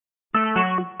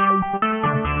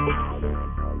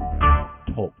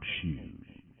Talk Shoes.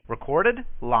 Recorded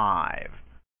live.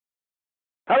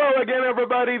 Hello again,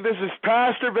 everybody. This is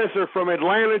Pastor Visser from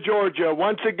Atlanta, Georgia,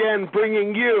 once again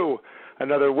bringing you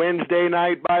another Wednesday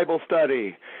night Bible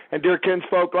study. And dear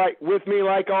kinsfolk, with me,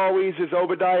 like always, is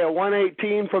Obadiah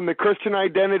 118 from the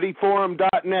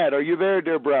ChristianIdentityForum.net. Are you there,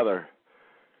 dear brother?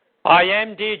 I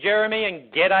am, dear Jeremy,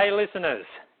 and g'day, listeners.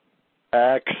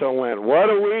 Excellent. What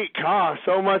a week, huh?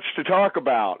 So much to talk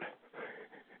about.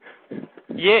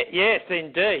 Yes,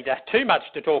 indeed. Too much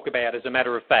to talk about, as a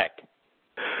matter of fact.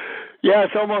 Yeah,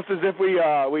 it's almost as if we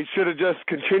should have just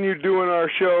continued doing our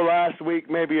show last week,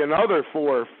 maybe another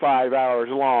 4 or 5 hours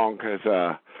long, because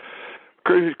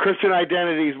Christian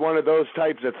identity is one of those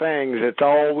types of things. It's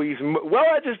always,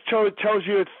 it just tells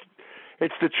you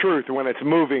it's the truth when it's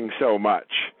moving so much.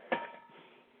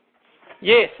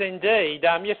 Yes, indeed.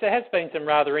 Yes, there has been some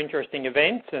rather interesting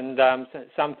events, and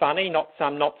some funny,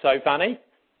 some not so funny.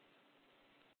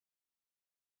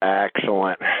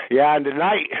 Excellent. Yeah, and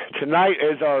tonight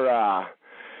is our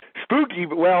spooky,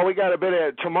 we got a bit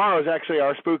of, tomorrow's actually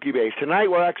our spooky base. Tonight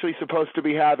we're actually supposed to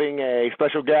be having a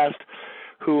special guest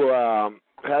who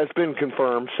has been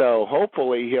confirmed, so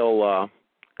hopefully he'll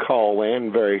call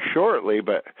in very shortly,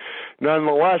 but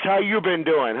nonetheless, how you been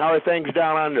doing? How are things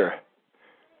down under?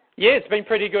 Yeah, it's been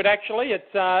pretty good, actually.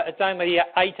 It's only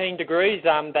 18 degrees,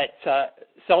 that's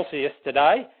Celsius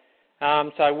today,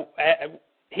 so...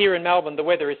 Here in Melbourne, the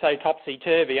weather is so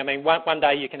topsy-turvy. I mean, one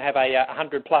day you can have a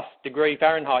 100-plus degree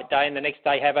Fahrenheit day, and the next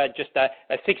day have just a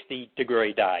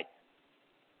 60-degree day.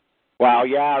 Wow,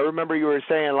 yeah, I remember you were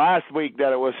saying last week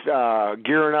that it was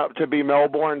gearing up to be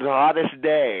Melbourne's hottest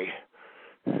day.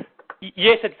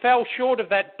 Yes, it fell short of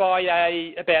that by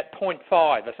about 0.5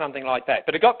 or something like that,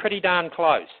 but it got pretty darn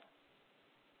close.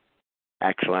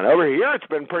 Excellent. Over here, it's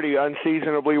been pretty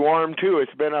unseasonably warm, too.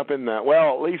 It's been up in at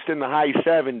least in the high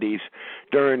 70s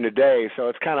during the day, so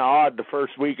it's kind of odd the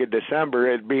first week of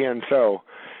December, it being so.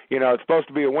 You know, it's supposed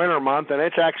to be a winter month, and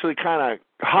it's actually kind of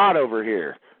hot over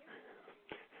here.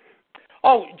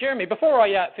 Oh, Jeremy, before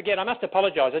I forget, I must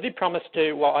apologise. I did promise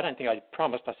to, I don't think I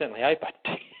promised, I certainly hope I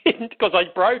didn't, because I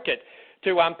broke it,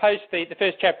 to post the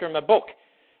first chapter of my book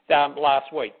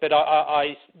last week. But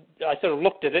I sort of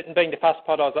looked at it, and being the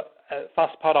fusspot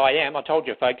I am, I told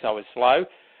you folks I was slow,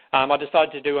 I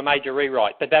decided to do a major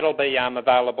rewrite, but that'll be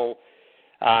available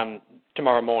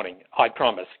tomorrow morning, I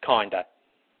promise, kinda.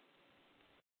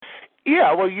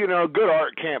 Yeah, well, you know, good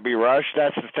art can't be rushed,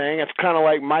 that's the thing. It's kind of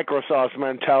like Microsoft's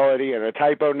mentality and a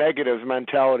Typo Negative's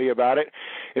mentality about it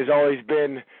has always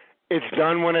been, it's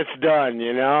done when it's done,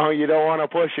 you know? You don't want to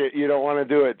push it, you don't want to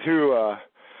do it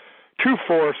too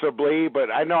forcibly, but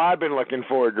I know I've been looking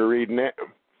forward to reading it.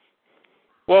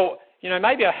 Well, you know,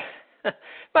 maybe I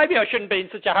shouldn't be in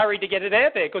such a hurry to get it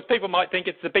out there, because people might think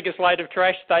it's the biggest load of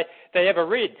trash they've ever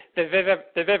read.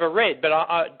 But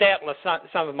doubtless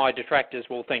some of my detractors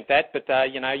will think that. But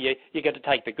you know, you got to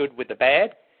take the good with the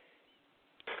bad.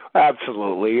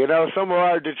 Absolutely. You know, some of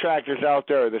our detractors out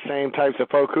there are the same types of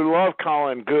folk who love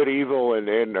calling good evil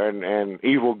and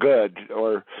evil good,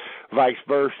 or vice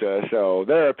versa. So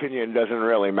their opinion doesn't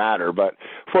really matter. But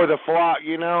for the flock,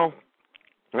 you know,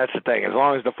 that's the thing. As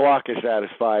long as the flock is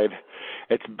satisfied,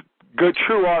 it's good.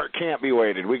 True art can't be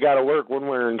wasted. We got to work when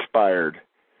we're inspired.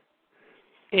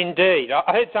 Indeed.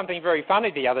 I heard something very funny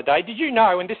the other day. Did you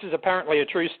know, and this is apparently a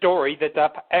true story, that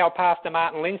our pastor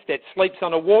Martin Lindstedt sleeps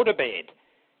on a waterbed?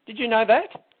 Did you know that?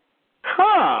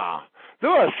 Huh.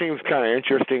 That seems kind of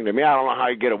interesting to me. I don't know how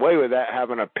you get away with that,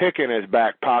 having a pick in his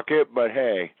back pocket, but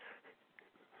hey.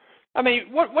 I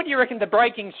mean, what do you reckon the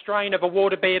breaking strain of a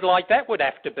waterbed like that would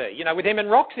have to be? You know, with him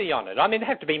and Roxy on it. I mean, it'd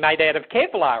have to be made out of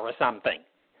Kevlar or something.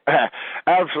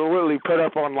 Absolutely, put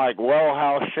up on like well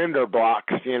house cinder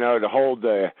blocks, you know, to hold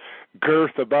the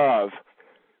girth above.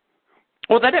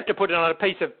 Well, they'd have to put it on a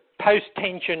piece of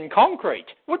post-tension concrete,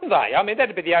 wouldn't they? I mean,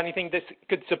 that'd be the only thing that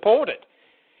could support it.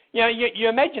 You know, you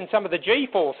imagine some of the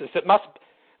G-forces that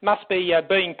must be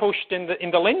being pushed in the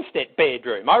Lindstedt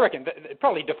bedroom. I reckon it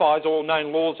probably defies all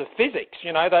known laws of physics.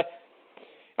 You know,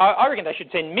 I reckon they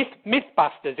should send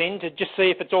Mythbusters in to just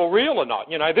see if it's all real or not.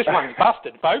 You know, this one's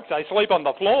busted, folks. They sleep on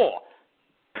the floor.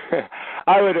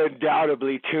 I would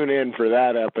undoubtedly tune in for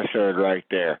that episode right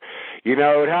there. You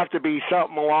know, it would have to be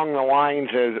something along the lines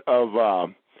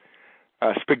of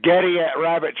spaghetti at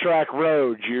Rabbit Track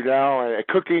Road, you know,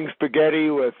 cooking spaghetti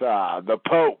with the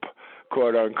Pope,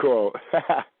 quote unquote.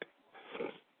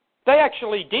 They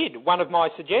actually did one of my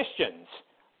suggestions.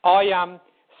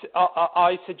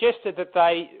 I suggested that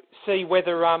they see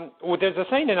whether there's a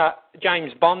scene in a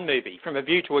James Bond movie, From a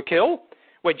View to a Kill,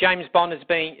 where James Bond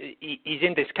he's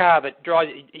in this car that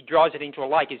he drives it into a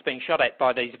lake. He's being shot at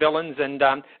by these villains, and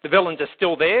the villains are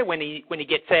still there when he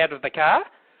gets out of the car.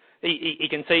 He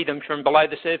can see them from below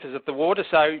the surface of the water.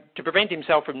 So to prevent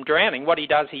himself from drowning, what he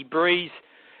does, he breathes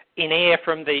in air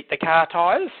from the car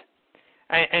tyres.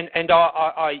 And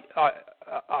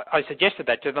I suggested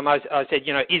that to them. I said,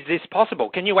 is this possible?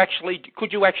 Could you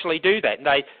actually do that? And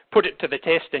they put it to the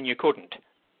test, and you couldn't.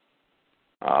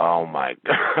 Oh my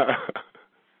God.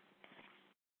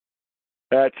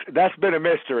 That's been a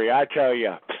mystery, I tell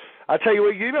you. I tell you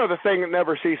what, the thing that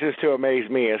never ceases to amaze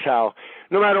me is how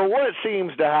no matter what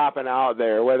seems to happen out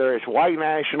there, whether it's white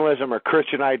nationalism or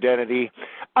Christian identity,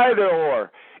 either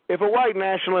or, if a white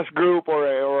nationalist group or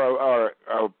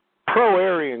a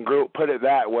pro-Aryan group, put it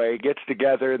that way, gets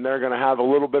together and they're going to have a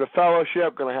little bit of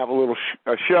fellowship, going to have a little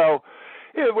show,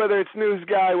 whether it's News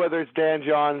Guy, whether it's Dan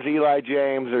Johns, Eli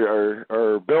James,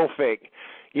 or Bill Fink,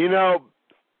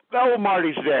 old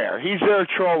Marty's there. He's there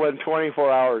trolling 24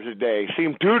 hours a day,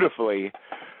 seem dutifully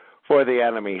for the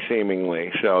enemy, seemingly.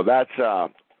 So that's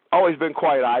always been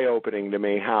quite eye-opening to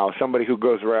me, how somebody who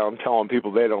goes around telling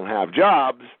people they don't have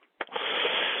jobs,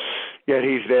 yet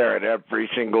he's there at every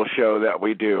single show that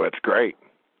we do. It's great.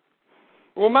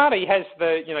 Well, Marty has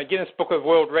the Guinness Book of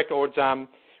World Records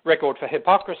record for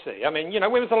hypocrisy. I mean,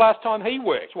 when was the last time he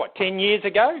worked? 10 years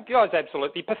ago? The guy's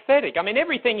absolutely pathetic. I mean,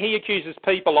 everything he accuses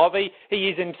people of, he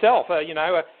is himself,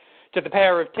 to the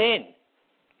power of 10.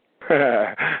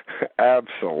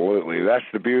 Absolutely. That's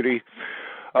the beauty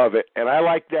of it. And I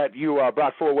like that you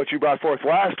brought forth what you brought forth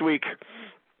last week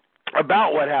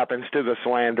about what happens to the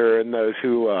slander and those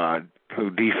who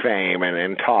defame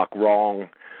and talk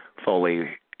wrongfully,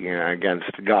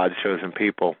 against God's chosen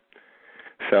people.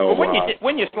 So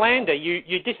when you slander,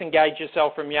 you disengage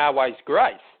yourself from Yahweh's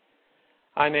grace.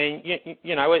 I mean,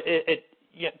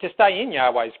 to stay in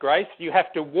Yahweh's grace, you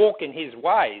have to walk in His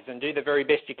ways and do the very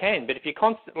best you can. But if you're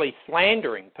constantly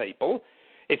slandering people,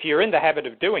 if you're in the habit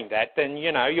of doing that, then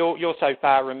you're so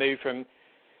far removed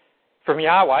from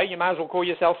Yahweh, you may as well call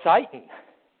yourself Satan.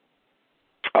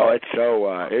 Oh, it's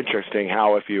so interesting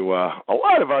how if you a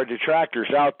lot of our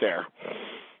detractors out there,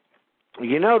 they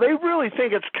really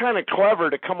think it's kind of clever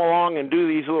to come along and do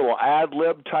these little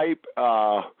ad-lib type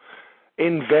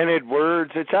invented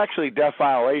words. It's actually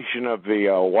defilation of the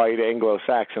white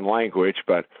Anglo-Saxon language,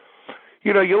 but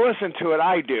you listen to it.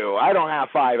 I do. I don't have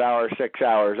 5 hours, 6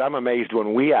 hours. I'm amazed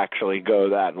when we actually go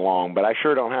that long, but I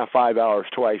sure don't have 5 hours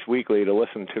twice weekly to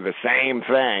listen to the same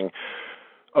thing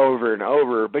over and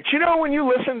over. But when you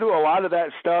listen to a lot of that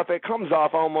stuff, it comes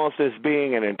off almost as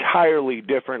being an entirely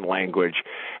different language.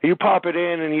 You pop it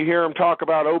in and you hear them talk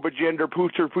about obagender,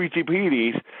 poocher, preachy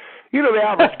peeties. The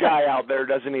average guy out there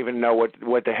doesn't even know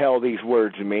what the hell these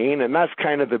words mean, and that's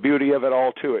kind of the beauty of it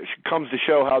all, too. It comes to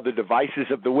show how the devices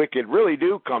of the wicked really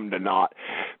do come to naught,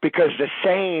 because the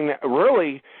sane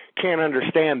really can't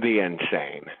understand the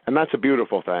insane, and that's a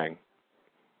beautiful thing.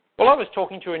 Well, I was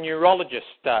talking to a neurologist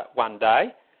one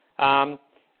day, and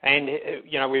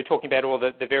we were talking about all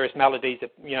the various maladies,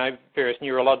 that, various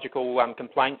neurological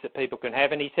complaints that people can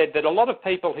have, and he said that a lot of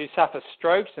people who suffer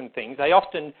strokes and things, they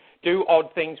often do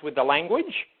odd things with the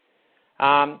language.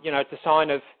 It's a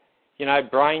sign of,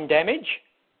 brain damage.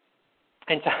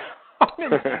 And so,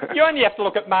 you only have to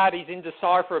look at Marty's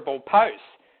indecipherable posts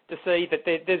to see that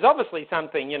there's obviously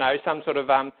something, some sort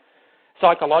of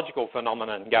psychological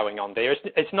phenomenon going on there.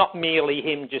 It's not merely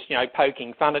him just,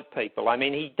 poking fun at people. I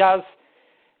mean, he does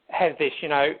have this,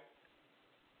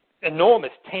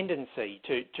 enormous tendency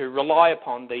to rely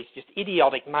upon these just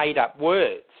idiotic made-up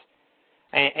words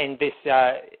and this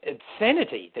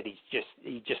obscenity that he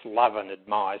just loves and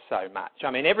admires so much.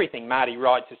 I mean, everything Marty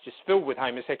writes is just filled with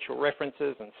homosexual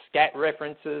references and scat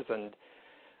references, and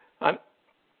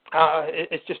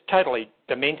it's just totally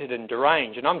demented and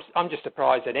deranged. And I'm just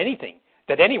surprised that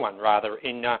anyone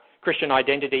in Christian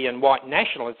identity and white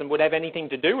nationalism would have anything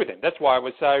to do with him. That's why I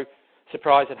was so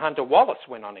surprised that Hunter Wallace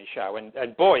went on his show,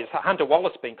 and boy, has Hunter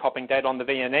Wallace been copping that on the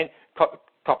VNN,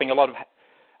 copping a lot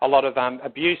of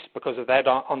abuse because of that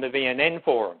on the VNN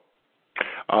forum.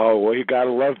 Oh, well, you got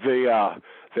to love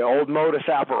the old modus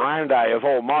operandi of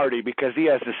old Marty, because he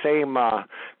has the same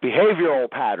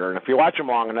behavioral pattern. If you watch him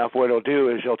long enough, what he'll do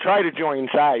is he'll try to join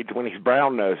sides when he's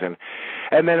brown-nosing,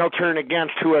 and then he'll turn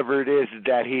against whoever it is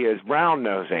that he is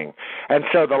brown-nosing. And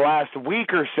so the last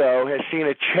week or so has seen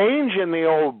a change in the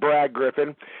old Brad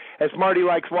Griffin, as Marty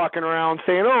likes walking around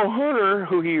saying, oh, Hunter,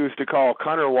 who he used to call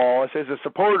Connor Wallace, is a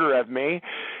supporter of me.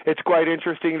 It's quite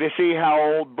interesting to see how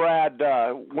old Brad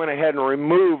went ahead and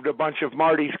removed a bunch of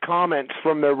Marty's comments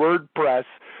from their WordPress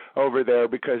over there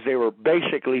because they were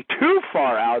basically too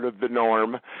far out of the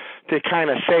norm to kind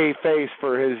of save face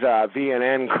for his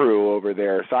VNN crew over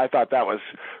there. So I thought that was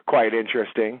quite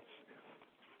interesting.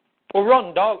 Well,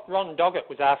 Ron Doggett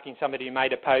was asking somebody who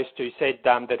made a post who said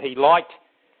that he liked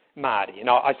Marty, and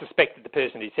I suspect that the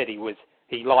person who said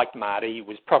he liked Marty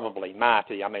was probably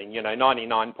Marty. I mean,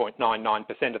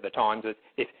 99.99% of the times,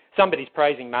 if somebody's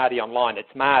praising Marty online,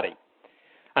 it's Marty,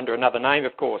 under another name,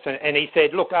 of course. And he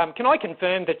said, look, can I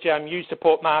confirm that you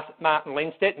support Martin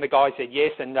Lindstedt? And the guy said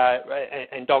yes, and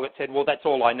Doggett said, well, that's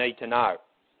all I need to know.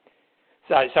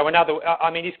 So he's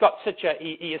got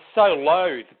he is so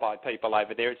loathed by people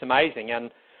over there, it's amazing.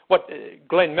 And what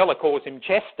Glenn Miller calls him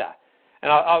Chester.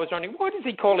 And I was wondering, why does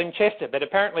he call him Chester? But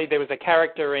apparently there was a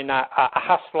character in a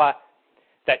Hustler,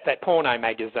 that porno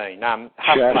magazine.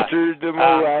 Hustler, Chester the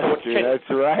Molester, that's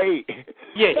right.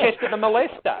 Yeah, Chester the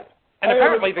Molester. And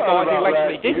apparently the guy who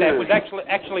actually did that was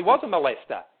actually was a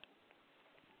molester.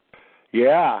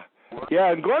 Yeah.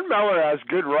 Yeah, and Glenn Miller has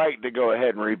good right to go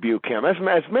ahead and rebuke him, as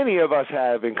many of us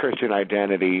have in Christian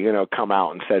Identity, come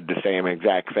out and said the same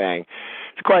exact thing.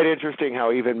 It's quite interesting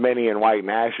how even many in white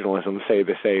nationalism say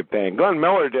the same thing. Glenn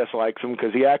Miller dislikes him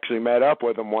because he actually met up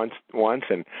with him once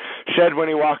and said when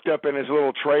he walked up in his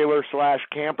little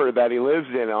trailer/camper that he lives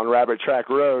in on Rabbit Track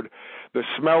Road, the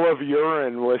smell of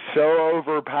urine was so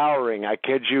overpowering, I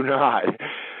kid you not,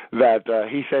 that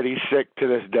he said he's sick to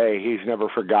this day. He's never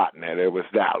forgotten it. It was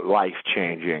that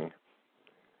life-changing.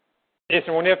 Yes,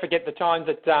 and we'll never forget the time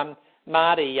that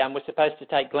Marty was supposed to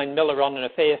take Glenn Miller on in a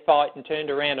fair fight and turned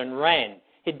around and ran,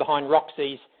 hid behind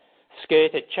Roxy's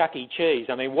skirt at Chuck E. Cheese.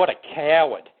 I mean, what a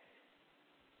coward.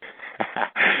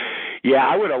 Yeah,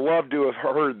 I would have loved to have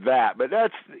heard that, but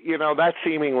that's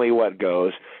seemingly what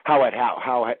goes,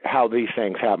 how these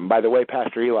things happen. By the way,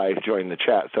 Pastor Eli has joined the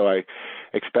chat, so I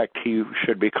expect he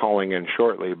should be calling in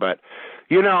shortly. But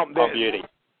beauty.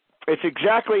 It's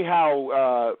exactly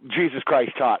how Jesus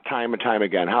Christ taught time and time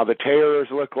again, how the tares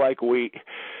look like wheat,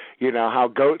 how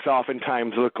goats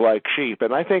oftentimes look like sheep.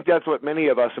 And I think that's what many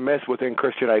of us miss within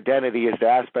Christian Identity, is the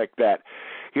aspect that,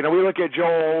 we look at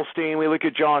Joel Osteen, we look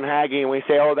at John Hagee, and we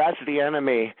say, oh, that's the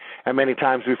enemy. And many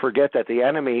times we forget that the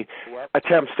enemy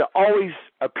attempts to always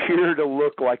appear to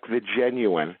look like the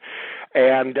genuine.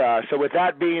 And so with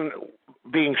that being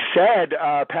said,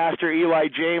 Pastor Eli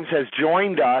James has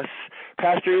joined us.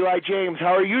 Pastor Eli James,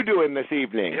 how are you doing this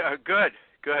evening? Yeah, good.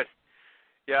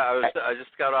 Yeah, I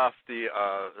just got off the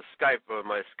Skype.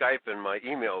 My Skype and my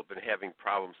email have been having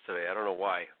problems today. I don't know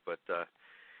why, but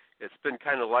it's been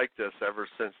kind of like this ever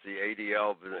since the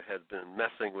ADL had been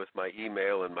messing with my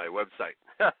email and my website.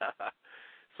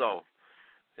 So,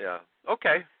 yeah,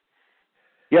 okay.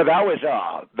 Yeah, that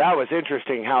was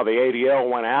interesting how the ADL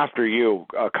went after you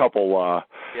a couple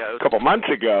months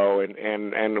ago,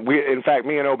 and we, in fact,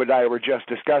 me and Obadiah were just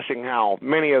discussing how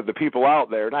many of the people out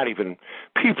there, not even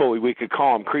people, we could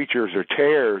call them creatures or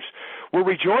tares, were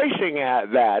rejoicing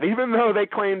at that, even though they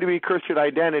claim to be Christian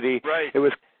Identity. Right. It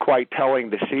was quite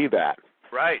telling to see that.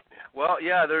 Right. Well,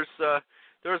 yeah, there's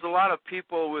a lot of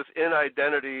people within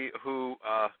Identity who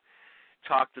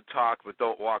talk the talk but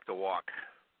don't walk the walk.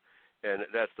 And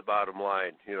that's the bottom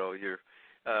line.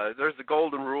 There's the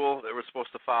golden rule that we're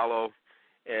supposed to follow,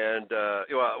 and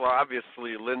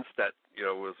obviously Lindstedt,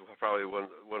 was probably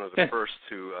one of the first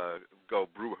to go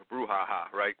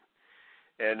brouhaha, right?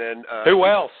 And then who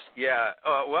else? Yeah.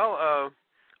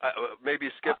 Maybe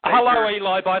Skip. Hello,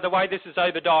 Eli. By the way, this is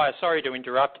Obadiah. Sorry to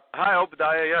interrupt. Hi,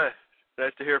 Obadiah. Yeah,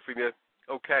 nice to hear from you.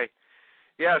 Okay.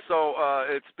 Yeah, so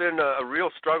it's been a real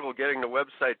struggle getting the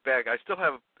website back. I still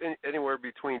have anywhere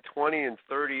between 20 and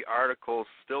 30 articles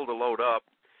still to load up.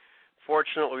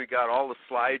 Fortunately, we got all the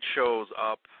slideshows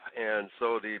up, and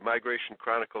so the Migration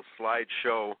Chronicles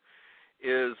slideshow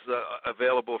is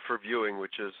available for viewing,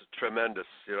 which is tremendous.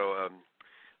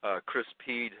 Chris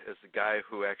Peed is the guy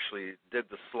who actually did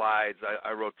the slides.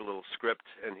 I wrote the little script,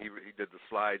 and he did the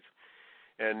slides.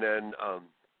 And then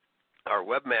our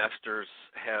webmasters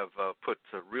have put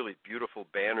really beautiful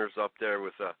banners up there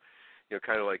with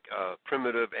kind of like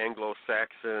primitive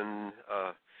Anglo-Saxon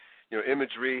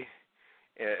imagery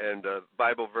and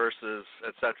Bible verses,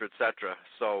 et cetera, et cetera.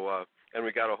 So, and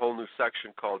we got a whole new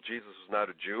section called Jesus Was Not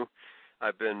a Jew.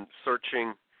 I've been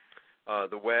searching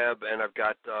the web, and I've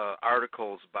got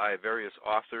articles by various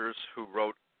authors who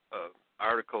wrote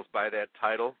articles by that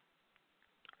title.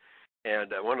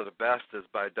 And one of the best is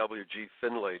by W.G.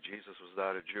 Finlay, Jesus Was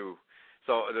Not a Jew.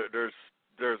 So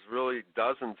there's really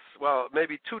dozens, well,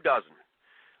 maybe 24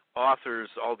 authors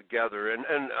altogether. And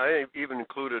I even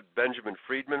included Benjamin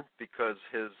Friedman because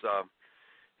his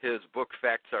his book,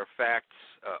 Facts Are Facts,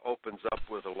 opens up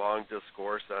with a long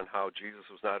discourse on how Jesus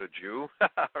was not a Jew,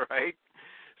 right?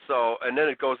 So, and then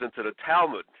it goes into the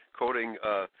Talmud, quoting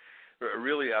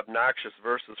really obnoxious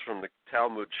verses from the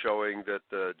Talmud showing that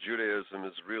Judaism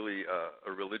is really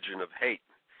a religion of hate.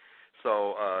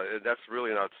 So that's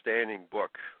really an outstanding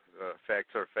book,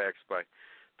 Facts Are Facts by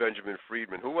Benjamin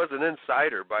Friedman, who was an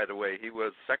insider, by the way. He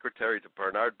was secretary to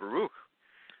Bernard Baruch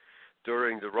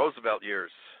during the Roosevelt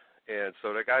years. And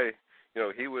so the guy,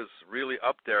 he was really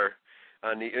up there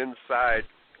on the inside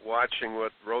watching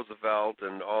what Roosevelt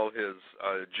and all his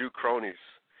Jew cronies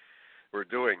were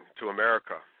doing to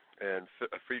America. And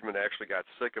Friedman actually got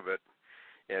sick of it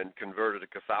and converted to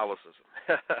Catholicism.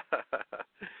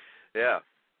 Yeah.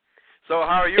 So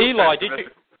how are you? Eli, did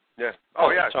you? Yeah. Oh,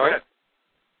 yeah. Sorry. Go ahead.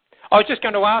 I was just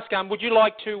going to ask, would you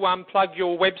like to plug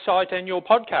your website and your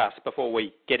podcast before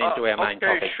we get into our main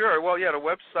topic? Okay, sure. Well, yeah, the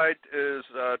website is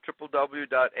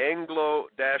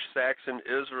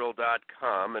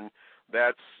www.anglo-saxonisrael.com, and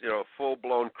that's,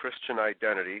 full-blown Christian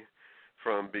identity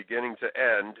from beginning to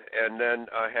end. And then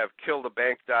I have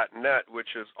killthebank.net,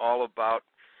 which is all about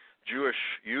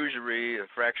Jewish usury,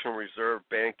 fractional reserve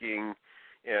banking,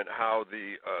 and how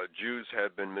the Jews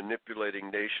have been manipulating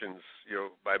nations,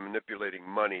 by manipulating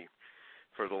money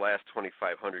for the last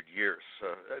 2,500 years.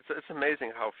 It's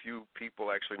amazing how few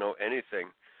people actually know anything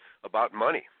about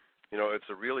money. It's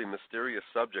a really mysterious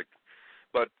subject.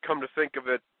 But come to think of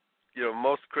it,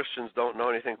 most Christians don't know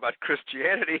anything about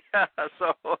Christianity,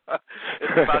 so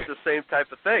it's about the same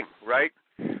type of thing, right?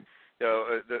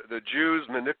 The Jews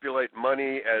manipulate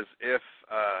money as if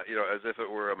it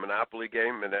were a monopoly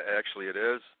game, and actually it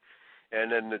is. And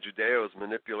then the Judeos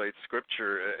manipulate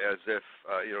Scripture as if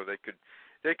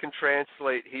they can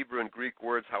translate Hebrew and Greek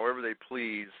words however they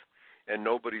please, and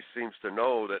nobody seems to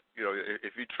know that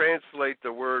if you translate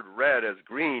the word red as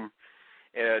green,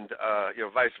 and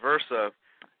vice versa,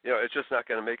 it's just not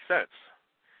going to make sense.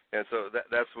 And so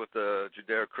that's what the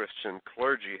Judeo-Christian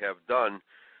clergy have done,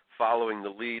 following the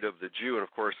lead of the Jew. And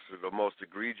of course, the most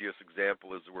egregious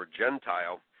example is the word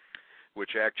Gentile,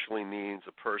 which actually means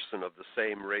a person of the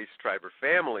same race, tribe, or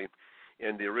family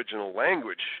in the original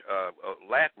language,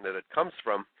 Latin, that it comes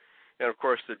from. And of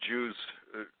course, the Jews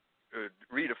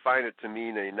redefine it to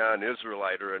mean a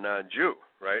non-Israelite or a non-Jew,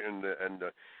 right? And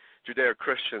the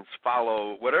Judeo-Christians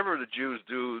follow whatever the Jews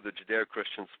do. The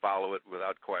Judeo-Christians follow it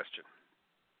without question.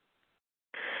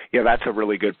 Yeah, that's a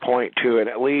really good point, too, and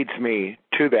it leads me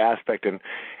to the aspect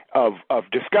of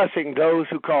discussing those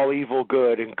who call evil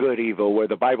good and good evil, where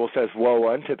the Bible says, woe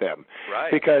unto them.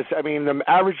 Right. Because, the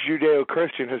average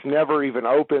Judeo-Christian has never even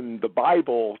opened the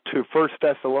Bible to 1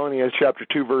 Thessalonians chapter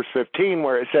 2, verse 15,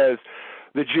 where it says,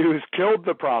 the Jews killed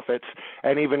the prophets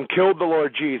and even killed the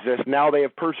Lord Jesus. Now they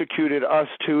have persecuted us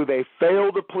too. They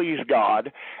fail to please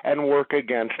God and work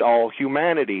against all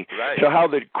humanity. Right. So how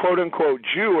the quote-unquote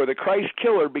Jew or the Christ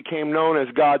killer became known as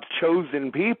God's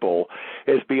chosen people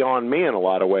is beyond me in a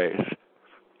lot of ways.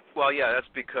 Well, yeah, that's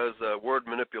because word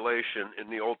manipulation in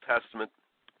the Old Testament,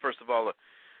 first of all,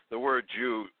 the word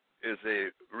Jew is a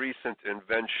recent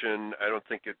invention. I don't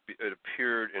think it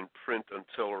appeared in print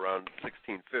until around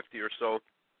 1650 or so.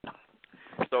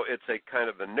 So it's a kind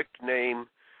of a nickname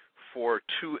for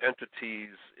two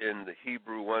entities in the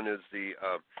Hebrew. One is the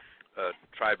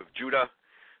tribe of Judah,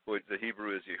 which the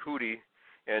Hebrew is Yehudi,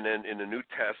 and then in the New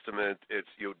Testament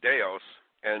it's Judeos.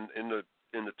 And in the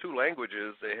two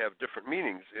languages they have different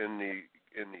meanings. In the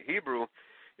Hebrew,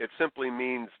 it simply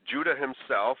means Judah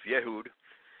himself, Yehud,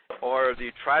 or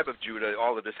the tribe of Judah,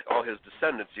 all his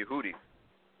descendants, Yehudi.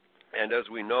 And as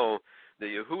we know, the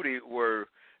Yehudi were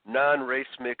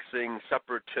non-race mixing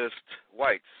separatist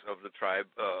whites of the tribe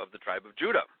of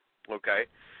Judah. Okay,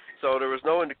 so there was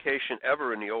no indication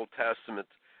ever in the Old Testament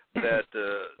that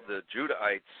the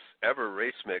Judahites ever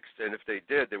race mixed, and if they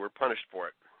did, they were punished for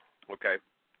it. Okay,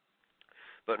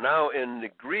 but now in the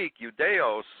Greek,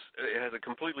 Judeos, it has a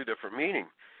completely different meaning.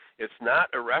 It's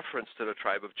not a reference to the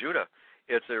tribe of Judah.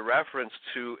 It's a reference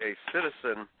to a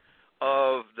citizen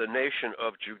of the nation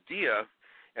of Judea,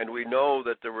 and we know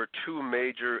that there were two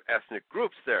major ethnic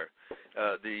groups there.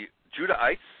 The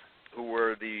Judahites, who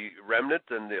were the remnant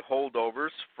and the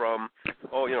holdovers from,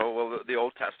 the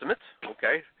Old Testament,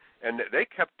 okay? And they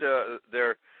kept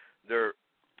their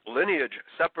lineage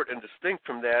separate and distinct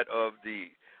from that of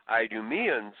the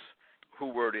Idumeans, who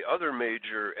were the other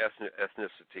major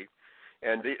ethnicity.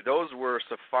 And those were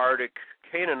Sephardic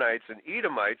Canaanites and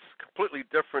Edomites, completely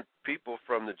different people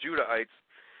from the Judahites,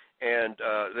 and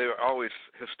they were always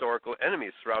historical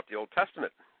enemies throughout the Old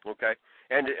Testament, okay,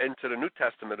 and into the New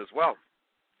Testament as well.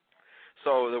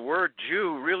 So the word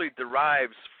Jew really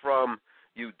derives from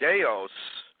Judeos,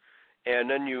 And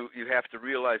then you have to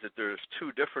realize that there's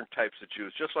two different types of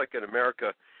Jews. Just like in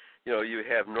America, you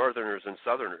have Northerners and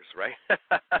Southerners, right?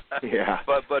 Yeah.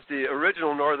 But the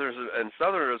original Northerners and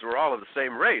Southerners were all of the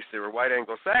same race. They were white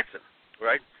Anglo-Saxon,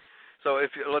 right? So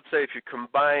let's say if you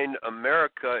combine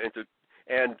America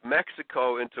and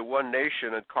Mexico into one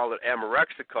nation and call it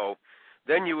Amexico,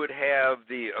 then you would have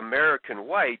the American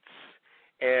whites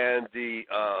and the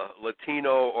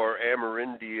Latino or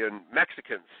Amerindian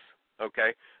Mexicans,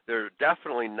 okay? They're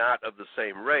definitely not of the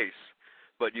same race,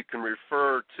 but you can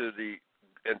refer to the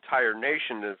entire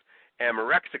nation as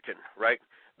Amexican, right?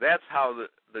 That's how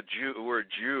the word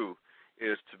Jew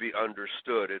is to be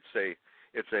understood.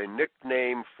 It's a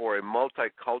nickname for a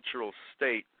multicultural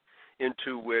state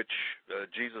into which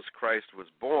Jesus Christ was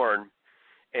born,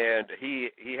 and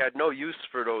he had no use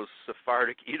for those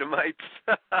Sephardic Edomites,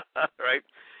 right?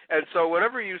 And so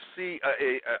whenever you see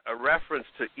a reference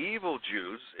to evil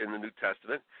Jews in the New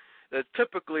Testament,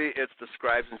 typically it's the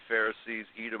scribes and Pharisees,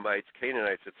 Edomites,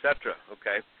 Canaanites, etc.,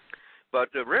 okay? But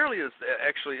rarely is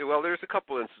actually, well, there's a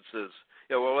couple instances.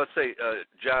 Let's say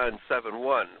John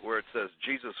 7:1, where it says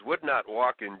Jesus would not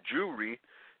walk in Jewry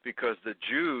because the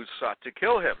Jews sought to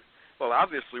kill him. Well,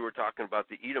 obviously we're talking about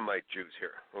the Edomite Jews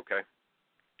here, okay?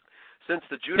 Since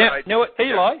the Judahites... Now,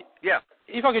 Eli, yeah.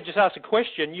 If I could just ask a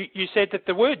question, you said that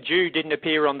the word Jew didn't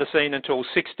appear on the scene until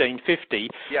 1650,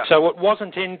 yeah. So it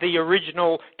wasn't in the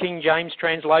original King James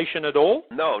translation at all?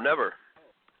 No, never.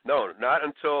 No, not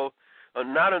until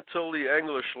the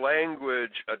English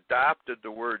language adopted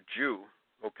the word Jew,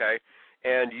 okay,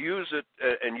 and used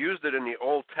it in the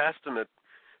Old Testament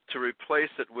to replace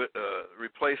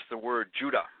the word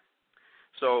Judah.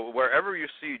 So wherever you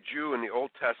see Jew in the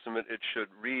Old Testament, it should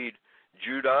read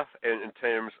Judah in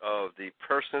terms of the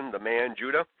person, the man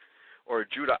Judah, or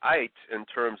Judahite in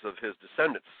terms of his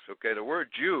descendants. Okay, the word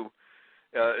Jew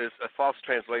is a false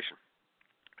translation,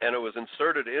 and it was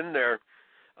inserted in there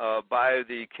by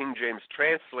the King James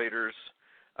translators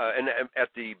and at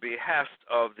the behest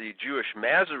of the Jewish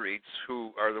Masoretes,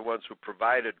 who are the ones who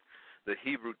provided the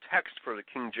Hebrew text for the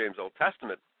King James Old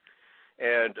Testament.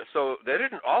 And so they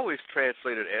didn't always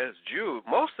translate it as Jew.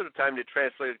 Most of the time they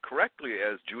translated correctly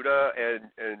as Judah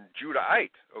and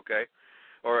Judahite, okay,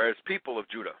 or as people of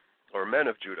Judah, or men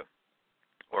of Judah,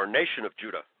 or nation of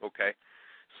Judah, okay.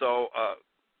 So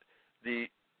the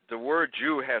word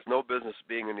Jew has no business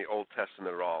being in the Old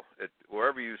Testament at all.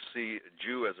 Wherever you see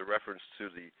Jew as a reference to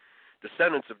the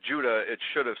descendants of Judah, it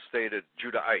should have stated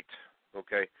Judahite,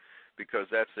 okay, because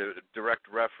that's a direct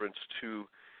reference to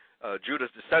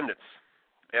Judah's descendants,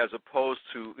 as opposed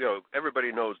to, everybody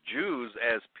knows Jews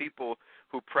as people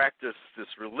who practice this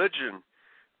religion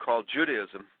called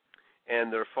Judaism,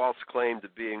 and their false claim to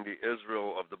being the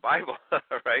Israel of the Bible,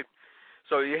 right?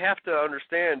 So you have to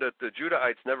understand that the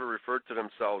Judahites never referred to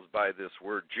themselves by this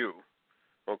word Jew,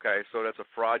 okay? So that's a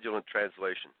fraudulent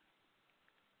translation.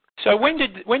 So when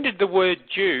did the word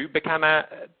Jew become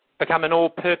an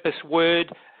all-purpose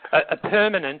word, a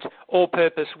permanent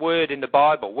all-purpose word in the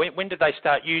Bible? When did they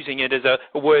start using it as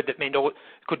a word that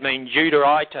could mean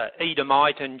Judahite,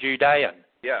 Edomite, and Judean?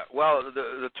 Yeah, well,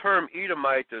 the term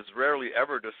Edomite is rarely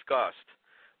ever discussed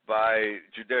by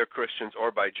Judeo-Christians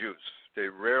or by Jews. They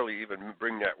rarely even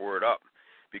bring that word up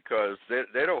because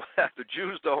they don't have, the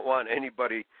Jews don't want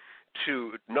anybody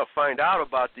to find out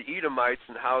about the Edomites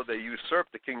and how they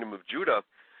usurped the kingdom of Judah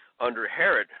under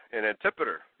Herod and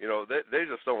Antipater. They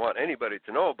just don't want anybody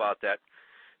to know about that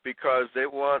because they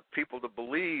want people to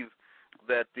believe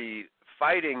that the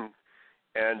fighting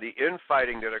and the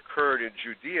infighting that occurred in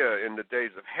Judea in the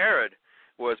days of Herod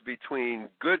was between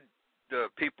good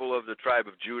people of the tribe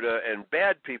of Judah and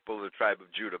bad people of the tribe of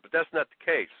Judah, but that's not the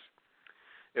case.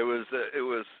 It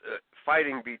was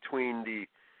fighting between the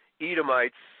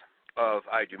Edomites of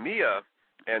Idumea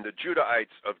and the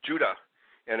Judahites of Judah,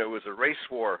 and it was a race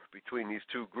war between these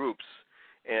two groups,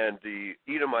 and the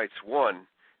Edomites won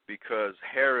because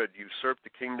Herod usurped the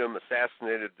kingdom,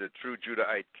 assassinated the true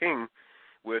Judahite king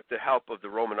with the help of the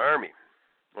Roman army,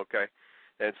 okay?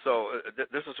 And so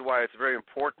this is why it's very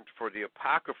important for the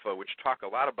Apocrypha, which talk a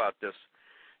lot about this,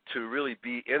 to really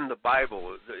be in the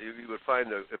Bible. You would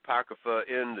find the Apocrypha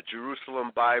in the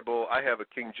Jerusalem Bible. I have a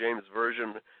King James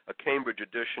version, a Cambridge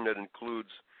edition that includes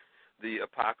the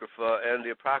Apocrypha, and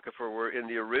the Apocrypha were in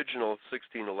the original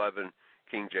 1611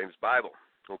 King James Bible,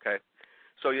 okay?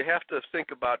 So you have to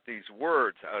think about these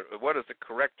words. What is the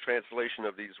correct translation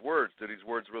of these words? Do these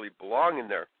words really belong in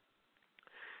there?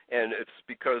 And it's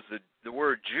because the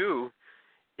word Jew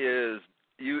is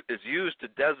used to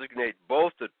designate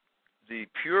both the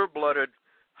pure-blooded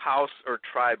house or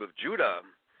tribe of Judah,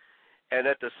 and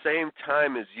at the same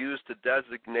time is used to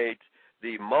designate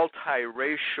the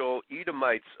multiracial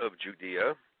Edomites of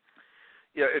Judea.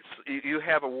 You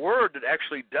have a word that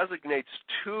actually designates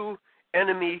two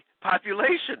enemy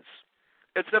populations.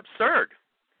 It's absurd.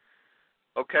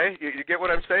 Okay, you get what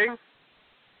I'm saying?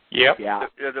 Yep. Yeah.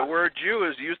 The word Jew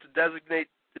is used to designate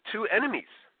the two enemies.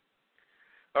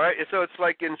 All right, so it's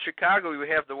like in Chicago, we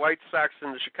have the White Sox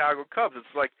and the Chicago Cubs.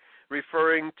 It's like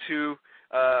referring to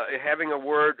having a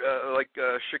word like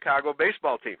Chicago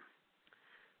baseball team.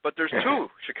 But there's two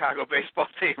Chicago baseball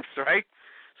teams, right?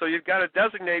 So you've got to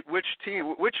designate which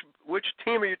team. Which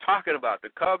team are you talking about, the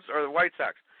Cubs or the White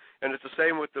Sox? And it's the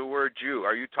same with the word Jew.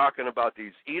 Are you talking about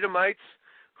these Edomites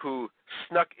who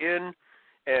snuck in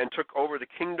and took over the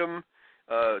kingdom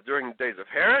during the days of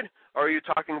Herod, or are you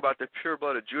talking about the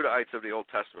pure-blooded Judahites of the Old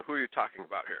Testament? Who are you talking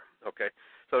about here? Okay,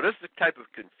 so this is the type of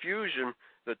confusion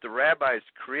that the rabbis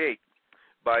create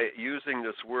by using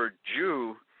this word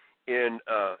Jew in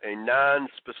a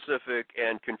non-specific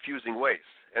and confusing ways.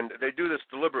 And they do this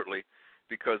deliberately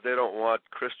because they don't want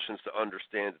Christians to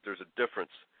understand that there's a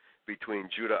difference between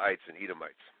Judahites and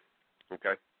Edomites.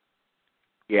 Okay?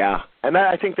 Yeah, and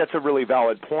I think that's a really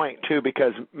valid point, too,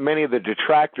 because many of the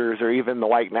detractors or even the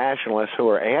white nationalists who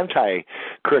are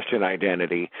anti-Christian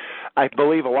identity, I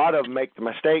believe a lot of them make the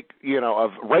mistake,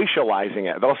 of racializing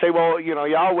it. They'll say, well,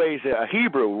 Yahweh's a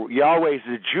Hebrew, Yahweh's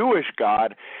a Jewish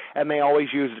God, and they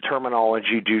always use the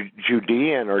terminology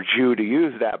Judean or Jew to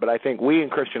use that. But I think we in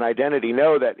Christian identity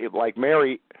know that, like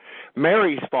Mary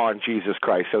spawned Jesus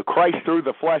Christ. So Christ through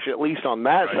the flesh, at least on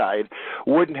that side,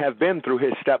 wouldn't have been through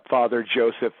his stepfather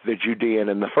Joseph the Judean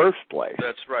in the first place.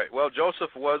 That's right. Well,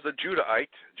 Joseph was a Judahite,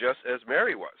 just as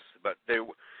Mary was. But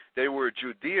they were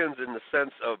Judeans in the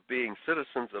sense of being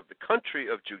citizens of the country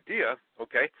of Judea,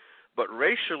 okay? But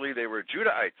racially they were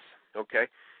Judahites, okay?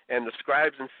 And the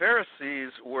scribes and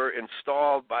Pharisees were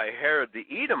installed by Herod the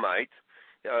Edomite.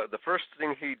 The first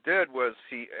thing he did was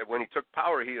when he took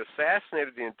power, he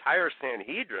assassinated the entire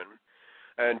Sanhedrin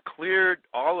and cleared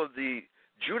all of the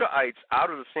Judahites out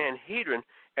of the Sanhedrin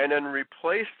and then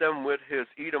replaced them with his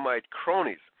Edomite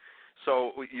cronies.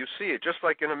 So you see it, just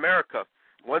like in America.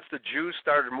 Once the Jews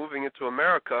started moving into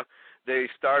America, they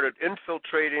started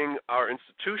infiltrating our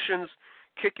institutions,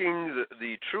 kicking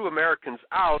the true Americans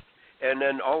out, and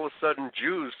then all of a sudden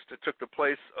Jews took the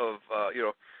place of,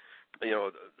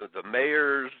 the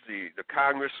mayors, the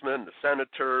congressmen, the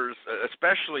senators,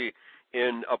 especially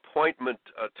in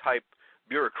appointment-type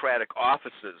bureaucratic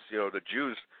offices. The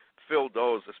Jews filled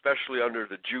those, especially under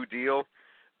the Jew Deal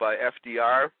by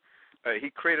FDR.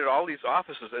 He created all these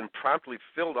offices and promptly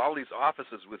filled all these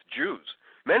offices with Jews,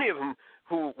 many of them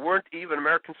who weren't even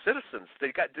American citizens. They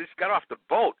just got off the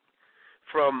boat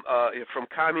from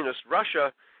communist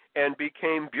Russia and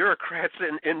became bureaucrats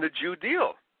in the Jew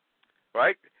Deal,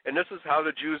 right? And this is how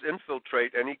the Jews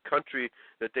infiltrate any country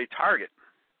that they target.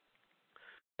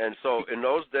 And so in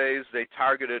those days, they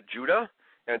targeted Judah,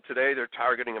 and today they're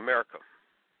targeting America.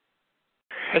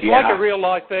 It's like a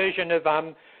real-life version of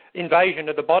Invasion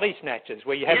of the Body Snatchers,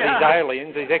 where you have these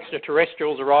aliens, these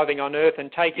extraterrestrials arriving on Earth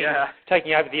and taking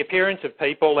over the appearance of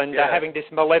people and having this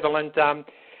malevolent,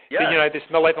 this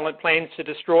malevolent plans to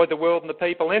destroy the world and the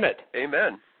people in it.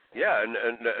 Amen. Yeah, and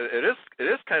it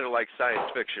is kind of like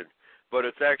science fiction, but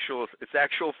it's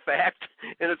actual fact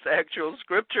and it's actual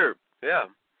scripture. Yeah.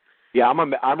 Yeah,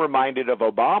 I'm reminded of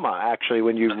Obama, actually,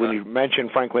 when you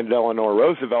mentioned Franklin Delano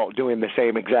Roosevelt doing the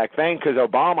same exact thing, because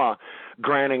Obama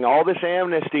granting all this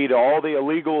amnesty to all the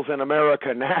illegals in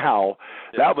America now,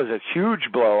 that was a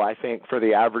huge blow, I think, for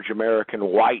the average American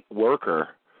white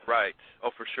worker. Right.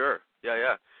 Oh, for sure.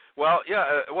 Yeah. Well,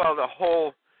 the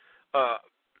whole,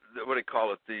 what do you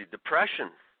call it, the Depression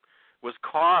was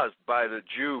caused by the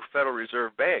Jew Federal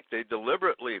Reserve Bank. They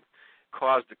deliberately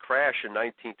caused the crash in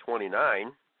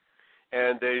 1929.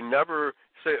 And they never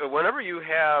say, whenever you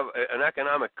have an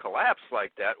economic collapse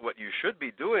like that, what you should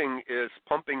be doing is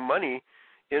pumping money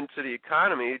into the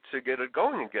economy to get it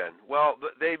going again. Well,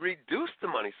 they reduced the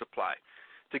money supply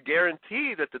to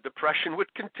guarantee that the Depression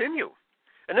would continue.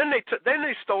 And then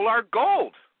they stole our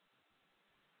gold.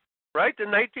 Right?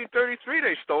 In 1933,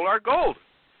 they stole our gold.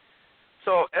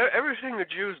 So everything the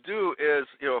Jews do is,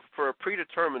 for a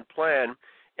predetermined plan,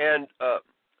 and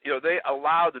they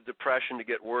allowed the Depression to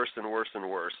get worse and worse and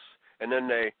worse. And then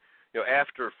they,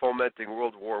 after fomenting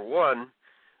World War I,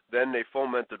 then they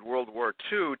fomented World War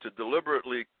II to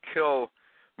deliberately kill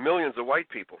millions of white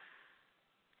people.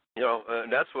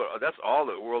 And that's all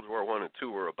that World War I and II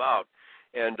were about.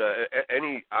 And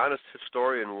any honest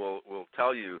historian will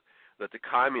tell you that the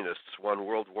communists won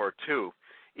World War II,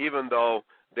 even though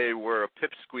they were a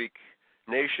pipsqueak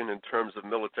nation in terms of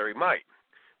military might.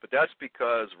 But that's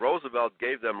because Roosevelt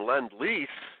gave them Lend-Lease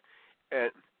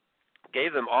and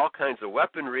gave them all kinds of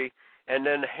weaponry, and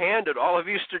then handed all of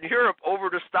Eastern Europe over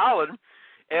to Stalin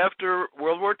after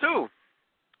World War II,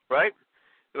 right?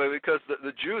 Because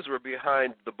the Jews were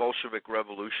behind the Bolshevik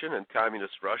Revolution and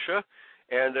Communist Russia,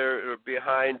 and they're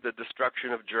behind the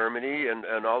destruction of Germany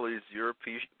and all these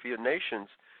European nations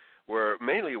where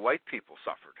mainly white people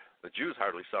suffered. The Jews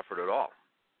hardly suffered at all.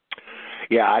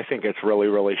 Yeah, I think it's really,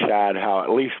 really sad how at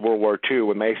least World War II,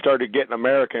 when they started getting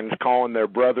Americans calling their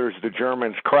brothers, the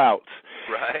Germans, Krauts,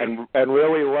 right, and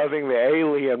really loving the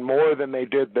alien more than they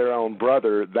did their own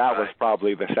brother, that was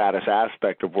probably the saddest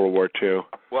aspect of World War II.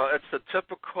 Well, it's the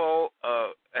typical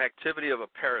activity of a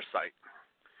parasite,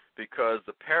 because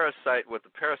what the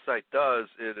parasite does,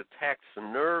 it attacks the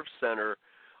nerve center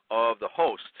of the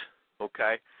host,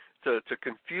 okay, to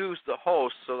confuse the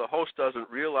host so the host doesn't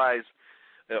realize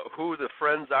who the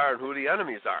friends are and who the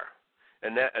enemies are.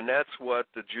 And that's what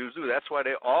the Jews do. That's why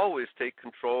they always take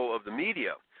control of the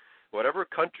media. Whatever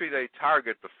country they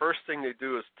target, the first thing they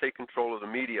do is take control of the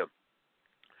media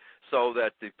so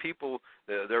that the people,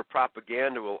 their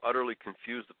propaganda will utterly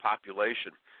confuse the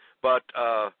population. But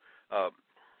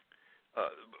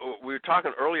we were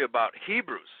talking earlier about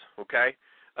Hebrews, okay,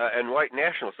 and white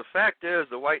nationalists. The fact is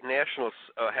the white nationalists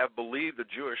have believed the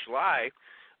Jewish lie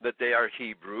that they are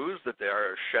Hebrews, that they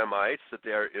are Shemites, that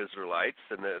they are Israelites,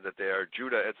 and that they are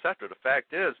Judah, etc. The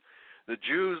fact is the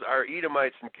Jews are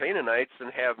Edomites and Canaanites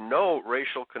and have no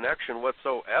racial connection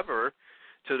whatsoever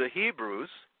to the Hebrews,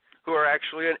 who are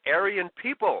actually an Aryan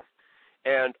people.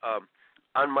 And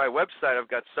on my website, I've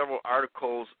got several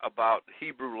articles about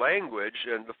Hebrew language,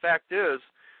 and the fact is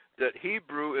that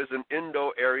Hebrew is an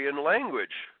Indo-Aryan language.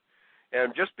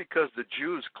 And just because the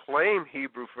Jews claim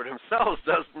Hebrew for themselves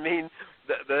doesn't mean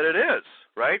that it is,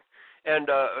 right? And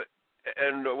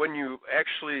when you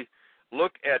actually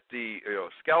look at the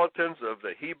skeletons of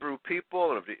the Hebrew people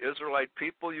and of the Israelite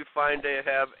people, you find they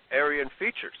have Aryan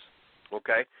features,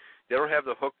 okay? They don't have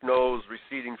the hook-nosed,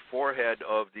 receding forehead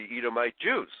of the Edomite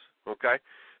Jews, okay?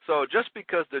 So just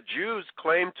because the Jews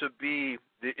claim to be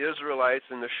the Israelites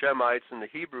and the Shemites and the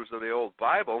Hebrews of the Old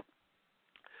Bible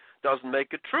doesn't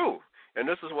make it true. And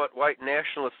this is what white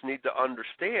nationalists need to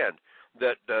understand,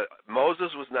 that Moses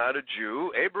was not a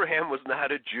Jew, Abraham was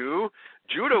not a Jew,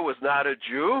 Judah was not a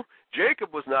Jew,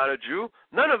 Jacob was not a Jew.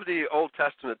 None of the Old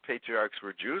Testament patriarchs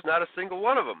were Jews, not a single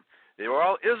one of them. They were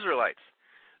all Israelites.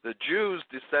 The Jews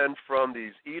descend from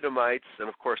these Edomites, and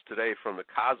of course today from the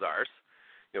Khazars,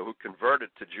 who converted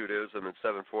to Judaism in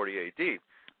 740 AD.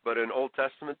 But in Old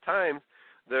Testament times,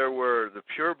 there were the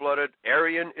pure-blooded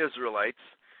Aryan Israelites,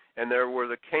 and there were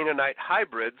the Canaanite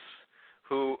hybrids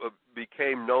who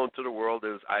became known to the world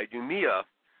as Idumea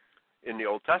in the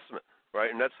Old Testament,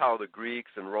 right? And that's how the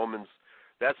Greeks and Romans,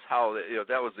 that's how,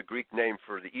 that was the Greek name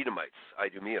for the Edomites,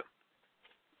 Idumea.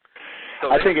 So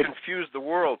they confused the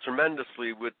world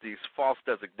tremendously with these false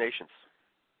designations.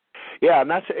 Yeah, and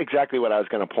that's exactly what I was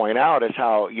going to point out, is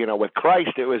how, with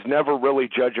Christ, it was never really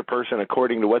judge a person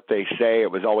according to what they say.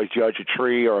 It was always judge a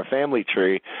tree or a family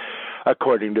tree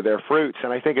according to their fruits.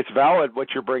 And I think it's valid what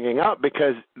you're bringing up,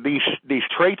 because these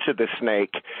traits of the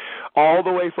snake, all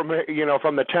the way from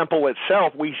the temple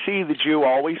itself, we see the Jew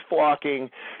always flocking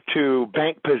to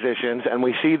bank positions, and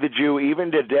we see the Jew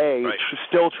even today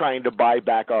still trying to buy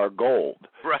back our gold.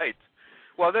 Right.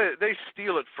 Well, they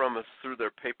steal it from us through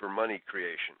their paper money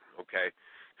creation, okay?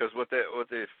 Because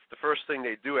the first thing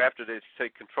they do after they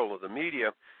take control of the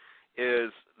media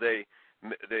is they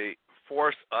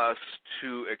force us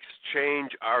to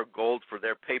exchange our gold for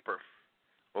their paper,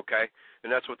 okay?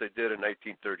 And that's what they did in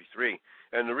 1933.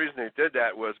 And the reason they did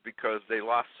that was because they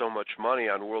lost so much money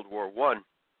on World War I.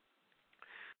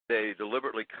 They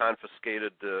deliberately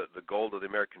confiscated the gold of the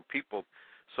American people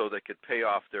so they could pay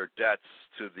off their debts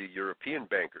to the European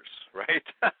bankers,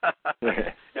 right?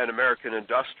 And American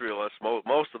industrialists,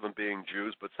 most of them being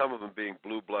Jews, but some of them being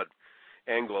blue-blood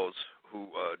Anglos who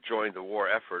joined the war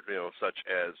effort, such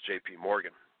as J.P.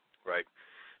 Morgan, right?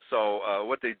 So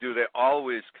what they do, they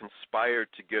always conspire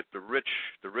to get the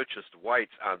richest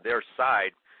whites on their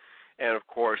side, and of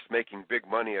course making big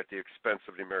money at the expense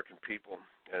of the American people.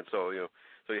 And so you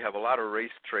have a lot of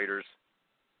race traders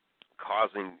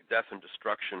causing death and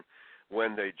destruction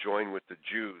when they join with the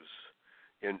Jews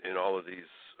in all of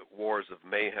these wars of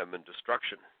mayhem and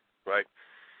destruction, right?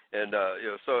 And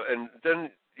and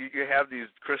then you have these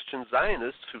Christian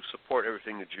Zionists who support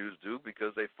everything the Jews do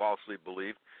because they falsely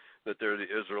believe that they're the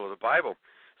Israel of the Bible.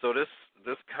 So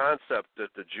this concept that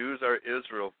the Jews are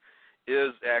Israel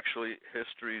is actually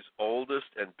history's oldest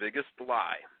and biggest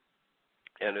lie.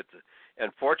 And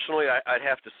fortunately, I'd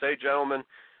have to say, gentlemen,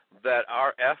 that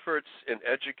our efforts in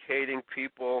educating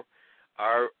people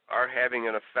are having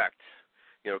an effect.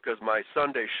 Because my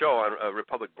Sunday show on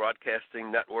Republic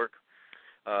Broadcasting Network,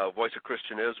 Voice of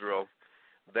Christian Israel,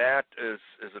 that is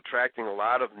attracting a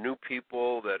lot of new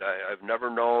people that I've never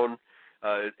known.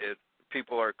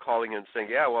 People are calling in saying,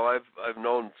 "Yeah, well, I've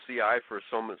known CI for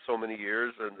so many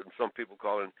years," and some people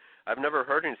call in, "I've never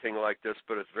heard anything like this,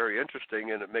 but it's very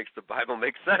interesting and it makes the Bible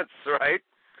make sense," right?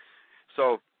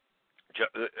 So,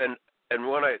 and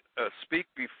when I speak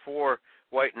before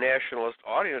white nationalist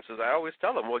audiences, I always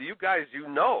tell them, "Well, you guys,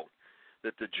 know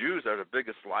that the Jews are the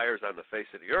biggest liars on the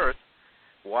face of the earth.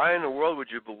 Why in the world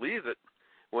would you believe it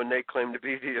when they claim to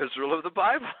be the Israel of the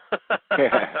Bible?"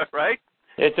 Right?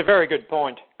 It's a very good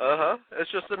point.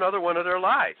 It's just another one of their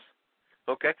lies.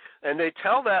 Okay? And they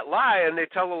tell that lie, and they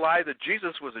tell the lie that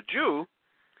Jesus was a Jew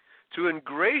to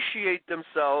ingratiate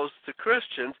themselves to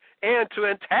Christians and to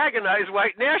antagonize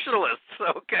white nationalists.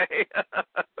 Okay?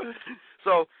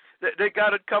 So they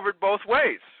got it covered both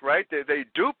ways, right? They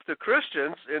duped the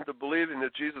Christians into believing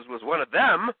that Jesus was one of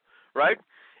them, right?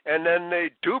 And then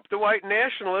they duped the white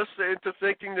nationalists into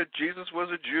thinking that Jesus was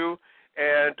a Jew.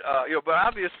 And but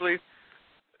obviously,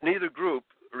 neither group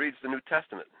reads the New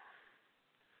Testament.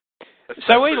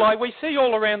 So, Eli, we see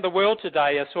all around the world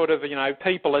today a sort of,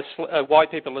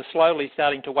 white people are slowly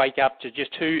starting to wake up to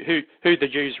just who the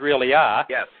Jews really are.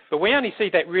 Yes. But we only see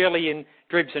that really in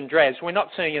dribs and drabs. We're not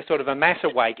seeing a sort of a mass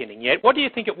awakening yet. What do you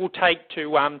think it will take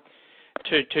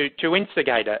to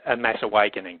instigate a mass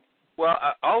awakening? Well,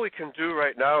 all we can do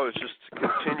right now is just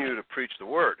continue to preach the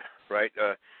word, right?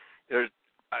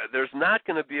 There's not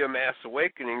going to be a mass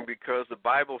awakening because the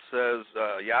Bible says,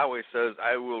 Yahweh says,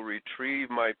 "I will retrieve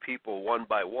my people one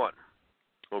by one."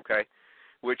 Okay?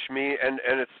 Which means, and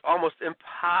it's almost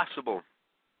impossible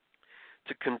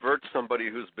to convert somebody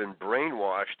who's been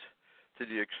brainwashed to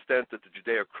the extent that the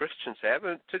Judeo-Christians have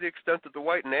and to the extent that the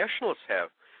white nationalists have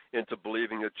into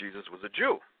believing that Jesus was a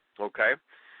Jew. Okay?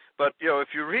 But,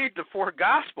 if you read the four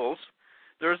Gospels,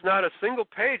 there's not a single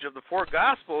page of the four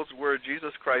Gospels where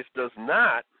Jesus Christ does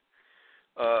not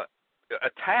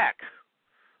attack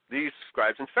these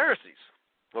scribes and Pharisees,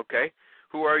 okay,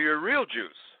 who are your real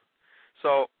Jews.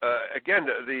 So, again,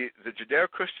 the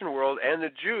Judeo-Christian world and the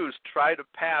Jews try to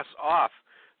pass off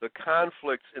the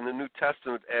conflicts in the New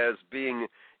Testament as being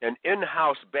an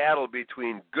in-house battle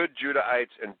between good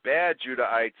Judahites and bad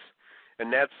Judahites,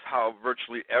 and that's how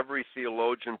virtually every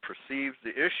theologian perceives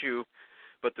the issue.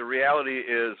 But the reality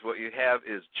is what you have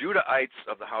is Judahites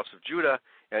of the house of Judah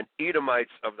and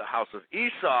Edomites of the house of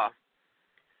Esau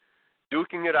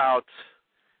duking it out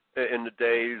in the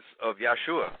days of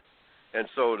Yeshua. And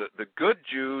so the good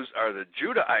Jews are the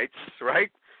Judahites,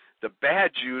 right? The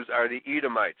bad Jews are the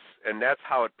Edomites, and that's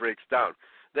how it breaks down.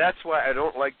 That's why I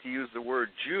don't like to use the word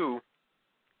Jew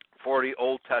for the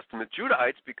Old Testament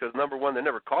Judahites because, number one, they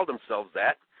never called themselves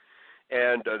that,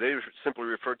 and they simply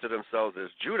referred to themselves as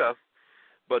Judah.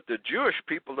 But the Jewish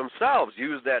people themselves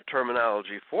use that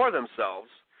terminology for themselves,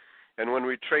 and when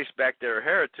we trace back their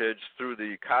heritage through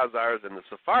the Khazars and the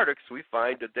Sephardics, we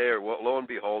find that they are, lo and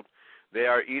behold, they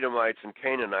are Edomites and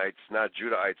Canaanites, not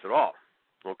Judahites at all,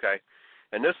 okay?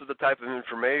 And this is the type of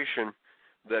information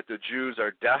that the Jews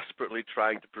are desperately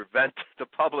trying to prevent the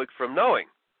public from knowing,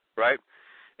 right?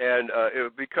 And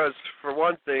because, for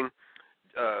one thing,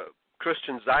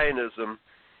 Christian Zionism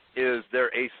is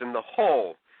their ace in the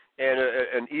hole,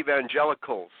 and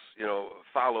evangelicals,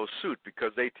 follow suit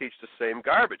because they teach the same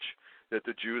garbage, that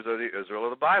the Jews are the Israel of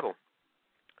the Bible.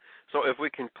 So if we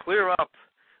can clear up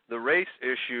the race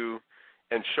issue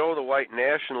and show the white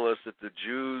nationalists that the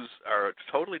Jews are a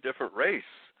totally different race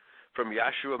from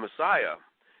Yeshua Messiah,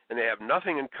 and they have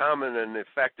nothing in common, and in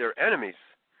fact they're enemies,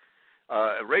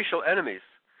 racial enemies,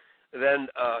 then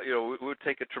we would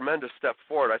take a tremendous step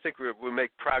forward. I think we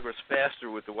make progress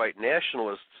faster with the white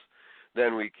nationalists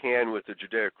than we can with the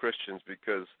Judeo-Christians,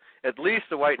 because at least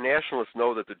the white nationalists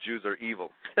know that the Jews are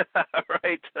evil,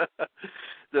 right?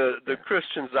 The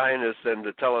Christian Zionists and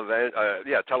the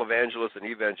televangelists and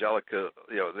evangelica,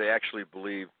 they actually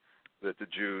believe that the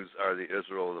Jews are the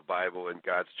Israel of the Bible and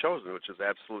God's chosen, which is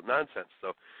absolute nonsense.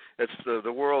 So it's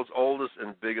the world's oldest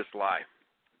and biggest lie.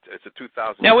 It's a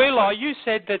 2000. Now, Eli, you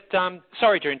said that.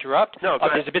 Sorry to interrupt. No, go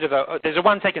ahead. There's a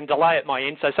 1 second delay at my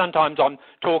end, so sometimes I'm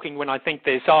talking when I think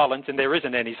there's silence, and there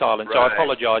isn't any silence. Right. So I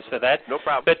apologise for that. No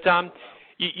problem. But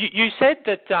you said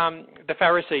that the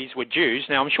Pharisees were Jews.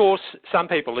 Now, I'm sure some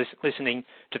people listening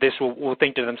to this will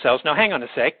think to themselves, "Now, hang on a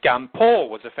sec. Paul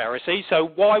was a Pharisee, so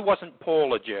why wasn't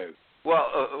Paul a Jew?"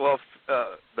 Well,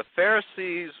 the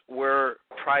Pharisees were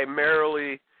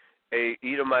primarily a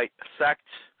Edomite sect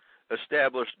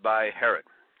established by Herod,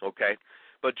 okay?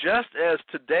 But just as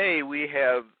today we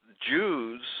have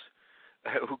Jews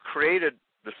who created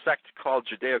the sect called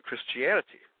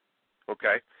Judeo-Christianity,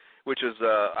 okay, which is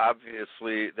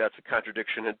obviously that's a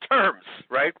contradiction in terms,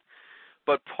 right?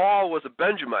 But Paul was a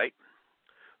Benjamite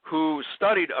who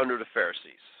studied under the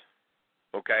Pharisees,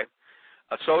 okay?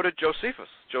 So did Josephus.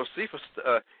 Josephus,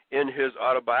 in his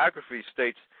autobiography,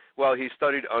 states, well, he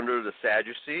studied under the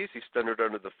Sadducees, he studied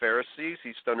under the Pharisees,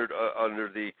 he studied under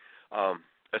the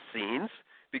Essenes,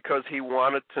 because he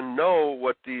wanted to know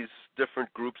what these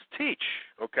different groups teach,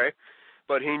 okay?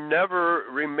 But he never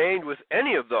remained with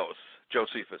any of those,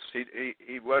 Josephus.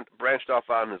 He branched off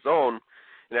on his own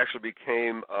and actually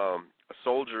became a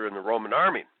soldier in the Roman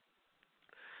army.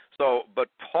 So, but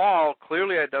Paul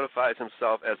clearly identifies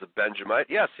himself as a Benjamite.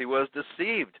 Yes, he was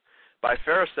deceived by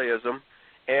Pharisaism,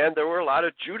 and there were a lot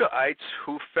of Judahites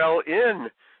who fell in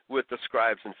with the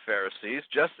scribes and Pharisees,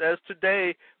 just as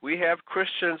today we have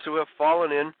Christians who have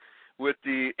fallen in with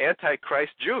the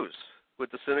Antichrist Jews,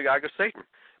 with the synagogue of Satan,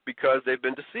 because they've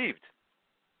been deceived.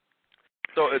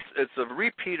 So it's a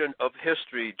repeat of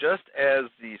history, just as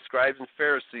the scribes and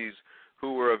Pharisees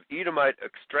who were of Edomite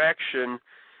extraction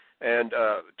and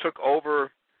took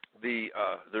over the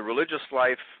religious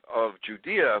life of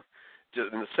Judea,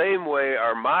 in the same way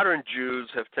our modern Jews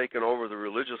have taken over the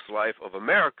religious life of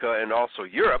America and also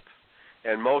Europe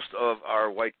and most of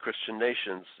our white Christian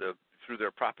nations through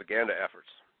their propaganda efforts.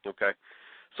 Okay,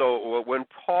 so when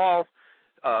Paul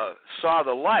saw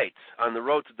the light on the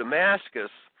road to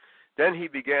Damascus, then he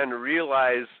began to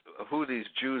realize who these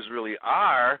Jews really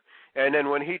are, and then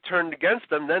when he turned against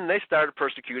them, then they started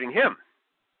persecuting him.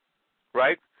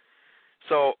 Right?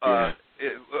 So,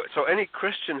 so any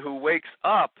Christian who wakes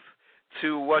up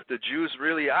to what the Jews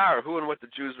really are, who and what the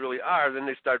Jews really are, then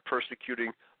they start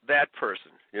persecuting that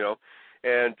person, you know.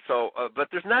 And so, but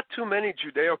there's not too many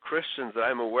Judeo-Christians that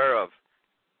I'm aware of,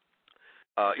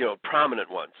 you know, prominent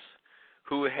ones,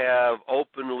 who have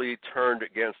openly turned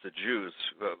against the Jews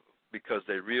because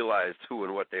they realized who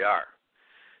and what they are.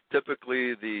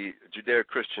 Typically, the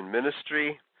Judeo-Christian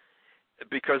ministry,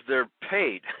 because they're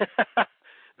paid.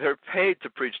 They're paid to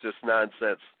preach this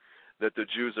nonsense that the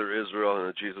Jews are Israel and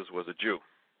that Jesus was a Jew.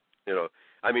 You know,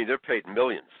 I mean, they're paid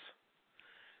millions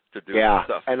to do this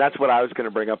stuff. And that's what I was going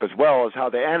to bring up as well, is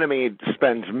how the enemy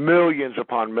spends millions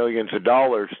upon millions of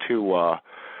dollars to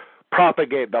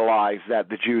propagate the lies that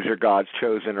the Jews are God's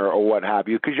chosen or what have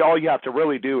you, because all you have to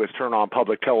really do is turn on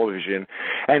public television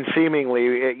and seemingly,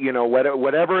 you know,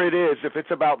 whatever it is, if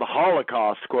it's about the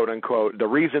Holocaust, quote unquote, the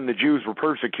reason the Jews were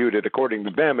persecuted according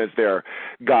to them is they're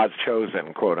God's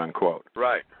chosen, quote unquote.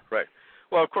 Right, right.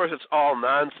 Well, of course, it's all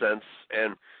nonsense,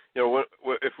 and you know,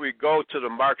 if we go to the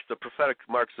marks, the prophetic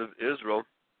marks of Israel,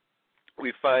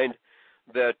 we find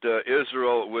that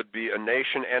Israel would be a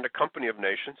nation and a company of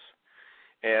nations.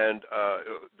 And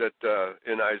that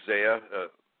in Isaiah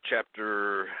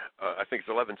chapter, I think it's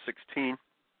 11:16,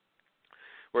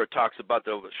 where it talks about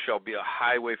there shall be a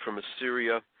highway from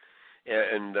Assyria,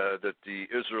 and that the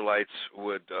Israelites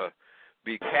would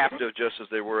be captive just as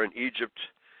they were in Egypt,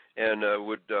 and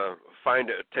would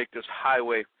take this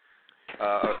highway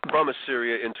from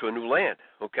Assyria into a new land.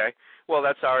 Okay, well,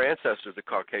 that's our ancestors, the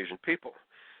Caucasian people.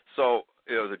 So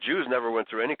you know, the Jews never went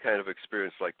through any kind of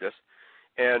experience like this.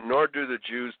 And nor do the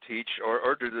Jews teach,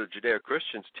 or do the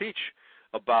Judeo-Christians teach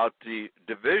about the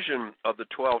division of the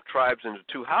 12 tribes into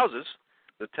two houses,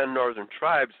 the 10 northern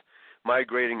tribes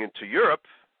migrating into Europe,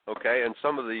 okay, and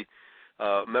some of the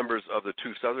members of the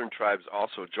 2 southern tribes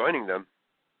also joining them.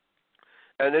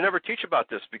 And they never teach about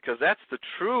this because that's the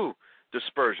true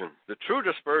dispersion. The true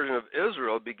dispersion of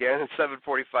Israel began in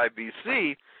 745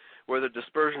 B.C., where the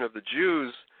dispersion of the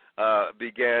Jews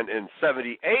began in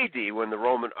 70 A.D. when the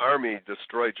Roman army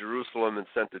destroyed Jerusalem and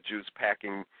sent the Jews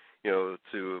packing, you know,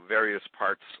 to various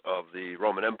parts of the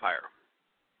Roman Empire.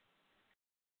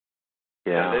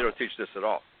 Yeah, and they don't teach this at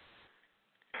all.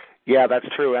 Yeah, that's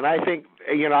true. And I think,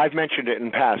 you know, I've mentioned it in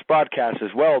past broadcasts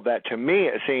as well, that to me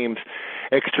it seems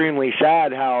extremely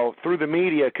sad how through the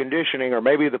media conditioning or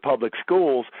maybe the public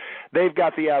schools, they've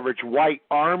got the average white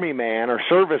army man or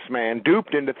serviceman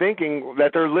duped into thinking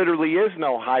that there literally is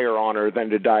no higher honor than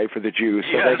to die for the Jews.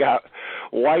 So they got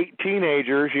white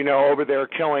teenagers, you know, over there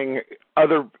killing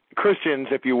other Christians,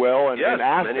 if you will, in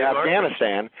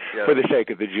Afghanistan for the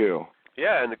sake of the Jew.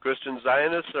 Yeah, and the Christian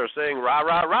Zionists are saying, rah,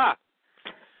 rah, rah.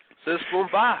 Sis, boom,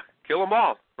 bah, kill them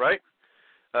all, right?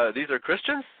 These are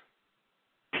Christians?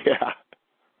 Yeah.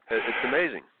 It's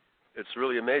amazing. It's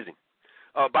really amazing.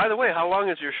 By the way, how long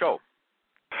is your show?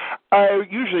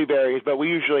 It usually varies, but we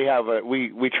usually have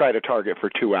we try to target for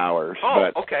 2 hours. Oh,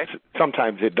 but okay.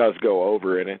 Sometimes it does go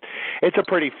over, and it's a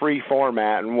pretty free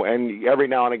format, and every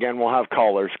now and again we'll have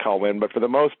callers call in, but for the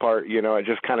most part, it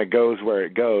just kind of goes where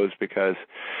it goes because,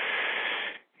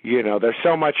 there's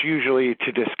so much usually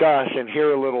to discuss, and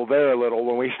here a little, there a little.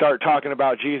 When we start talking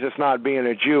about Jesus not being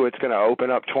a Jew, it's going to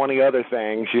open up 20 other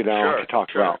things, to talk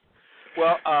about.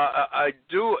 Well, I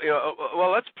do,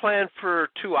 well, let's plan for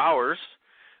 2 hours.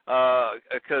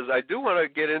 Because I do want to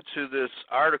get into this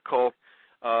article,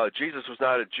 Jesus Was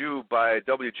Not a Jew, by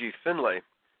W.G. Finlay,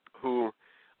 who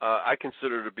I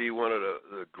consider to be one of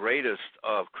the greatest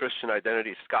of Christian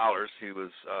identity scholars. He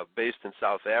was based in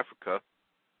South Africa,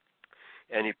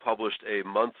 and he published a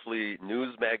monthly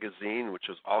news magazine, which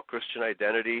was all Christian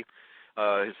identity.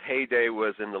 His heyday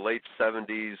was in the late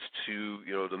 70s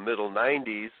to the middle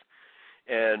 90s,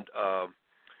 and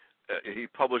he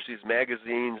published these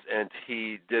magazines, and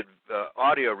he did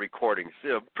audio recordings,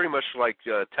 pretty much like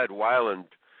Ted Weiland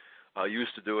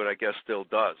used to do it, I guess still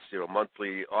does,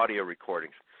 monthly audio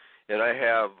recordings. And I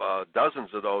have dozens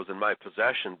of those in my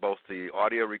possession, both the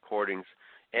audio recordings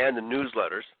and the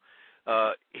newsletters.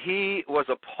 He was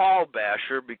a Paul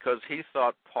basher because he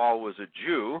thought Paul was a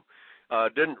Jew,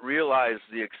 didn't realize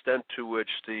the extent to which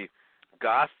the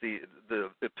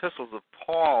epistles of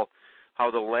Paul, how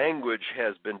the language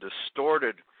has been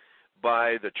distorted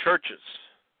by the churches,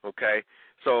 okay?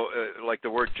 So, like the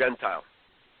word Gentile.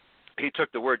 He took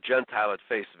the word Gentile at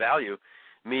face value,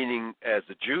 meaning, as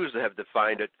the Jews have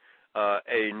defined it,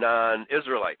 a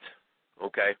non-Israelite,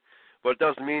 okay? But it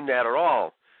doesn't mean that at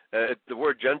all. The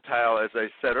word Gentile, as I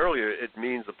said earlier, it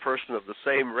means a person of the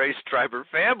same race, tribe, or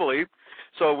family.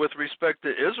 So with respect to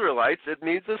Israelites, it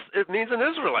means an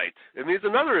Israelite. It means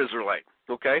another Israelite,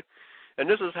 okay? And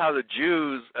this is how the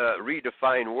Jews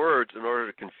redefine words in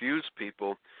order to confuse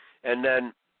people. And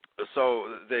then,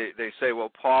 so they say,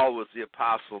 well, Paul was the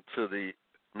apostle to the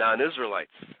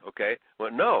non-Israelites, okay?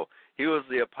 Well, no, he was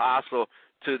the apostle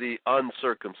to the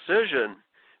uncircumcision,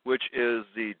 which is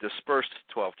the dispersed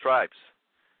 12 tribes,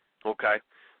 okay?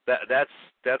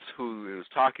 That's who he was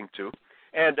talking to.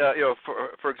 And,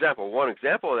 for example, one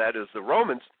example of that is the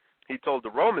Romans. He told the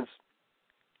Romans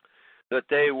that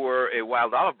they were a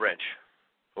wild olive branch,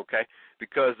 okay,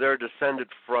 because they're descended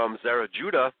from Zerah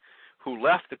Judah, who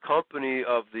left the company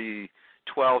of the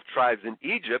 12 tribes in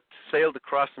Egypt, sailed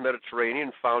across the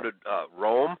Mediterranean, founded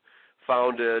Rome,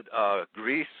 founded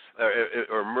Greece,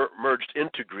 or merged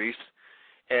into Greece,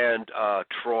 and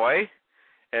Troy,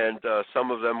 and some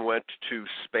of them went to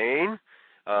Spain,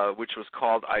 which was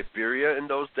called Iberia in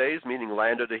those days, meaning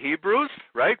land of the Hebrews,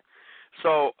 right?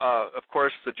 So, of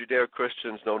course, the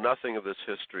Judeo-Christians know nothing of this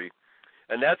history,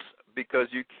 and that's because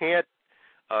you can't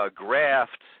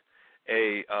graft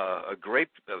a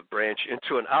grape branch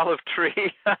into an olive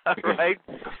tree, right?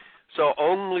 So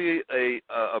only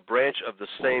a branch of the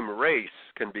same race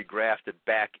can be grafted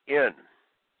back in.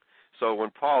 So when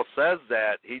Paul says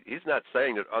that, he's not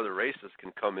saying that other races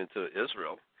can come into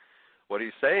Israel. What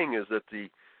he's saying is that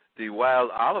the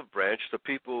wild olive branch, the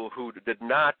people who did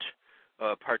not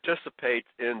participate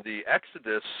in the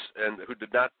Exodus and who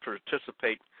did not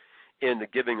participate in the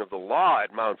giving of the law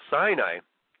at Mount Sinai,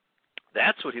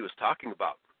 that's what he was talking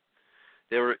about.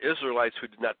 There were Israelites who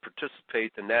did not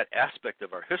participate in that aspect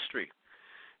of our history,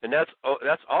 and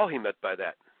that's all he meant by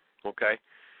that. Okay,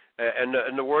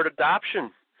 and the word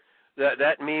adoption,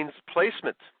 that means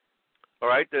placement. All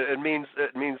right, it means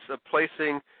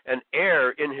placing an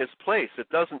heir in his place. It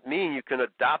doesn't mean you can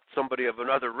adopt somebody of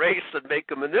another race and make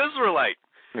them an Israelite.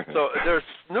 So there's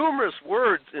numerous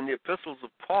words in the epistles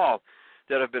of Paul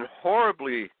that have been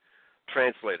horribly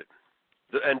translated,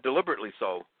 and deliberately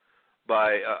so,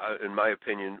 by, in my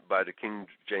opinion, by the King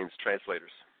James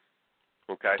translators.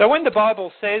 Okay. So when the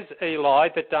Bible says, Eli,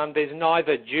 that there's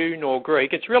neither Jew nor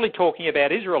Greek, it's really talking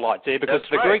about Israelites there, because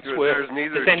That's the right. Greeks were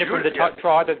descended from the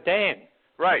tribe of Dan.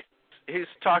 Right. He's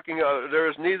talking, there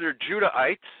is neither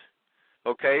Judahites,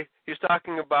 okay? He's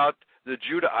talking about the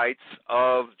Judahites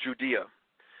of Judea.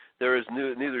 There is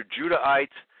neither Judahite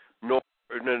nor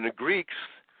the Greeks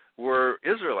were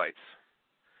Israelites.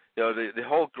 The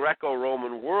whole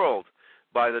Greco-Roman world,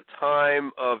 by the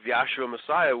time of Yahshua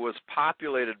Messiah, was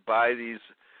populated by these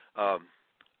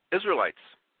Israelites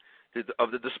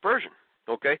of the dispersion,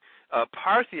 okay?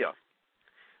 Parthia,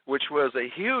 which was a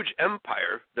huge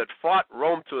empire that fought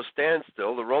Rome to a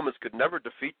standstill. The Romans could never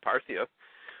defeat Parthia.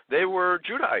 They were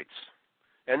Judahites,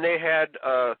 and they had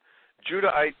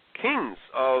Judahite kings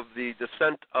of the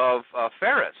descent of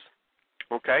Phares,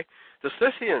 okay? The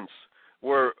Scythians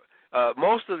were,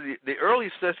 most of the early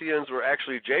Scythians were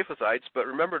actually Japhethites, but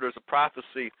remember there's a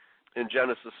prophecy in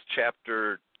Genesis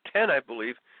chapter 10, I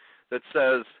believe, that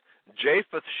says,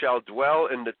 Japheth shall dwell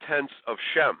in the tents of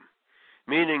Shem,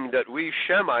 meaning that we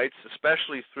Shemites,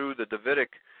 especially through the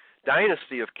Davidic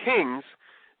dynasty of kings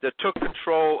that took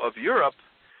control of Europe,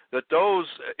 that those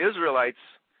Israelites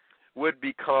would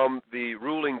become the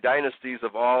ruling dynasties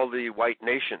of all the white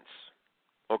nations.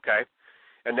 Okay?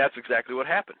 And that's exactly what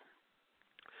happened.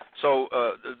 So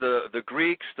the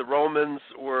Greeks, the Romans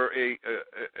were a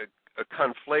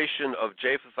conflation of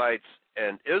Japhethites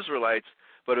and Israelites,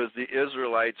 but it was the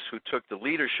Israelites who took the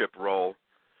leadership role,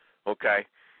 okay,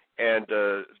 and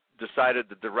decided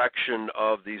the direction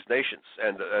of these nations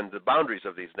and the boundaries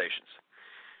of these nations.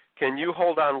 Can you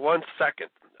hold on 1 second?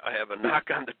 I have a knock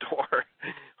on the door.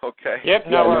 Okay. Yep,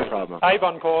 no problem.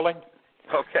 Avon calling.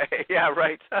 Okay, yeah,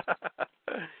 right.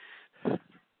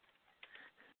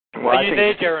 Are you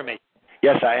there, Jeremy?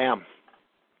 Yes, I am.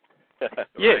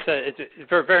 Yes, it's a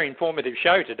very, very informative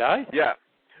show today. Yeah.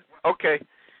 Okay,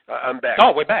 I'm back.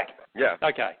 Oh, we're back. Yeah.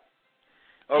 Okay.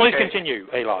 Please continue,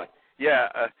 Eli. Yeah,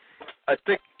 I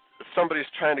think somebody's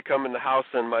trying to come in the house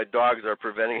and my dogs are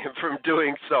preventing him from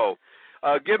doing so.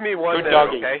 Give me 1 minute,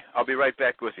 doggy. okay? I'll be right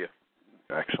back with you.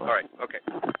 Excellent. All right, okay.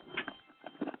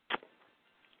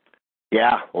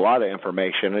 Yeah, a lot of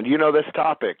information. And this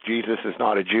topic, Jesus is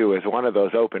not a Jew, is one of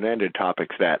those open-ended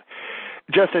topics that,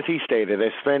 just as he stated,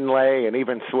 as Finlay and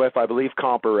even Swift, I believe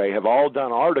Comparet, have all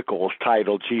done articles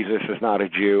titled Jesus is not a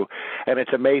Jew. And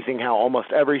it's amazing how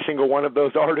almost every single one of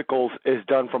those articles is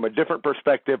done from a different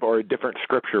perspective or a different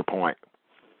scripture point.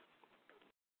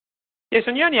 Yes,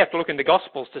 and you only have to look in the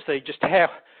Gospels to see just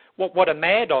what a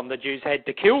mad-on the Jews had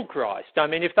to kill Christ. I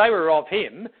mean, if they were of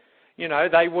him,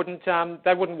 they wouldn't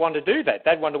want to do that.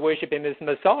 They'd want to worship him as the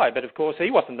Messiah. But of course,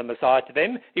 he wasn't the Messiah to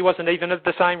them. He wasn't even of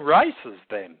the same race as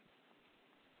them.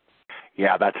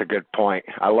 Yeah, that's a good point.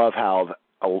 I love how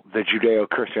the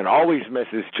Judeo-Christian always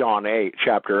misses John 8,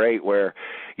 chapter 8, where,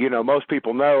 most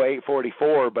people know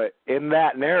 8:44, but in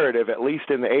that narrative, at least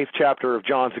in the 8th chapter of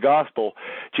John's Gospel,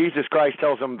 Jesus Christ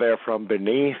tells them they're from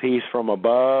beneath, he's from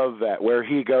above, that where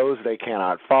he goes they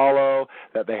cannot follow,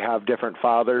 that they have different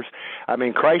fathers. I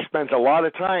mean, Christ spends a lot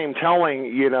of time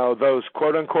telling, those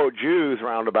quote-unquote Jews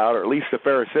roundabout, or at least the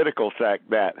Pharisaical sect,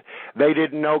 that they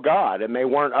didn't know God and they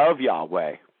weren't of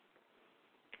Yahweh.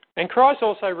 And Christ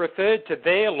also referred to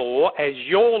their law as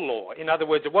your law. In other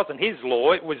words, it wasn't his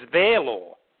law, it was their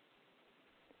law.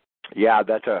 Yeah,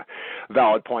 that's a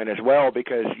valid point as well,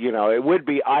 because, it would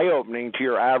be eye-opening to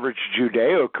your average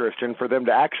Judeo-Christian for them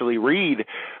to actually read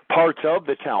parts of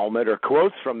the Talmud or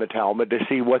quotes from the Talmud to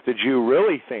see what the Jew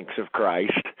really thinks of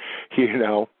Christ,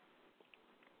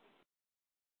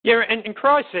 Yeah, and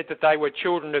Christ said that they were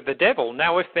children of the devil.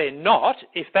 Now, if they're not,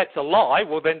 if that's a lie,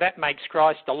 well, then that makes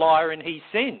Christ a liar and he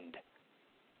sinned.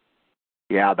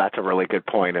 Yeah, that's a really good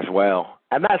point as well.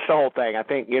 And that's the whole thing. I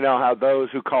think, how those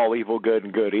who call evil good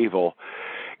and good evil,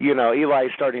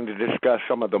 Eli's starting to discuss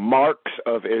some of the marks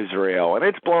of Israel. And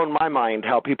it's blown my mind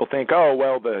how people think, oh,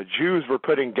 well, the Jews were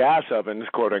putting gas ovens,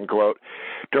 quote unquote,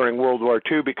 during World War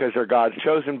II because they're God's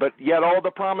chosen. But yet all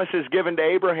the promises given to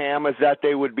Abraham is that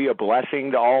they would be a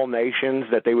blessing to all nations,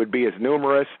 that they would be as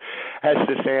numerous as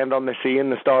the sand on the sea and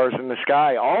the stars in the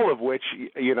sky, all of which,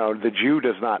 the Jew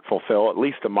does not fulfill, at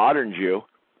least the modern Jew.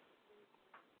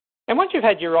 And once you've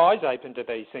had your eyes open to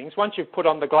these things, once you've put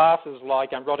on the glasses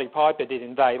like Roddy Piper did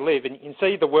in They Live, and you can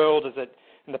see the world and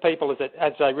the people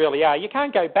as they really are, you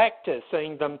can't go back to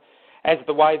seeing them as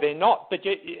the way they're not. But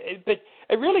it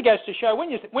really goes to show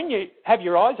when you have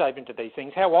your eyes open to these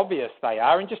things, how obvious they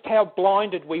are, and just how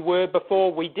blinded we were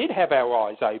before we did have our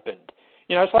eyes opened.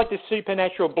 It's like this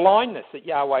supernatural blindness that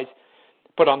Yahweh's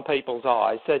put on people's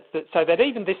eyes, so that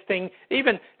even this thing,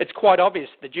 it's quite obvious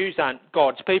the Jews aren't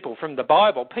God's people from the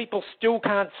Bible. People still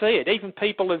can't see it. Even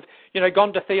people who've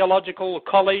gone to theological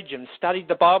college and studied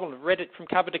the Bible and read it from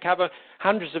cover to cover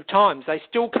hundreds of times, they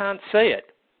still can't see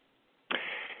it.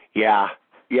 Yeah,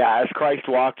 as Christ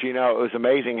walked, it was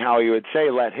amazing how he would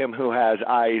say, let him who has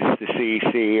eyes to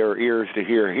see, or ears to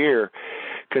hear,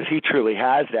 because he truly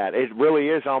has that. It really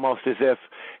is almost as if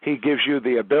he gives you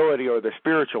the ability or the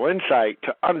spiritual insight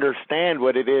to understand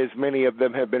what it is many of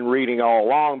them have been reading all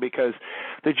along, because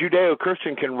the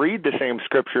Judeo-Christian can read the same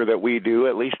scripture that we do,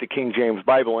 at least the King James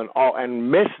Bible,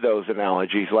 and miss those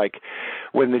analogies. Like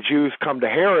when the Jews come to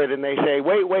Herod and they say,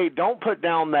 wait, don't put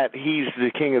down that he's the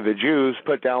king of the Jews,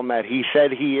 put down that he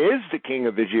said he is the king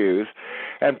of the Jews.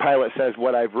 And Pilate says,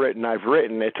 what I've written.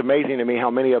 It's amazing to me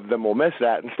how many of them will miss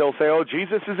that and still say, oh,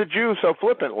 Jesus is a Jew, so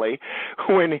flippantly,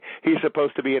 when he's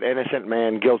supposed to be an innocent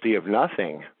man guilty of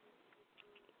nothing.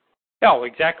 Oh,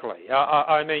 exactly.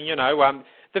 I mean,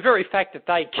 the very fact that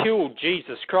they killed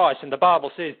Jesus Christ, and the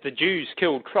Bible says the Jews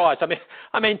killed Christ.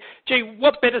 I mean, gee,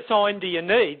 what better sign do you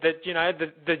need that, you know,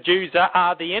 the Jews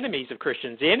are the enemies of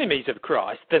Christians, the enemies of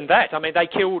Christ, than that? I mean, they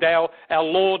killed our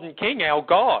Lord and King, our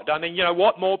God. I mean, you know,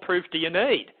 what more proof do you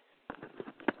need?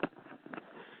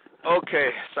 Okay,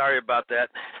 sorry about that.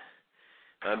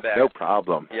 I'm back. No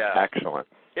problem. Yeah. Excellent.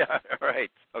 Yeah, all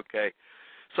right. Okay.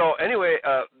 So anyway,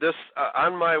 this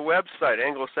on my website,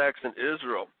 Anglo-Saxon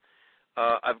Israel,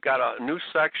 I've got a new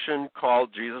section called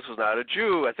Jesus Was Not a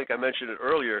Jew. I think I mentioned it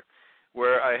earlier,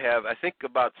 where I have, I think,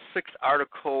 about 6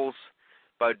 articles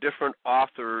by different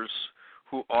authors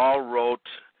who all wrote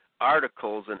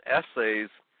articles and essays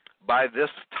by this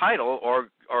title,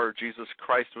 or Jesus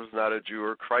Christ was not a Jew,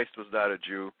 or Christ was not a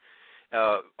Jew,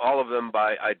 all of them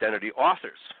by identity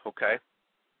authors, okay?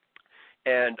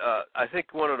 And I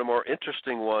think one of the more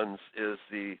interesting ones is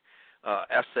the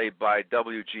essay by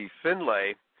W.G.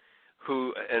 Finlay,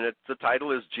 the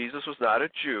title is Jesus Was Not a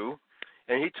Jew,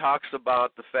 and he talks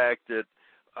about the fact that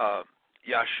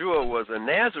Yeshua was a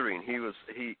Nazarene.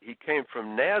 He came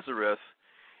from Nazareth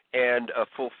and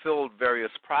fulfilled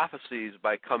various prophecies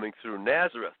by coming through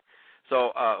Nazareth.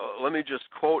 So let me just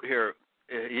quote here.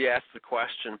 He asked the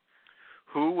question,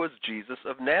 who was Jesus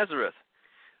of Nazareth?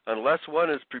 Unless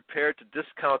one is prepared to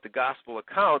discount the gospel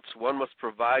accounts, one must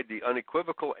provide the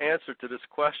unequivocal answer to this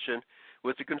question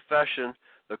with the confession,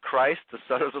 the Christ, the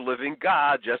Son of the living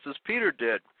God, just as Peter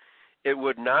did. It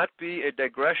would not be a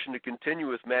digression to continue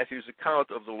with Matthew's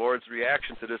account of the Lord's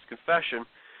reaction to this confession,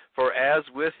 for as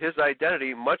with his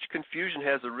identity, much confusion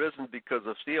has arisen because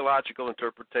of theological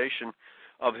interpretation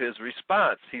of his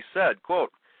response. He said,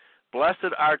 quote,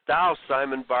 Blessed art thou,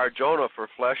 Simon Bar-Jonah, for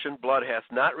flesh and blood hath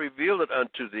not revealed it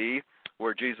unto thee,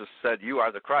 where Jesus said, You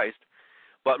are the Christ,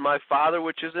 but my Father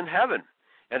which is in heaven.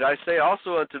 And I say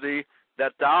also unto thee,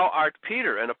 that thou art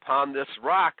Peter, and upon this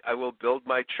rock I will build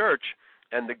my church,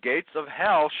 and the gates of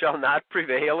hell shall not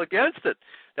prevail against it.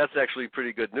 That's actually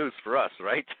pretty good news for us,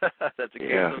 right? That the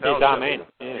gates of hell. Amen.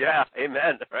 Yeah,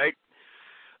 amen, right?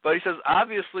 But he says,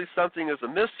 obviously something is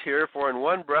amiss here, for in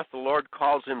one breath the Lord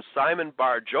calls him Simon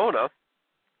Bar-Jonah,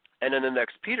 and in the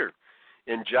next Peter.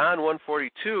 In John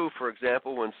 1:42, for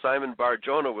example, when Simon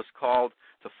Bar-Jonah was called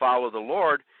to follow the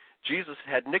Lord, Jesus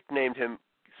had nicknamed him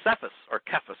Cephas, or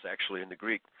Kephas actually in the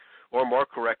Greek, or more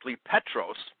correctly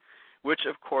Petros, which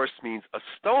of course means a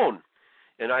stone.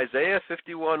 In Isaiah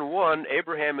 51:1,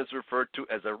 Abraham is referred to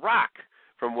as a rock,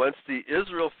 from whence the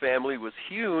Israel family was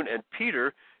hewn, and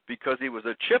Peter, because he was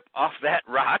a chip off that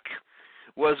rock,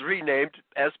 was renamed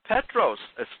as Petros,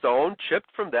 a stone chipped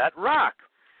from that rock.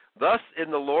 Thus, in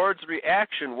the Lord's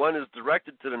reaction, one is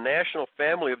directed to the national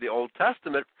family of the Old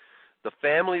Testament, the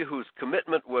family whose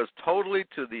commitment was totally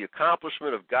to the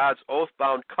accomplishment of God's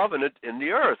oath-bound covenant in the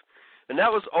earth. And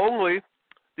that was only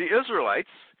the Israelites,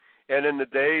 and in the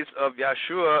days of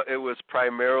Yeshua, it was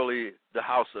primarily the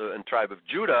house and tribe of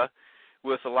Judah,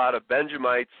 with a lot of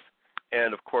Benjamites,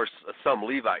 and, of course, some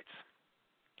Levites.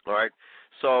 All right?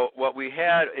 So what we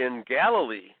had in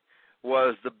Galilee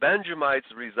was the Benjamites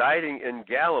residing in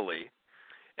Galilee,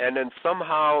 and then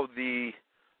somehow the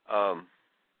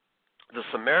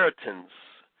Samaritans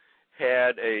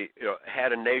had a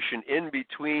nation in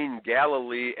between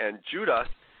Galilee and Judah.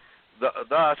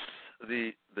 Thus,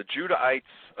 the Judahites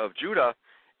of Judah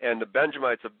and the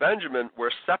Benjamites of Benjamin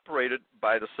were separated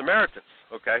by the Samaritans.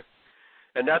 Okay?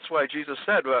 And that's why Jesus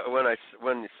said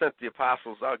when he sent the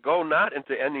apostles out, go not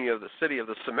into any of the city of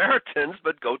the Samaritans,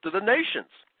 but go to the nations.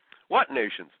 What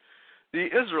nations? The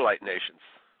Israelite nations.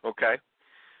 Okay?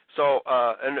 So,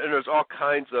 and there's all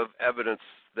kinds of evidence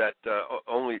that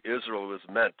only Israel was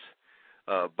meant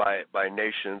by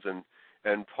nations,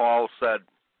 and Paul said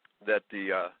that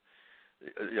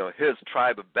his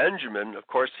tribe of Benjamin, of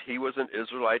course, he was an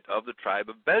Israelite of the tribe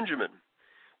of Benjamin,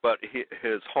 but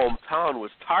his hometown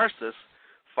was Tarsus,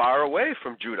 far away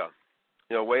from Judah,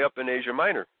 way up in Asia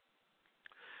Minor.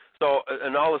 So,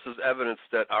 and all this is evidence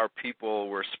that our people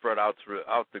were spread out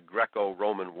throughout the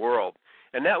Greco-Roman world,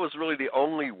 and that was really the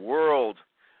only world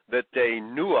that they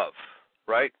knew of,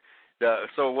 right?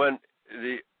 So when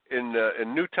in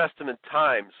New Testament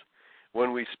times,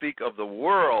 when we speak of the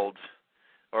world,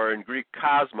 or in Greek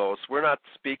cosmos, we're not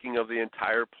speaking of the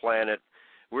entire planet.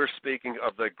 We're speaking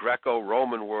of the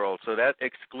Greco-Roman world. So that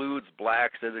excludes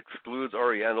blacks, it excludes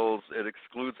Orientals, it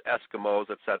excludes Eskimos,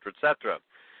 et cetera,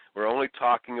 We're only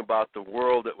talking about the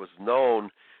world that was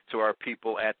known to our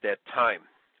people at that time.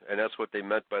 And that's what they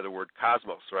meant by the word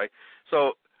cosmos, right?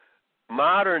 So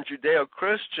modern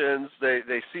Judeo-Christians,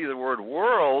 they see the word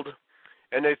world,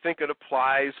 and they think it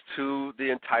applies to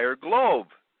the entire globe.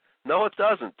 No, it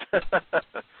doesn't.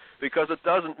 because it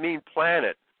doesn't mean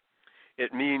planet.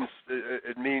 It means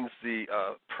the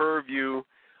purview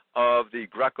of the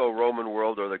Greco-Roman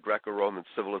world or the Greco-Roman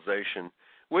civilization,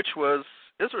 which was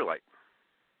Israelite.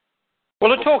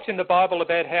 Well, it talks in the Bible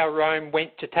about how Rome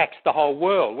went to tax the whole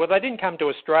world. Well, they didn't come to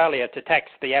Australia to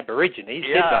tax the Aborigines,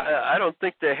 did they? I don't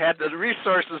think they had the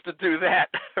resources to do that.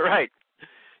 Right.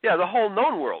 Yeah, the whole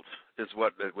known world is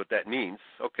what that means.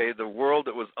 Okay, the world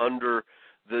that was under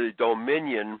the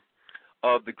dominion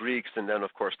of the Greeks and then,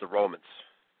 of course, the Romans.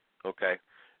 Okay,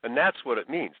 and that's what it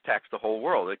means, tax the whole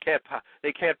world.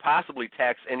 They can't possibly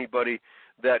tax anybody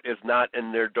that is not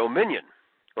in their dominion,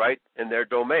 right, in their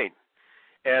domain.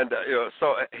 And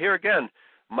so here again,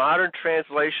 modern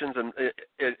translations,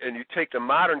 and you take the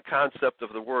modern concept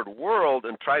of the word world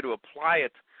and try to apply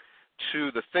it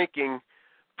to the thinking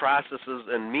processes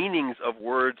and meanings of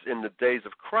words in the days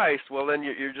of Christ, well, then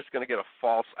you're just going to get a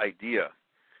false idea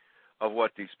of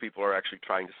what these people are actually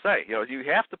trying to say. You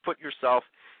have to put yourself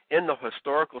in the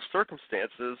historical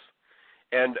circumstances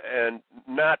and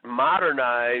not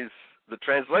modernize the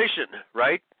translation,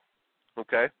 right?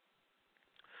 Okay.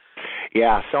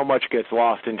 Yeah, so much gets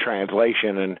lost in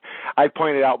translation. And I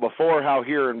pointed out before how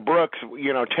here in Brooks,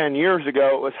 10 years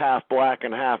ago it was half black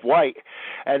and half white.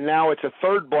 And now it's a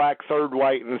third black, third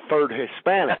white, and third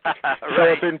Hispanic. Right. So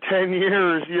if in 10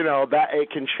 years, that it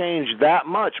can change that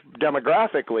much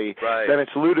demographically, right, then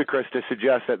it's ludicrous to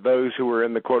suggest that those who were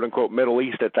in the quote-unquote Middle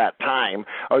East at that time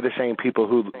are the same people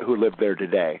who live there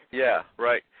today. Yeah,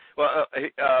 right. Well,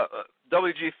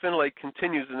 W.G. Finlay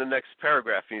continues in the next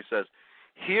paragraph, and he says,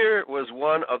 "Here was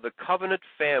one of the covenant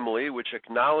family which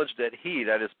acknowledged that he,"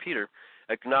 that is Peter,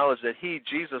 acknowledged that he,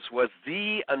 Jesus, was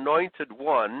the anointed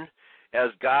one,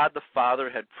 as God the Father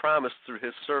had promised through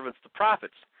his servants the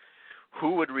prophets,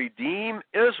 who would redeem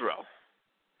Israel.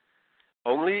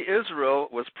 Only Israel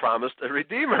was promised a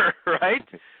redeemer, right?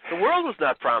 The world was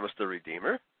not promised a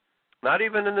redeemer, not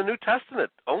even in the New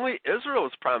Testament. Only Israel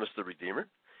was promised a redeemer.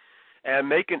 And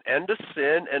make an end to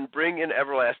sin and bring in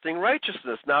everlasting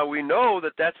righteousness. Now, we know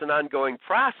that that's an ongoing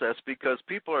process because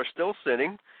people are still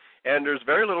sinning and there's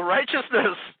very little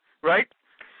righteousness, right?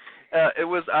 It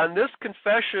was on this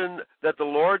confession that the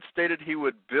Lord stated he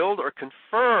would build or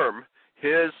confirm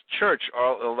his church,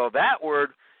 although that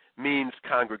word means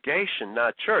congregation,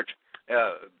 not church.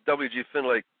 W.G.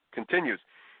 Finlay continues,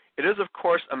 "It is, of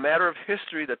course, a matter of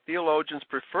history that theologians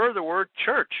prefer the word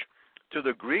church to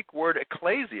the Greek word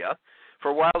ecclesia,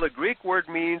 for while the Greek word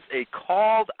means a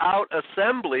called-out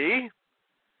assembly,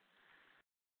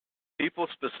 people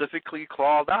specifically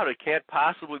called out. It can't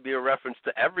possibly be a reference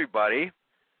to everybody,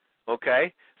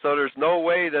 okay? So there's no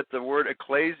way that the word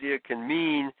ecclesia can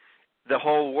mean the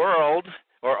whole world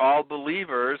or all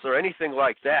believers or anything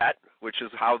like that, which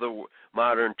is how the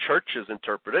modern churches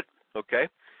interpret it, okay?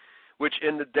 Which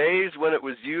in the days when it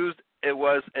was used, it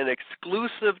was an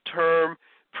exclusive term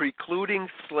precluding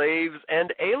slaves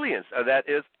and aliens, that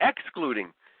is, excluding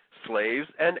slaves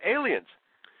and aliens.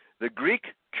 The Greek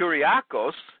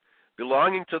kuriakos,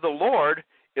 belonging to the Lord,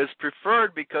 is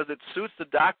preferred because it suits the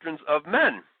doctrines of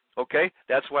men, okay?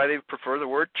 That's why they prefer the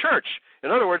word church.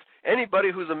 In other words,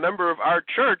 anybody who's a member of our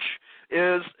church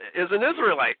is an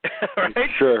Israelite, right?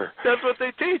 Sure. That's what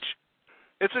they teach.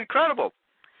 It's incredible.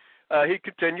 He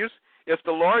continues, if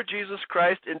the Lord Jesus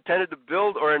Christ intended to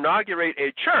build or inaugurate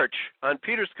a church on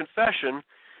Peter's confession,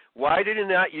 why did he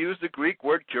not use the Greek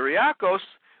word kuriakos,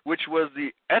 which was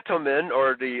the etomen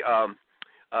or the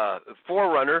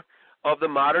forerunner of the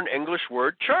modern English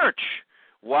word church?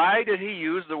 Why did he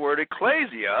use the word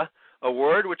ecclesia, a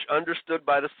word which understood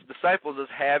by the disciples as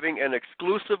having an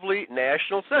exclusively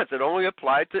national sense? It only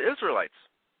applied to Israelites.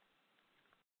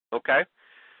 Okay?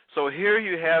 So here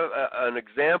you have an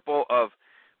example of,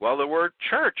 well, the word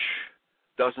church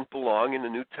doesn't belong in the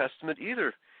New Testament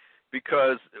either,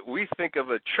 because we think of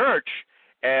a church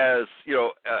as,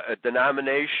 a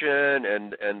denomination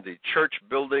and the church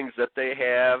buildings that they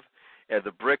have and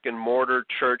the brick and mortar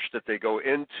church that they go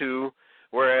into,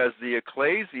 whereas the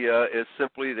ecclesia is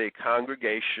simply the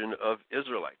congregation of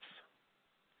Israelites.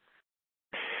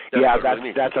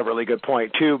 That's a really good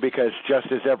point, too, because just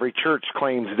as every church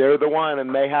claims they're the one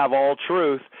and they have all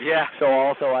truth, so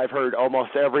also I've heard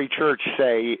almost every church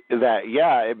say that,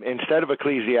 instead of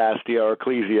ecclesiastia or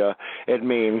ecclesia, it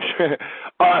means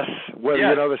us.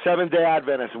 The Seventh-day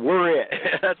Adventists, we're it.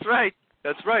 That's right.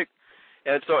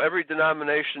 And so every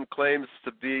denomination claims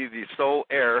to be the sole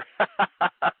heir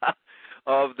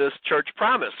of this church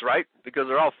promise, right? Because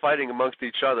they're all fighting amongst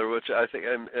each other, which I think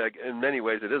in many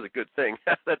ways it is a good thing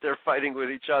that they're fighting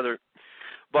with each other.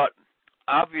 But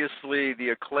obviously the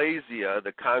ecclesia,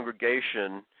 the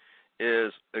congregation,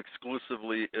 is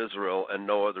exclusively Israel and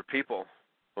no other people.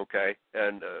 Okay?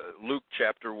 And Luke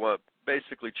chapter 1,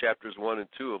 basically chapters 1 and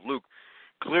 2 of Luke,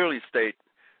 clearly state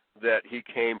that he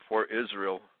came for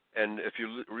Israel. And if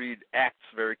you read Acts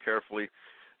very carefully,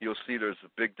 you'll see there's a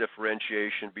big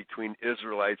differentiation between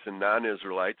Israelites and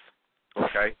non-Israelites.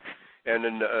 Okay? And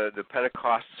in the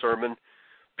Pentecost sermon,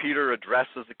 Peter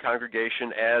addresses the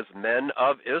congregation as men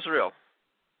of Israel.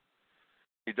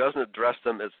 He doesn't address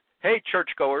them as, hey,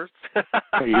 churchgoers.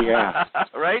 Yeah.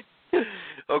 Right?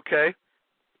 Okay.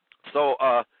 So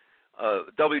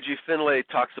W.G. Finlay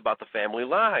talks about the family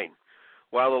line.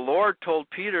 While the Lord told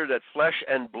Peter that flesh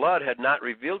and blood had not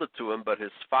revealed it to him, but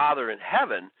his Father in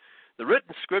heaven, the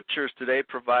written scriptures today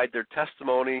provide their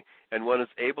testimony, and one is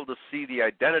able to see the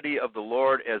identity of the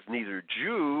Lord as neither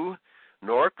Jew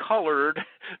nor colored,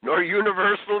 nor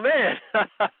universal man.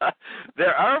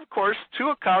 There are, of course, two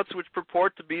accounts which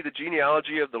purport to be the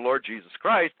genealogy of the Lord Jesus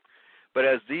Christ, but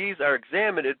as these are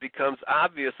examined, it becomes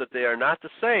obvious that they are not the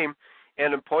same,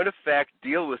 and in point of fact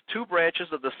deal with two branches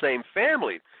of the same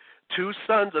family, two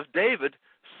sons of David,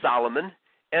 Solomon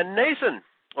and Nathan.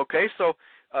 Okay, so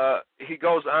he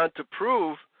goes on to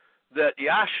prove that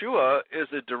Yahshua is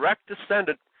a direct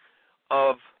descendant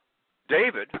of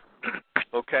David,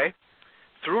 okay,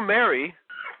 through Mary,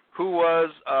 who was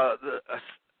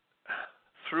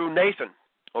through Nathan,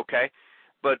 okay,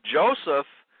 but Joseph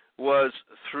was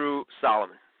through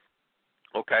Solomon,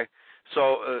 okay.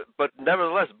 So, but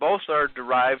nevertheless, both are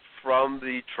derived from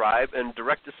the tribe and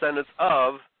direct descendants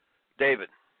of David,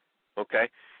 okay.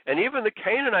 And even the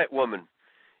Canaanite woman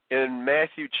in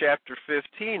Matthew chapter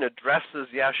 15 addresses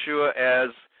Yahshua as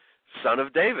son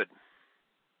of David.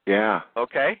 Yeah.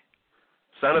 Okay?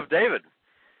 Son of David.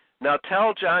 Now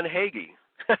tell John Hagee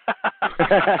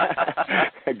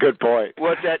Good point.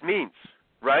 what that means,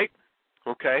 right?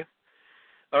 Okay.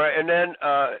 All right, and then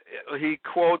he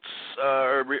quotes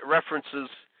or references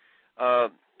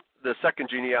the second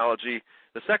genealogy.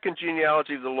 The second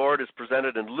genealogy of the Lord is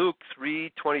presented in Luke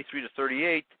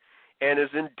 3:23-38, and is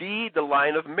indeed the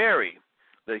line of Mary,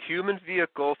 the human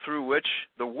vehicle through which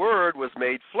the Word was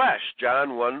made flesh,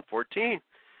 John 1:14.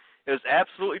 It is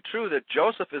absolutely true that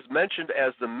Joseph is mentioned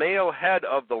as the male head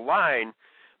of the line,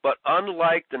 but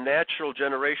unlike the natural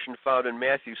generation found in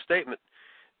Matthew's statement,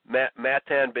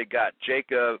 Matan begot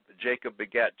Jacob, Jacob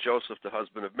begat Joseph, the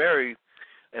husband of Mary,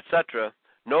 etc.,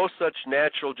 no such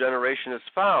natural generation is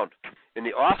found. In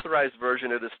the authorized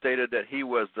version, it is stated that he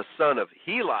was the son of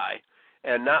Heli,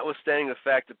 and notwithstanding the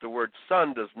fact that the word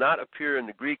son does not appear in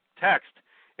the Greek text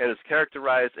and is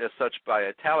characterized as such by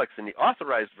italics in the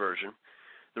authorized version,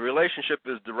 the relationship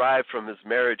is derived from his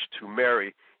marriage to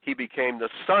Mary. He became the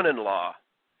son-in-law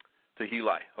to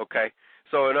Heli, okay?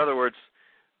 So in other words,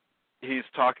 he's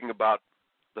talking about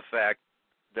the fact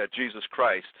that Jesus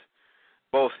Christ,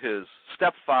 both his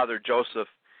stepfather Joseph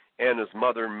and his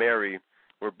mother Mary,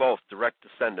 were both direct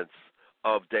descendants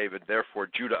of David, therefore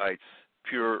Judahites,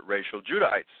 pure racial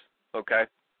Judahites, okay?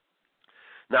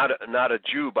 Not a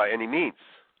Jew by any means,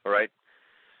 all right?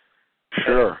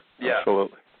 Sure, yeah.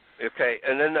 Absolutely. Okay,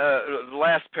 and then the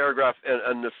last paragraph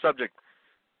on this subject.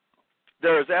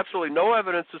 There is absolutely no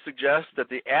evidence to suggest that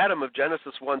the Adam of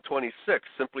Genesis 1:26,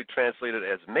 simply translated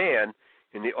as man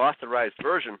in the authorized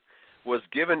version, was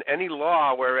given any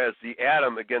law, whereas the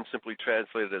Adam, again simply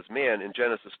translated as man in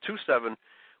Genesis 2:7,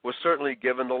 was certainly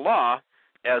given the law,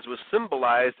 as was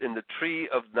symbolized in the tree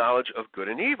of knowledge of good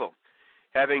and evil.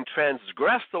 Having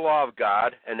transgressed the law of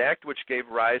God, an act which gave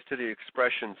rise to the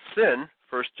expression sin,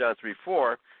 1 John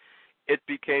 3:4, it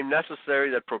became necessary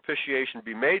that propitiation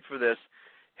be made for this.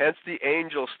 Hence the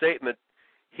angel's statement,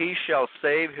 he shall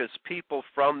save his people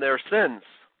from their sins.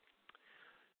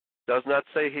 Does not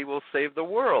say he will save the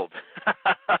world.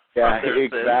 Yeah,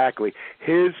 exactly.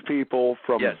 His people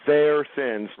from their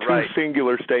sins. Two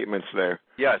singular statements there.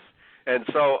 Yes. And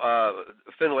so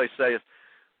Finlay says,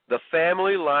 the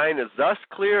family line is thus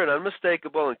clear and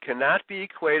unmistakable and cannot be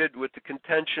equated with the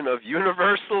contention of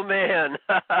universal man,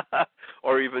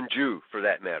 or even Jew, for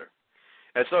that matter.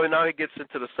 And so now he gets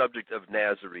into the subject of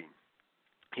Nazarene.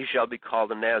 He shall be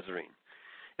called a Nazarene.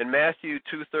 In Matthew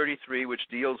 2:33, which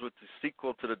deals with the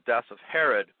sequel to the death of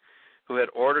Herod, who had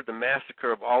ordered the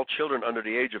massacre of all children under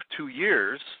the age of 2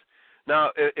 years.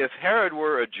 Now, if Herod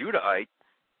were a Judahite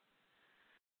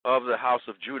of the house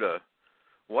of Judah,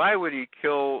 why would he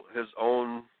kill his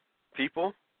own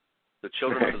people, the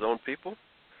children of his own people?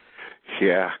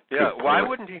 Yeah. Yeah. Why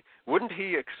wouldn't he? Wouldn't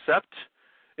he accept?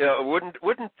 Wouldn't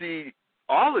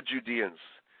all the Judeans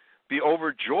be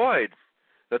overjoyed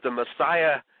that the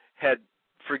Messiah had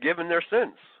forgiven their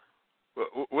sins?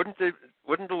 Wouldn't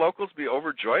the locals be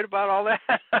overjoyed about all that?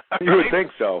 Right? You would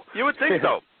think so. You would think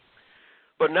so.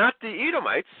 But not the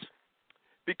Edomites,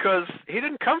 because he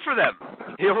didn't come for them.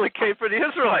 He only came for the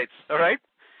Israelites, all right?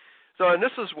 So, and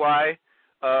this is why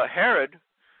Herod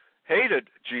hated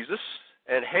Jesus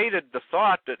and hated the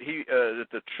thought that that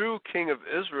the true king of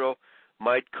Israel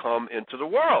might come into the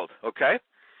world, okay?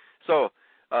 So,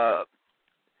 Herod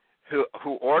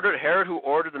who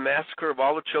ordered the massacre of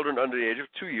all the children under the age of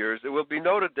 2 years, it will be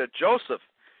noted that Joseph,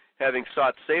 having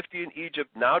sought safety in Egypt,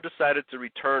 now decided to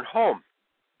return home.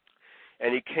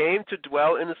 And he came to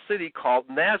dwell in a city called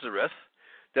Nazareth,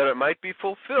 that it might be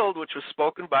fulfilled, which was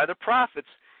spoken by the prophets,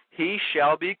 he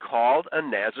shall be called a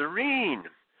Nazarene.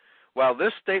 While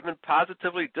this statement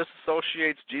positively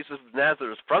disassociates Jesus of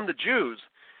Nazareth from the Jews,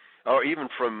 or even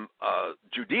from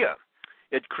Judea,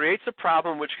 it creates a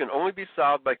problem which can only be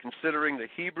solved by considering the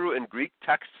Hebrew and Greek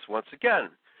texts once again.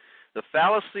 The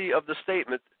fallacy of the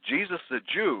statement, Jesus the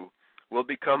Jew, will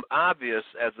become obvious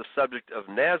as the subject of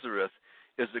Nazareth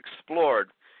is explored,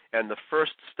 and the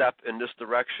first step in this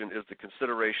direction is the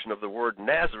consideration of the word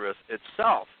Nazareth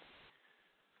itself.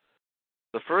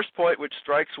 The first point which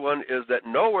strikes one is that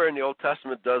nowhere in the Old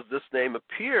Testament does this name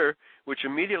appear, which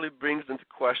immediately brings into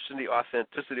question the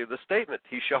authenticity of the statement,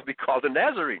 he shall be called a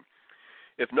Nazarene.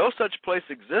 If no such place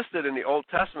existed in the Old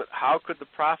Testament, how could the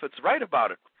prophets write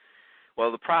about it?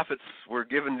 Well, the prophets were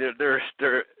given their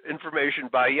information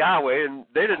by Yahweh, and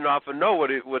they didn't often know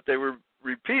what they were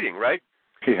repeating, right?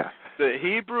 Yeah. The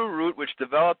Hebrew root which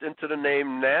developed into the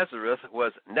name Nazareth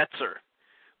was netzer,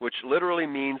 which literally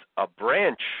means a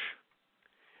branch.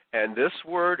 And this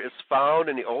word is found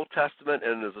in the Old Testament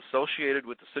and is associated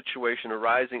with the situation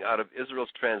arising out of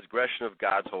Israel's transgression of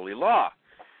God's holy law.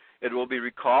 It will be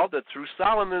recalled that through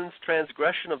Solomon's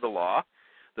transgression of the law,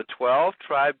 the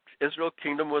 12-tribe Israel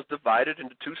kingdom was divided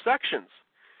into two sections.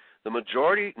 The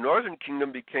majority northern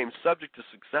kingdom became subject to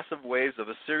successive waves of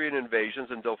Assyrian invasions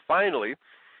until finally,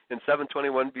 in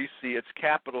 721 BC, its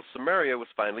capital, Samaria, was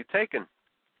finally taken.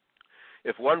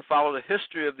 If one follows the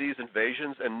history of these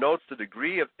invasions and notes the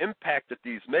degree of impact that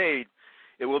these made,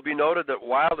 it will be noted that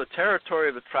while the territory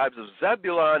of the tribes of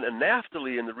Zebulun and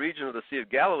Naphtali in the region of the Sea of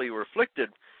Galilee were afflicted,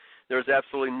 there is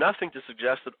absolutely nothing to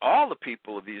suggest that all the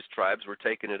people of these tribes were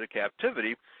taken into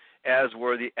captivity, as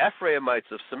were the Ephraimites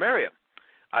of Samaria.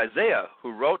 Isaiah,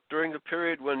 who wrote during the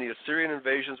period when the Assyrian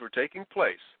invasions were taking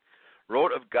place,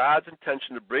 wrote of God's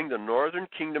intention to bring the northern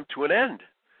kingdom to an end.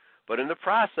 But in the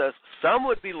process, some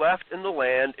would be left in the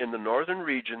land in the northern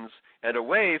regions and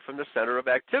away from the center of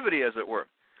activity, as it were.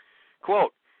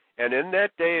 Quote, and in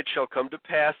that day it shall come to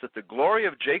pass that the glory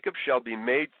of Jacob shall be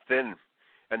made thin,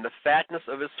 and the fatness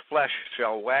of his flesh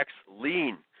shall wax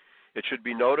lean. It should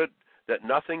be noted that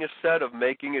nothing is said of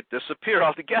making it disappear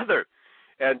altogether.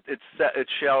 And it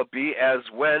shall be as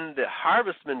when the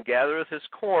harvestman gathereth his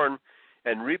corn,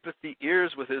 and reapeth the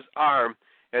ears with his arm,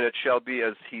 and it shall be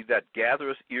as he that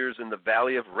gathereth ears in the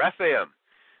valley of Rephaim.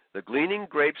 The gleaning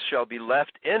grapes shall be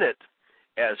left in it,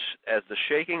 as the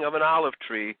shaking of an olive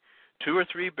tree, 2 or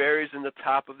 3 berries in the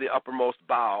top of the uppermost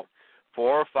bough,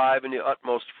 4 or 5 in the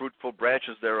utmost fruitful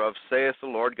branches thereof, saith the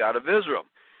Lord God of Israel.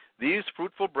 These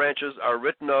fruitful branches are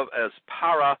written of as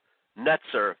para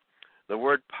netzer, the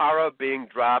word para being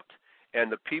dropped,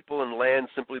 and the people and land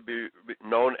simply be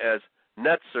known as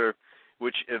netzer,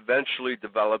 which eventually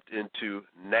developed into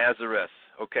Nazareth.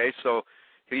 Okay, so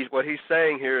what he's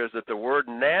saying here is that the word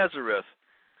Nazareth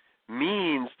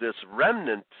means this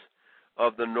remnant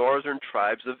of the northern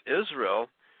tribes of Israel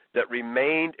that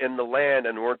remained in the land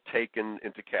and weren't taken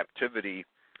into captivity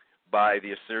by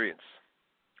the Assyrians.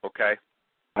 Okay?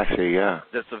 I see, yeah.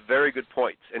 That's a very good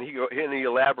point. And he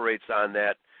elaborates on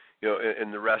that, in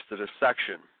the rest of this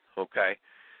section. Okay?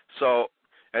 So,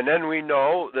 and then we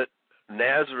know that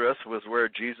Nazareth was where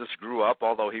Jesus grew up,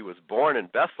 although he was born in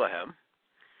Bethlehem,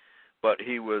 but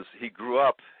he grew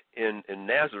up in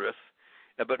Nazareth,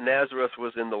 but Nazareth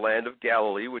was in the land of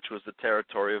Galilee, which was the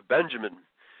territory of Benjamin.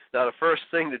 Now, the first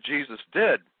thing that Jesus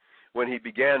did when he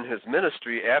began his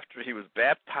ministry after he was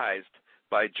baptized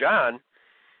by John,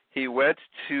 he went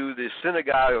to the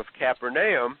synagogue of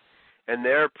Capernaum and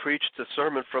there preached a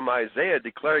sermon from Isaiah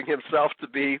declaring himself to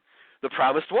be the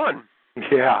promised one.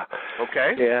 Yeah.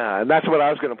 Okay. Yeah, and that's what I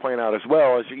was going to point out as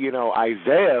well, is,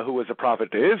 Isaiah, who was a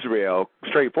prophet to Israel,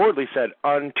 straightforwardly said,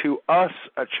 unto us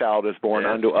a child is born,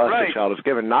 That's unto us right. a child is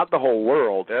given, not the whole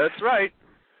world. That's right.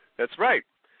 That's right.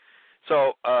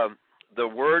 So the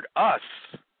word us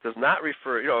does not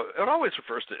refer, it always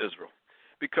refers to Israel,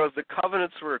 because the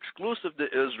covenants were exclusive to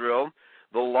Israel,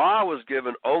 the law was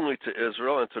given only to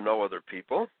Israel and to no other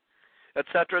people, et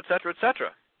cetera, et cetera, et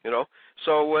cetera.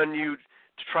 So when you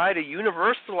try to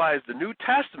universalize the New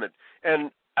Testament.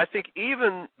 And I think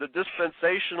even the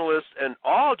dispensationalists and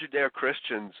all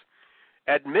Judeo-Christians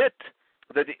admit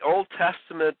that the Old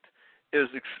Testament is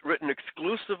written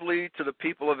exclusively to the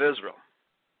people of Israel.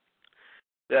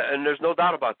 And there's no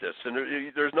doubt about this, and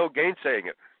there's no gainsaying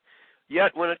it.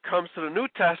 Yet when it comes to the New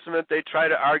Testament, they try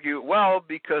to argue, well,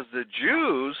 because the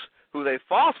Jews, who they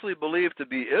falsely believe to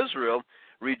be Israel,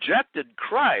 rejected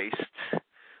Christ,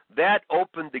 that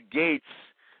opened the gates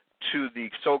to the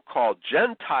so-called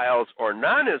Gentiles or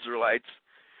non-Israelites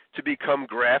to become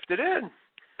grafted in.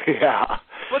 Yeah.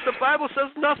 But the Bible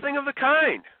says nothing of the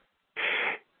kind.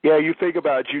 Yeah, you think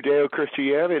about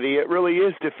Judeo-Christianity, it really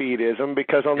is defeatism,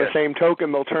 because on the same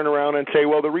token, they'll turn around and say,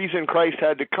 well, the reason Christ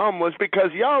had to come was because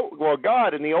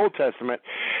God in the Old Testament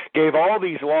gave all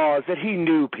these laws that he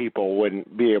knew people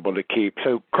wouldn't be able to keep.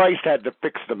 So Christ had to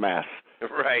fix the mess.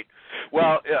 Right.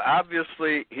 Well,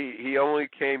 obviously, he only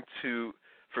came to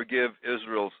forgive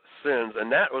Israel's sins,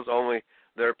 and that was only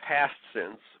their past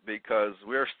sins, because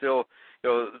we're still,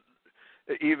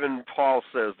 even Paul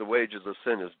says the wages of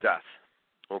sin is death.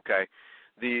 Okay,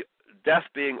 the death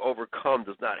being overcome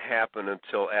does not happen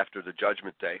until after the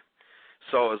judgment day.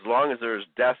 So as long as there is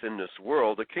death in this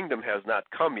world, the kingdom has not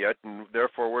come yet, and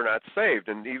therefore we're not saved.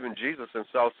 And even Jesus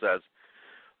himself says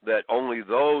that only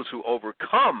those who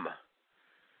overcome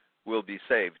will be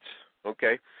saved.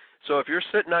 Okay, so if you're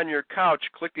sitting on your couch,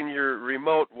 clicking your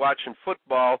remote, watching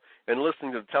football, and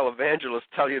listening to the televangelist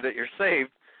tell you that you're saved,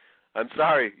 I'm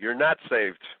sorry, you're not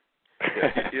saved.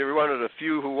 You're one of the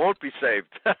few who won't be saved,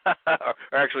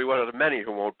 or actually one of the many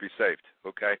who won't be saved,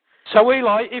 okay? So,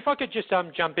 Eli, if I could just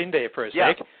jump in there for a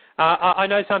sec. Yeah. I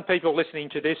know some people listening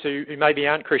to this who maybe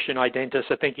aren't Christian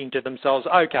identists are thinking to themselves,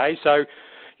 okay, so,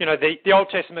 the Old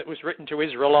Testament was written to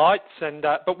Israelites, and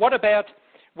but what about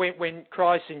when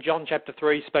Christ in John chapter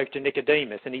 3 spoke to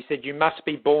Nicodemus and he said, you must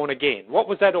be born again? What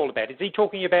was that all about? Is he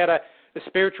talking about a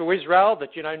spiritual Israel, that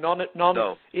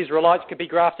non-Israelites could be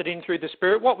grafted in through the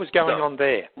Spirit? What was going on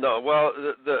there? No, well,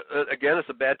 again, it's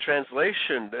a bad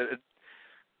translation.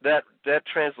 That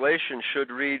translation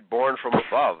should read "born from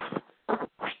above."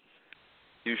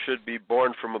 You should be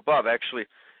born from above. Actually,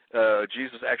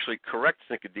 Jesus actually corrects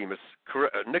Nicodemus.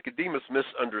 Nicodemus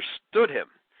misunderstood him,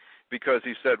 because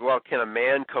he said, "Well, can a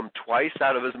man come twice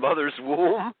out of his mother's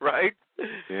womb?" Right?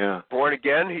 Yeah. Born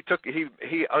again.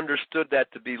 He understood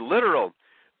that to be literal,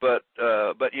 but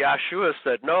Yeshua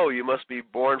said, no, you must be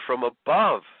born from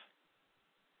above.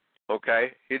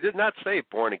 Okay? He did not say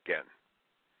born again.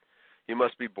 You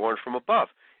must be born from above.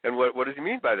 And what does he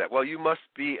mean by that? Well, you must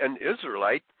be an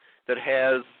Israelite that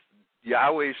has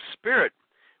Yahweh's Spirit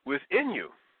within you.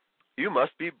 You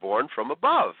must be born from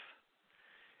above.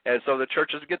 And so the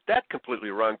churches get that completely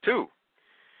wrong too.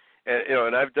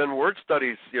 And I've done word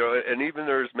studies, and even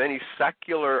there's many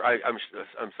secular,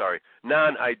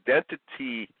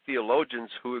 non-identity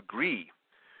theologians who agree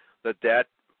that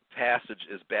passage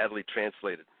is badly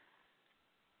translated.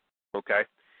 Okay,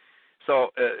 so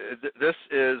this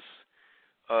is,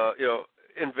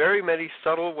 in very many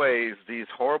subtle ways, these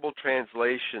horrible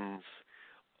translations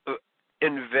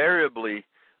invariably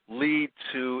lead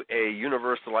to a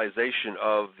universalization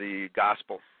of the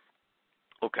gospel.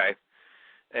 Okay.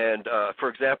 And, for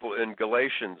example, in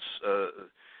Galatians,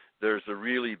 there's a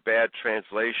really bad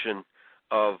translation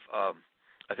of,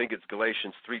 I think it's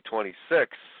Galatians 3:26,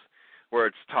 where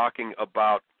it's talking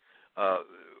about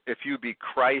if you be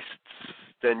Christ's,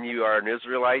 then you are an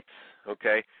Israelite.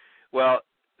 Okay? Well,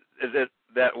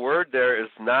 that word there is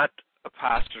not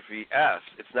apostrophe S.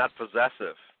 It's not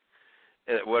possessive.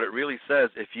 And what it really says,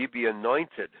 if you be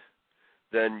anointed,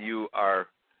 then you are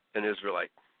an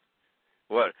Israelite.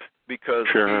 What? Because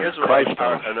the Israelites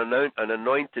are an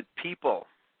anointed people.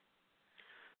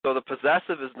 So the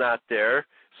possessive is not there.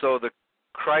 So the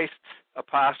Christ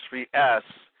apostrophe S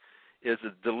is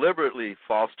a deliberately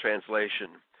false translation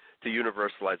to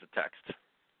universalize the text.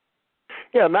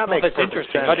 Yeah, and that makes that's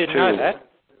interesting. I didn't know that.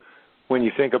 When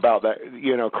you think about that,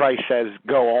 Christ says,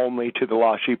 go only to the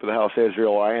lost sheep of the house of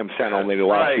Israel. I am sent only to the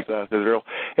lost sheep of the house of Israel.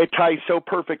 It ties so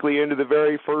perfectly into the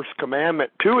very first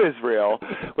commandment to Israel,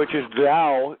 which is,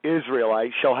 thou,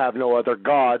 Israelite, shall have no other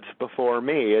gods before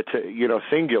me. It's,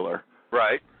 singular.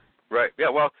 Right. Yeah,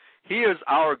 well, he is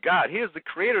our God. He is the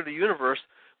creator of the universe,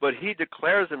 but he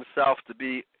declares himself to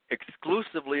be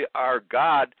exclusively our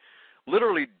God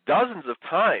literally dozens of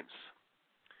times.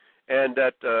 And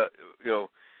that,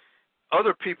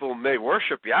 other people may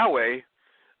worship Yahweh,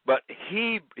 but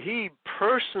he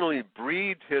personally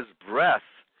breathed his breath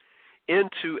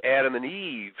into Adam and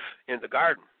Eve in the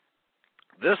garden.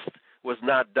 This was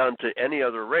not done to any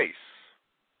other race.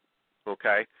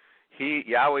 Okay?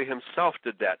 Yahweh himself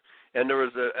did that. And there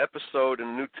was an episode in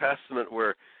the New Testament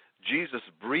where Jesus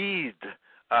breathed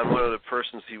on one of the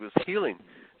persons he was healing,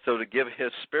 so to give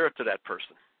his spirit to that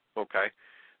person, okay?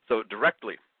 So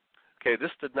directly. Okay,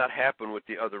 this did not happen with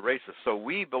the other races. So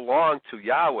we belong to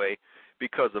Yahweh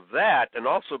because of that, and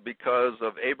also because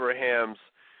of Abraham's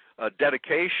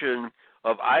dedication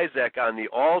of Isaac on the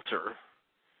altar,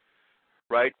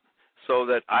 right? So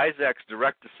that Isaac's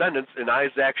direct descendants, in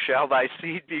Isaac shall thy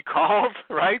seed be called,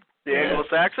 right? The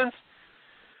Anglo-Saxons.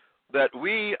 That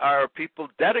we are people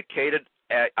dedicated,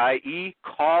 i.e.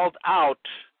 called out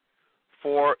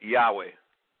for Yahweh.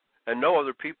 And no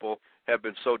other people have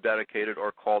been so dedicated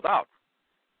or called out.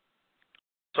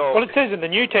 So, well, it says in the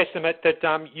New Testament that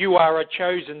you are a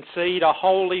chosen seed, a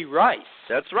holy race.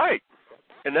 That's right.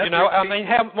 And that's I mean,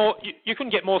 how more? You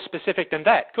couldn't get more specific than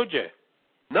that, could you?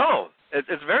 No,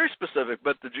 it's very specific,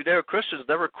 but the Judeo-Christians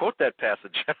never quote that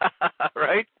passage,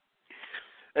 right?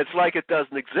 It's like it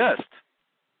doesn't exist.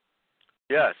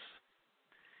 Yes.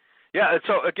 Yeah, and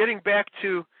so getting back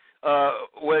to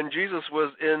when Jesus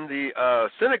was in the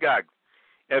synagogue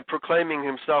and proclaiming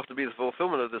himself to be the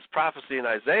fulfillment of this prophecy in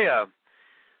Isaiah,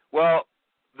 well,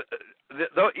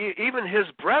 even his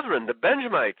brethren, the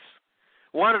Benjamites,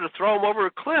 wanted to throw him over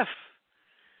a cliff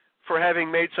for having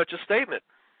made such a statement.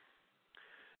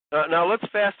 Now let's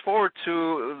fast forward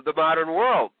to the modern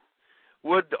world.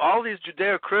 Would all these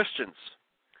Judeo-Christians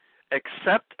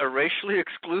accept a racially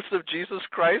exclusive Jesus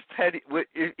Christ,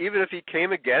 even if he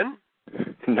came again?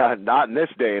 Not in this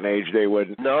day and age, they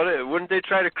wouldn't. No, wouldn't they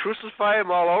try to crucify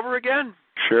him all over again?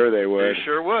 Sure they would. They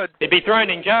sure would. He'd be thrown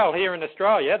in jail here in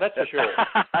Australia, that's for sure.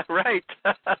 Right.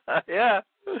 Yeah.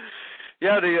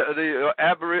 Yeah, the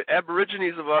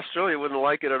Aborigines of Australia wouldn't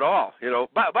like it at all.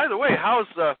 By the way,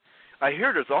 I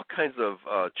hear there's all kinds of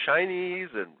Chinese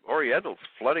and Orientals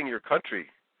flooding your country.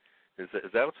 Is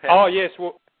that what's happening? Oh, yes.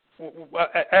 Well,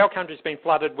 our country's been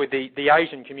flooded with the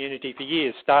Asian community for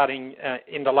years, starting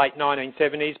in the late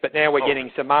 1970s, but now we're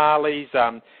getting Somalis,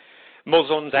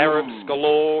 Muslims, Arabs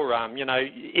galore.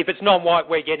 If it's non-white,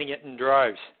 we're getting it in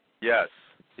droves. Yes.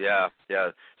 Yeah.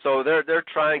 So they're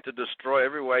trying to destroy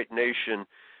every white nation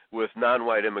with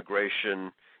non-white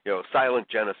immigration, silent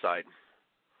genocide.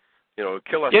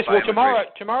 Kill us. Yes, well,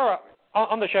 tomorrow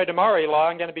on the show tomorrow, Eli,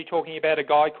 I'm going to be talking about a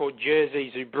guy called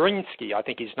Jerzy Zubriński, I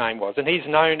think his name was, and he's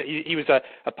known. He was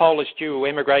a Polish Jew who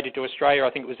emigrated to Australia,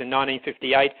 I think it was in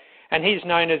 1958, and he's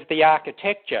known as the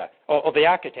architect, or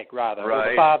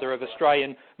the father of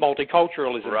Australian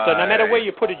multiculturalism. Right. So no matter where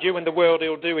you put a Jew in the world,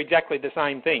 he'll do exactly the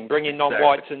same thing, bring in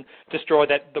non-whites and destroy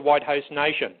the white host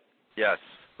nation. Yes,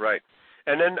 right.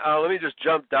 And then let me just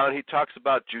jump down. He talks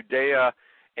about Judea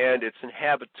and its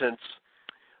inhabitants.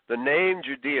 The name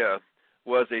Judea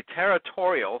was a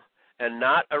territorial and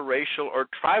not a racial or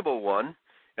tribal one,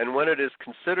 and when it is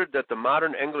considered that the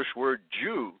modern English word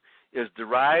Jew is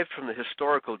derived from the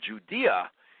historical Judea,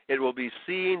 it will be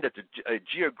seen that a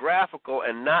geographical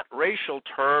and not racial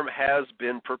term has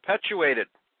been perpetuated.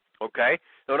 Okay?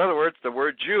 So in other words, the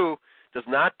word Jew does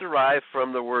not derive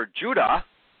from the word Judah,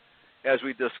 as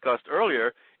we discussed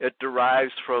earlier. It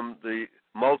derives from the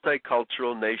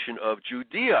multicultural nation of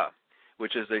Judea,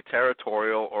 which is a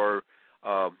territorial or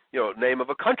name of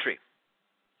a country.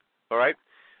 All right?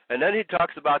 And then he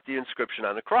talks about the inscription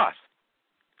on the cross.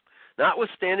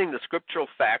 Notwithstanding the scriptural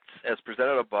facts as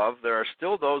presented above, there are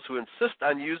still those who insist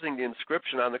on using the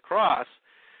inscription on the cross,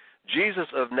 Jesus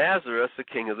of Nazareth, the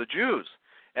King of the Jews,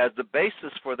 as the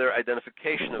basis for their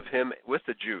identification of him with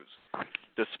the Jews,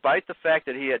 despite the fact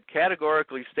that he had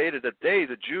categorically stated that they,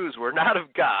 the Jews, were not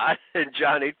of God in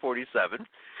John 8:47,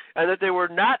 and that they were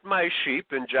not my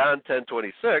sheep in John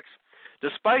 10:26.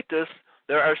 Despite this,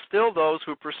 there are still those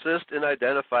who persist in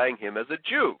identifying him as a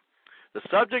Jew. The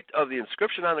subject of the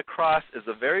inscription on the cross is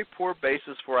a very poor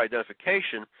basis for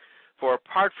identification, for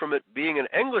apart from it being an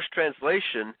English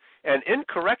translation, and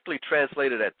incorrectly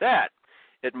translated at that,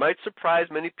 it might surprise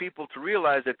many people to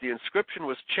realize that the inscription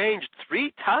was changed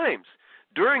 3 times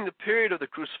during the period of the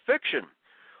crucifixion.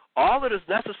 All that is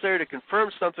necessary to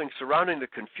confirm something surrounding the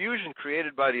confusion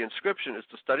created by the inscription is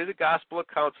to study the gospel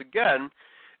accounts again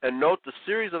and note the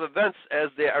series of events as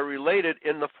they are related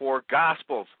in the 4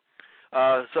 gospels.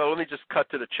 So let me just cut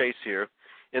to the chase here.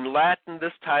 In Latin,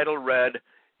 this title read,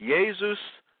 Jesus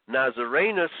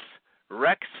Nazarenus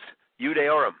Rex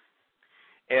Judaeorum.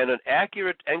 And an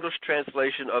accurate English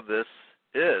translation of this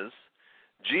is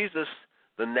Jesus,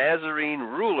 the Nazarene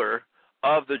ruler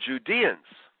of the Judeans.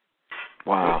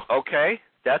 Wow. Okay,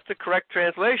 that's the correct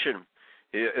translation.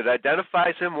 It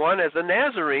identifies him, one, as a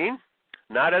Nazarene,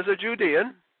 not as a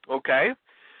Judean, okay?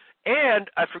 And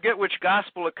I forget which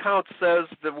gospel account says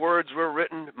the words were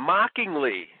written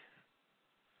mockingly.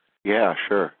 Yeah,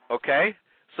 sure. Okay?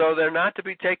 So they're not to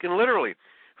be taken literally.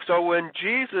 So when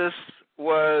Jesus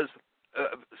was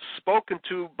spoken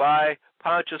to by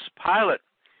Pontius Pilate,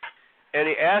 and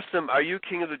he asked him, "Are you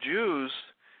king of the Jews?"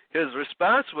 his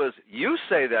response was, "You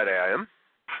say that I am."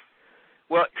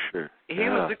 Well, sure. he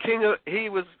was the king of he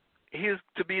is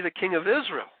to be the king of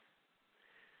Israel,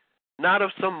 not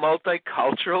of some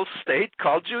multicultural state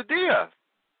called Judea.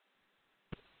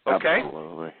 Okay?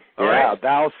 Absolutely. All yeah, right.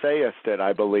 Thou sayest it,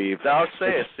 I believe. Thou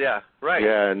sayest, yeah, right.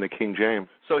 Yeah, in the King James.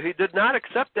 So he did not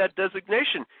accept that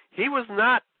designation. He was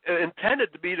not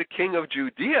intended to be the king of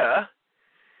Judea.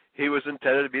 He was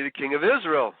intended to be the king of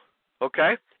Israel.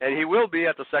 Okay? And he will be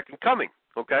at the second coming.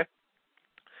 Okay?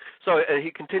 So and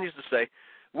he continues to say,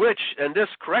 which, and this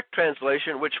correct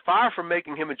translation, which far from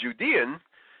making him a Judean,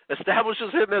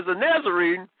 establishes him as a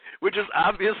Nazarene, which is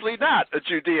obviously not a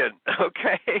Judean.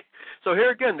 Okay? So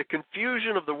here again, the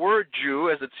confusion of the word Jew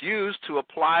as it's used to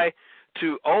apply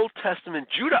to Old Testament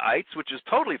Judahites, which is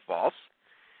totally false,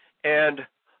 and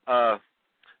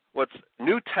what's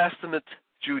New Testament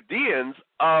Judeans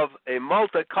of a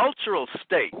multicultural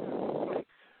state.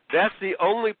 That's the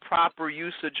only proper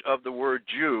usage of the word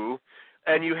Jew,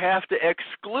 and you have to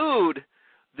exclude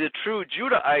the true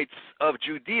Judahites of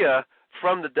Judea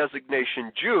from the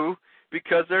designation Jew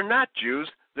because they're not Jews,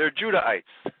 they're Judahites.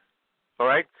 All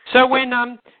right? So when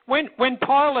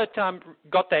Pilate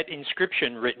got that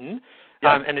inscription written,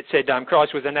 and it said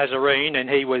Christ was a Nazarene and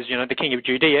he was, the king of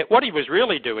Judea, what he was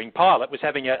really doing, Pilate, was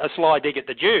having a sly dig at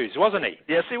the Jews, wasn't he?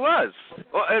 Yes, he was.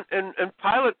 Well, and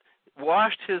Pilate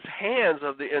washed his hands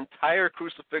of the entire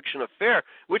crucifixion affair,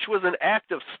 which was an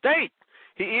act of state.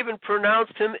 He even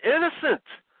pronounced him innocent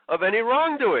of any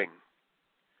wrongdoing.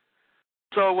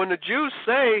 So when the Jews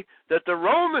say that the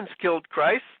Romans killed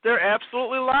Christ, they're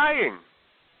absolutely lying.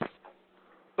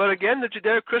 But again, the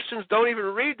Judeo-Christians don't even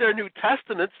read their New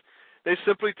Testaments. They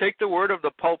simply take the word of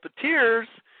the pulpiteers,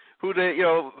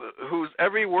 whose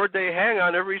every word they hang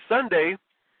on every Sunday,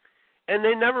 and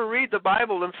they never read the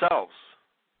Bible themselves.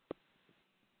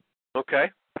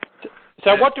 Okay?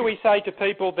 So what do we say to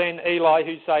people then, Eli,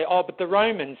 who say, but the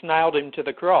Romans nailed him to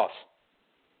the cross?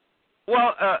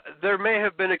 Well, there may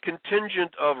have been a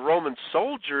contingent of Roman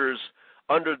soldiers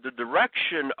under the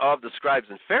direction of the scribes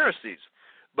and Pharisees,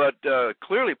 but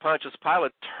clearly Pontius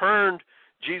Pilate turned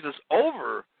Jesus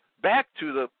over back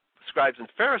to the scribes and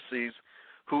Pharisees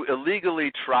who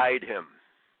illegally tried him.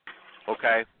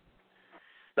 Okay?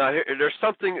 Now, there's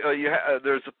something,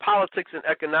 there's a politics and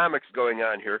economics going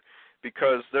on here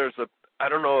because I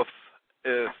don't know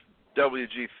if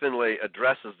W.G. Finlay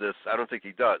addresses this, I don't think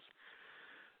he does,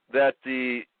 that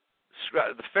the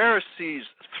Pharisees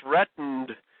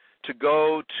threatened to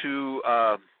go to,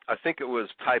 I think it was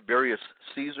Tiberius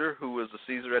Caesar, who was the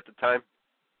Caesar at the time,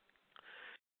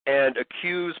 and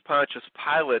accuse Pontius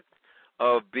Pilate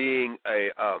of being a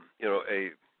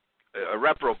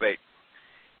reprobate,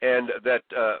 and that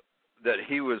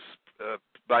he was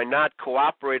by not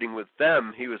cooperating with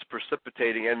them, he was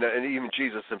precipitating, and even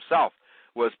Jesus himself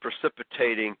was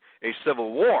precipitating a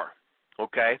civil war.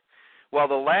 Okay. Well,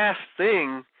 the last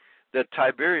thing that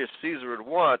Tiberius Caesar would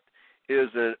want is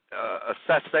a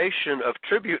cessation of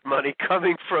tribute money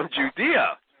coming from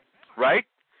Judea, right?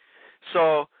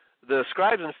 So the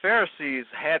scribes and Pharisees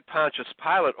had Pontius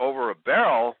Pilate over a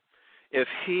barrel if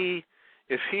he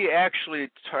actually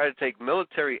tried to take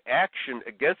military action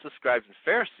against the scribes and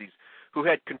Pharisees who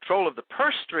had control of the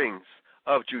purse strings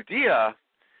of Judea.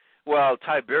 Well,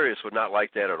 Tiberius would not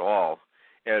like that at all,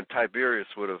 and Tiberius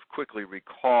would have quickly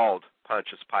recalled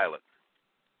Pontius Pilate.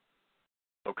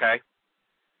 Okay?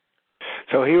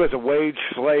 So he was a wage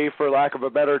slave, for lack of a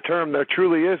better term. There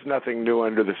truly is nothing new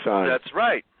under the sun. That's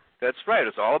right. That's right.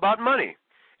 It's all about money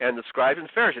and the scribes and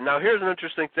Pharisees. Now, here's an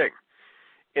interesting thing.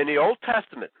 In the Old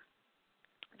Testament,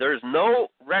 there's no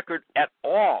record at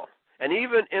all, and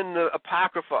even in the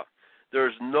Apocrypha,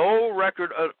 there's no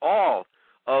record at all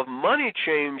of money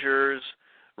changers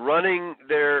running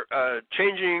their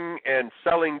changing and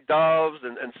selling doves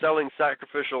and selling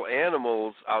sacrificial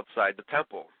animals outside the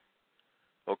temple.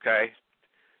 Okay?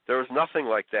 There was nothing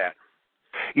like that.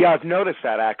 Yeah, I've noticed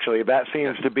that, actually. That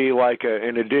seems to be like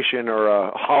an addition or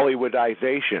a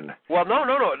Hollywoodization. Well,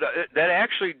 no. That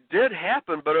actually did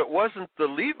happen, but it wasn't the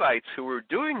Levites who were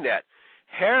doing that.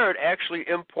 Herod actually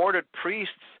imported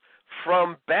priests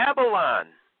from Babylon.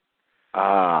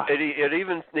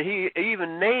 He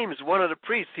even names one of the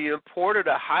priests. He imported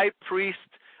a high priest,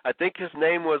 I think his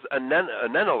name was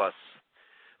Ananias,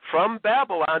 from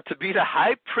Babylon to be the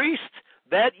high priest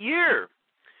that year.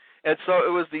 And so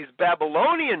it was these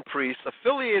Babylonian priests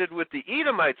affiliated with the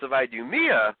Edomites of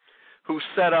Idumea who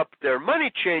set up their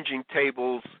money-changing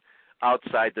tables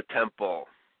outside the temple.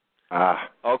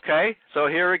 Okay? So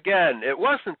here again, it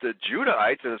wasn't the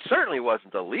Judahites, and it certainly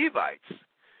wasn't the Levites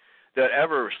that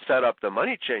ever set up the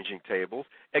money-changing tables.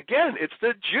 Again, it's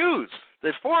the Jews,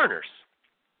 the foreigners.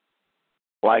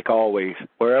 Like always,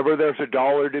 wherever there's a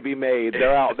dollar to be made,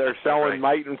 they're out there selling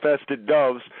mite-infested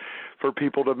doves for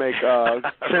people to make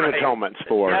sin atonements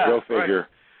for. Yeah, Go figure. Right.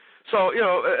 So,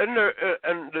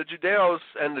 and the Judeos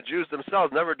and the Jews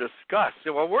themselves never discussed,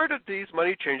 well, where did these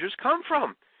money changers come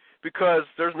from? Because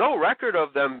there's no record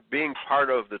of them being part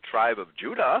of the tribe of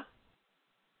Judah,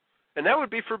 and that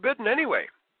would be forbidden anyway,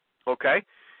 okay?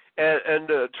 And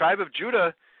the tribe of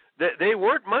Judah, they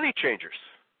weren't money changers.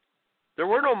 There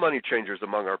were no money changers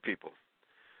among our people.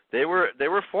 They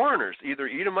were foreigners, either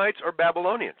Edomites or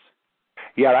Babylonians.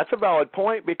 Yeah, that's a valid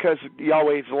point because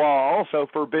Yahweh's law also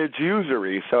forbids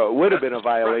usury, so it would have been a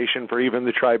violation for even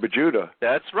the tribe of Judah.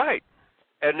 That's right.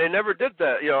 And they never did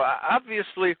that.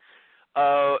 Obviously,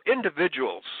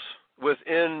 individuals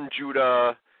within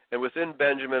Judah and within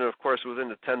Benjamin, and of course within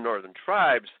the 10 northern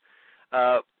tribes,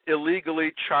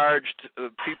 illegally charged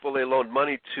people they loaned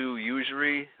money to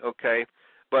usury, okay,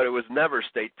 but it was never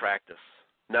state practice.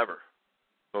 Never.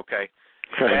 Okay?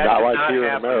 Not like here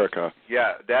in America.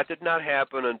 Yeah, that did not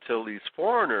happen until these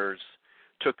foreigners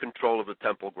took control of the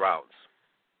temple grounds.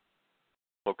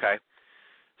 Okay?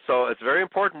 So it's very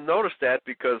important to notice that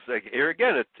because, here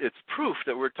again, it's proof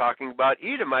that we're talking about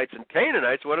Edomites and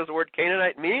Canaanites. What does the word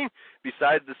Canaanite mean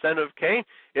besides the descendant of Cain?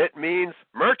 It means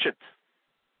merchant.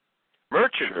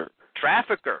 Merchant, sure.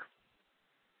 Trafficker.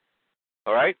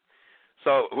 All right?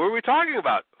 So who are we talking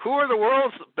about? Who are the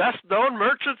world's best-known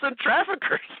merchants and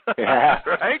traffickers? Yeah.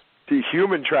 Right? The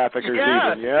human traffickers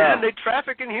yeah. even, yeah. And they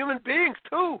traffic in human beings,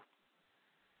 too.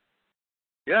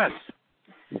 Yes.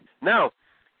 Now,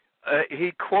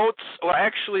 he quotes, well,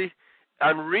 actually,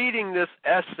 on reading this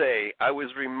essay, I was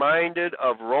reminded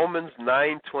of Romans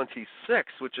 9:26,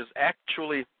 which is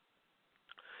actually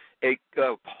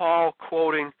Paul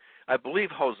quoting, I believe,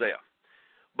 Hosea.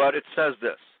 But it says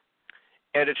this,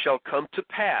 "And it shall come to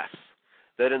pass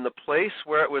that in the place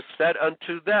where it was said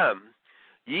unto them,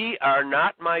 Ye are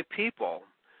not my people,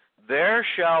 there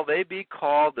shall they be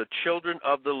called the children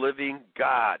of the living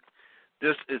God."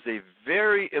 This is a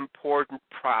very important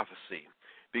prophecy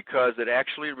because it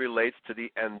actually relates to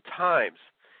the end times.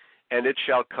 "And it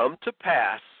shall come to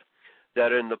pass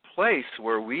that in the place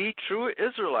where we true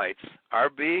Israelites are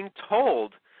being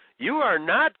told, you are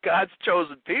not God's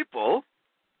chosen people,"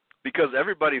 because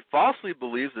everybody falsely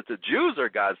believes that the Jews are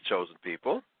God's chosen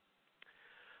people,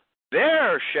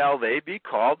 "there shall they be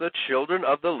called the children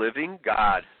of the living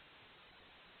God."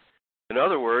 In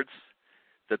other words,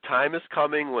 the time is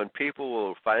coming when people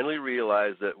will finally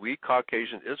realize that we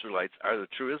Caucasian Israelites are the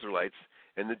true Israelites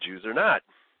and the Jews are not.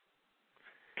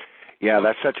 Yeah,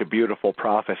 that's such a beautiful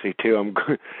prophecy, too.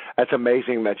 That's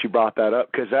amazing that you brought that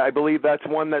up because I believe that's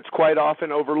one that's quite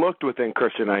often overlooked within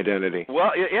Christian identity.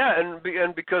 Well, yeah,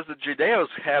 and because the Judeos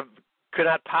could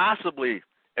not possibly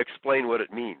explain what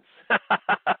it means,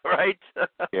 right?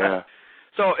 Yeah.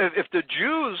 So if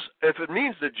it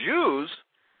means the Jews,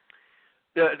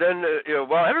 then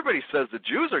well, everybody says the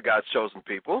Jews are God's chosen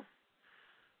people.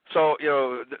 So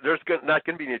there's not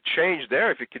going to be any change there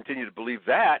if you continue to believe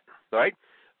that, right?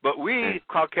 But we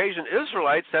Caucasian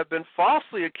Israelites have been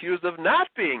falsely accused of not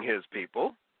being His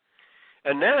people,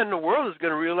 and then the world is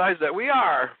going to realize that we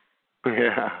are.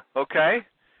 Yeah. Okay.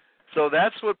 So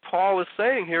that's what Paul is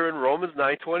saying here in Romans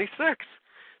 9:26.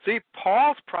 See,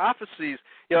 Paul's prophecies.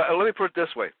 Let me put it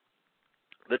this way: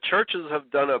 the churches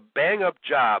have done a bang-up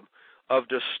job of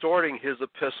distorting his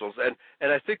epistles. And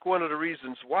I think one of the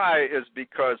reasons why is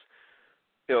because,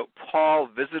 Paul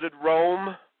visited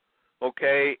Rome,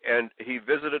 okay, and he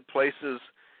visited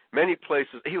many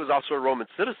places. He was also a Roman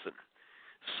citizen.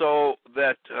 So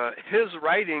that his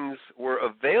writings were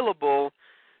available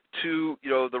to,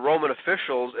 the Roman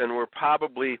officials and were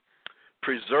probably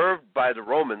preserved by the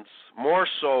Romans more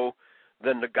so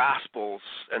than the Gospels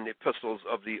and the epistles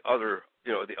of the other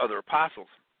apostles.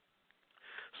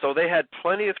 So they had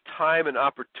plenty of time and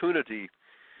opportunity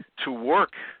to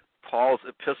work Paul's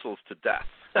epistles to death,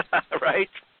 right?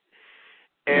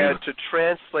 And to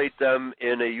translate them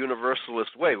in a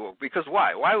universalist way. Well, because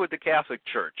why? Why would the Catholic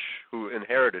Church, who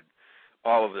inherited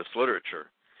all of this literature,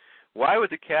 why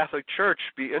would the Catholic Church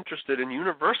be interested in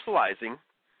universalizing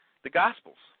the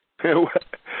Gospels?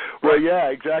 Well, yeah,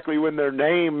 exactly. When their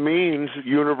name means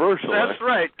universal. That's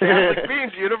right. Catholic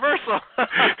means universal.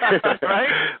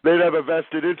 Right? They'd have a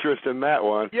vested interest in that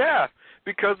one. Yeah,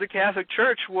 Because the Catholic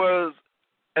Church was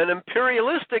an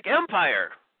imperialistic empire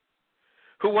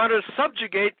who wanted to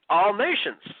subjugate all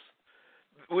nations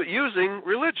using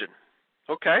religion.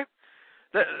 Okay?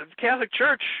 The Catholic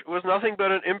Church was nothing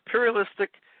but an imperialistic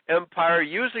empire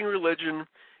using religion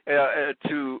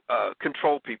to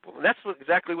control people. And that's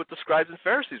exactly what the scribes and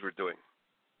Pharisees were doing.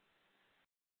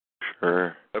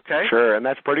 Sure. Okay? Sure, and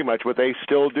that's pretty much what they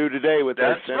still do today with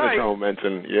their sin atonements.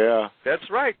 And yeah. That's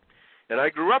right. And I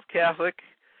grew up Catholic.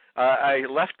 I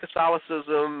left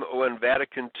Catholicism when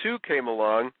Vatican II came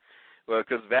along,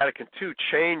 because Vatican II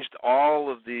changed all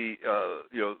of the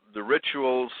the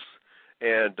rituals,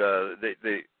 and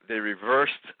they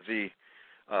reversed the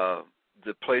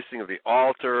placing of the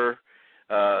altar,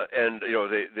 and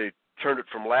they turned it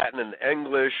from Latin into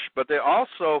English. But they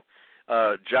also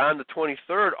John the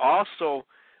 23rd also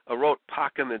wrote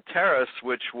Pacem in Terris,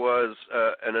 which was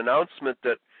an announcement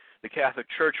that the Catholic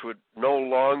Church would no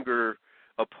longer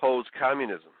oppose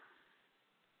communism.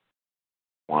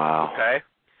 Wow. Okay?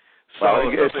 So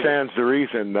well, it stands to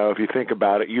reason, though, if you think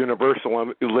about it.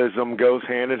 Universalism goes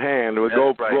hand in hand with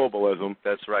globalism.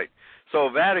 That's right. So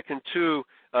Vatican II,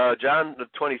 John the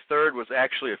 23rd was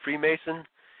actually a Freemason.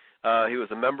 He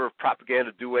was a member of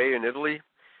Propaganda Due in Italy.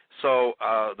 So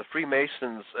the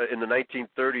Freemasons in the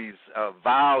 1930s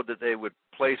vowed that they would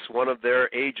place one of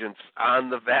their agents on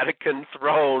the Vatican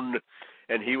throne,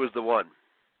 and he was the one.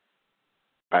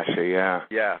 I see, yeah.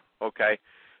 Yeah, okay.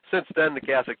 Since then, the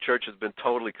Catholic Church has been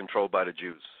totally controlled by the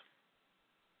Jews,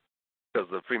 because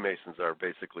the Freemasons are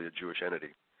basically a Jewish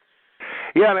entity.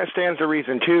 Yeah, and that stands to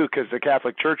reason, too, because the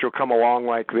Catholic Church will come along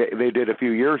like they did a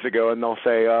few years ago, and they'll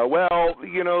say,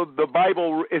 the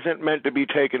Bible isn't meant to be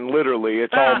taken literally.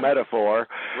 It's all metaphor.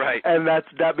 Right. And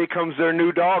that becomes their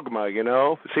new dogma,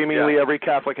 Seemingly every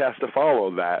Catholic has to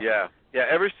follow that. Yeah. Yeah,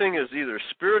 everything is either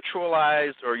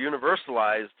spiritualized or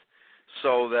universalized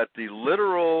so that the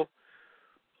literal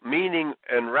meaning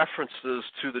and references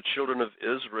to the children of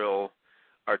Israel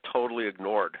are totally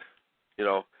ignored,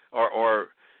 or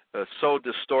so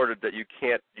distorted that you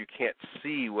can't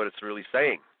see what it's really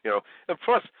saying, And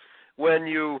plus, when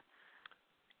you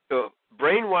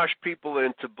brainwash people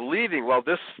into believing, well,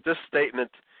 this statement,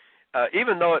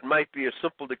 even though it might be a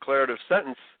simple declarative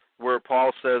sentence where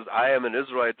Paul says, "I am an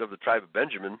Israelite of the tribe of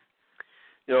Benjamin,"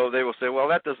 they will say, well,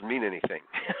 that doesn't mean anything,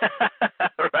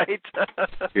 right?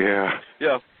 Yeah.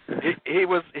 Yeah. He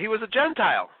was a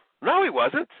Gentile. No, he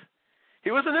wasn't.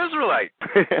 He was an Israelite.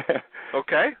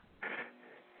 Okay.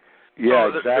 Yeah,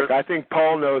 exactly. I think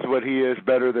Paul knows what he is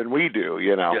better than we do,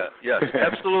 Yeah, yes,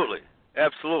 absolutely.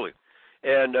 Absolutely.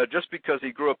 And just because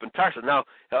he grew up in Tarsus. Now,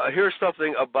 here's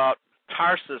something about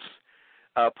Tarsus,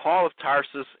 Paul of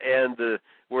Tarsus, and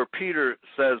where Peter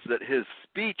says that his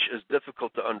speech is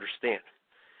difficult to understand.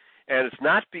 And it's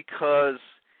not because,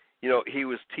 he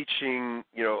was teaching,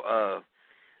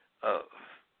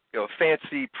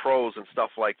 fancy prose and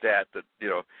stuff like that.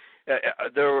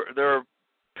 There are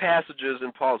passages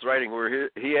in Paul's writing where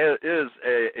he is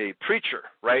a preacher,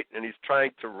 right? And he's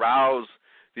trying to rouse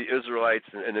the Israelites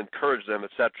and encourage them,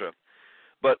 etc.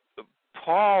 But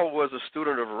Paul was a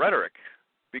student of rhetoric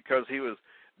because he was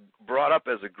brought up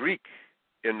as a Greek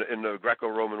in the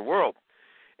Greco-Roman world.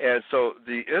 And so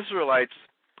the Israelites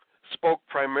spoke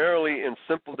primarily in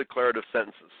simple declarative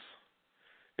sentences,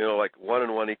 like 1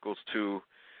 and 1 equals 2,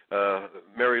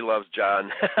 Mary loves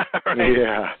John, right?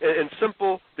 Yeah. In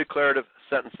simple declarative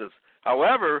sentences.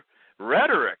 However,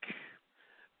 rhetoric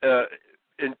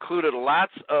included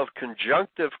lots of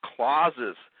conjunctive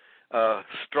clauses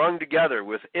strung together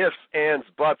with ifs, ands,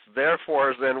 buts,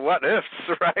 therefores, and what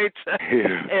ifs, right?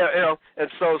 Yeah. And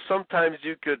so sometimes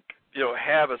you could,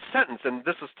 have a sentence, and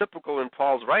this is typical in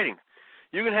Paul's writing.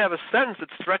 You can have a sentence that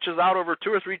stretches out over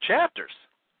 2 or 3 chapters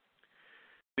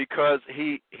because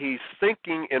he's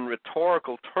thinking in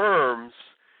rhetorical terms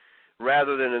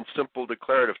rather than in simple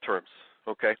declarative terms,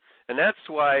 okay? And that's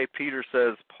why Peter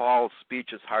says Paul's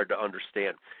speech is hard to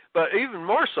understand. But even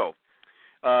more so,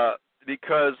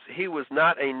 because he was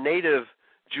not a native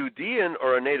Judean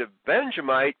or a native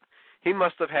Benjamite, he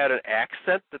must have had an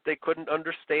accent that they couldn't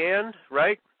understand,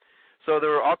 right? So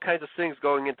there were all kinds of things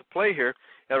going into play here.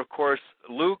 And, of course,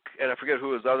 Luke, and I forget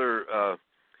who his other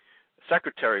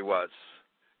secretary was,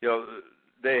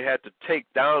 they had to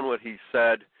take down what he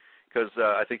said because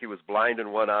I think he was blind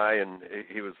in one eye and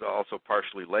he was also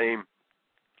partially lame.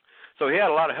 So he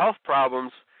had a lot of health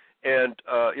problems, and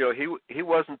he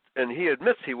wasn't, and he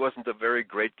admits he wasn't a very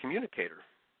great communicator,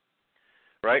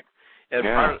 right?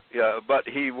 And but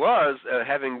he was,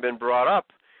 having been brought up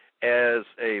as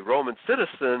a Roman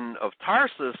citizen of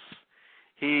Tarsus,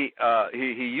 he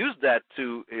used that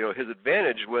to his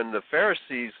advantage when the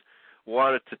Pharisees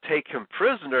wanted to take him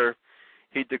prisoner,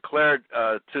 he declared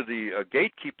to the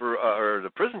gatekeeper or the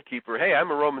prison keeper, "Hey,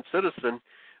 I'm a Roman citizen.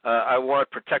 I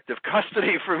want protective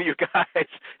custody from you guys,"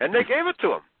 and they gave it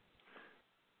to him.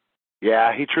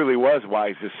 Yeah, he truly was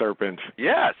wise as serpents.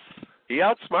 Yes, he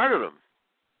outsmarted them.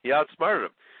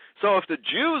 So if the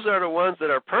Jews are the ones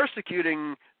that are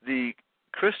persecuting the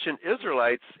Christian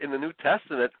Israelites in the New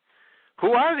Testament,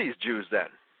 who are these Jews then?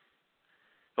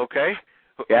 Okay?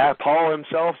 Yeah, Paul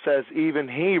himself says even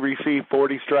he received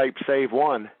 40 stripes save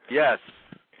one. Yes,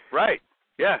 right,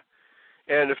 yeah.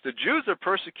 And if the Jews are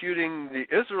persecuting the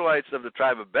Israelites of the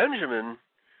tribe of Benjamin,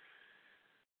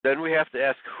 then we have to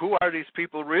ask, who are these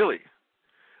people really?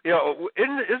 You know,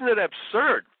 isn't it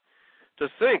absurd to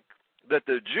think that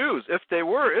the Jews, if they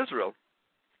were Israel,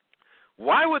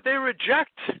 why would they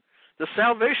reject the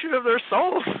salvation of their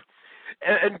souls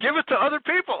and give it to other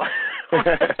people?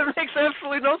 It makes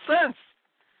absolutely no sense.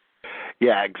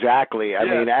 Yeah, exactly. I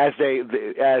mean, as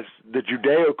the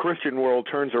Judeo-Christian world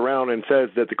turns around and says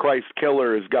that the Christ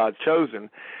killer is God's chosen,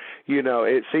 you know,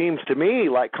 it seems to me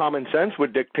like common sense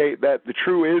would dictate that the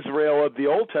true Israel of the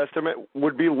Old Testament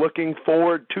would be looking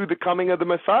forward to the coming of the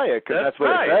Messiah, because that's what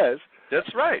right. it says.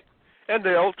 That's right. And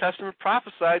the Old Testament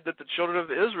prophesied that the children of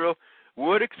Israel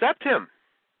would accept him.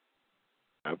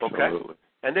 Absolutely. Okay?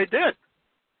 And they did.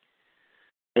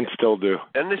 And still do.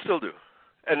 And they still do.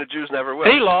 And the Jews never will.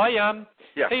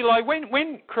 Eli,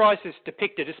 when Christ is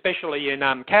depicted, especially in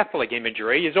Catholic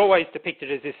imagery, is always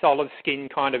depicted as this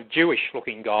olive-skinned kind of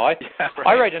Jewish-looking guy. Yeah, right.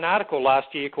 I read an article last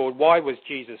year called "Why Was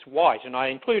Jesus White?" and I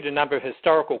included a number of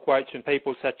historical quotes from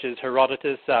people such as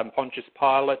Herodotus, Pontius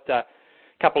Pilate, a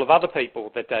couple of other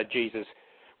people that Jesus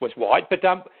was white. But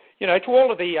you know, to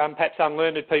all of the perhaps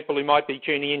unlearned people who might be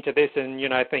tuning into this and, you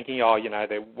know, thinking, oh, you know,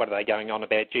 what are they going on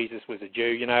about? Jesus was a Jew,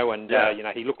 you know, and, you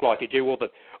know, he looked like a Jew.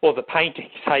 All the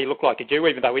paintings say he looked like a Jew,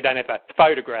 even though we don't have a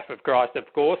photograph of Christ,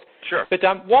 of course. Sure. But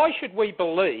why should we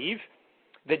believe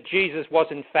that Jesus was,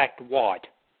 in fact, white?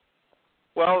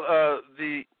 Well,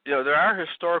 there are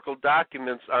historical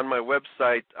documents on my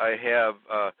website. I have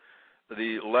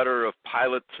the letter of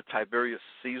Pilate to Tiberius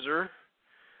Caesar,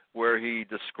 where he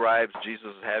describes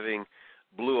Jesus having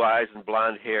blue eyes and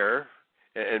blonde hair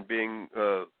and being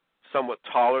somewhat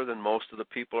taller than most of the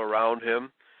people around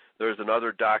him. There's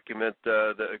another document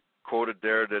that quoted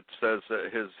there that says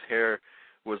that his hair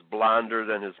was blonder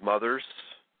than his mother's.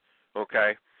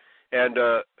 Okay? And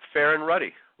fair and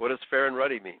ruddy. What does fair and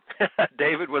ruddy mean?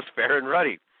 David was fair and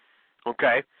ruddy.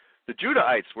 Okay? The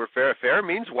Judahites were fair. Fair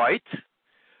means white.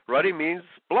 Ruddy means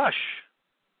blush.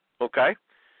 Okay?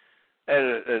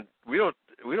 And we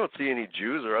don't see any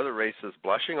Jews or other races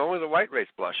blushing. Only the white race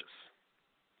blushes.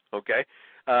 Okay?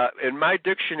 In my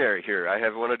dictionary here, I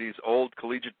have one of these old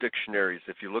collegiate dictionaries.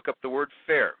 If you look up the word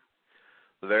fair,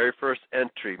 the very first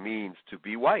entry means to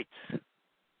be white.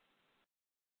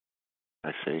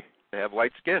 I see. They have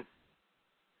white skin.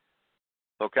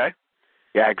 Okay?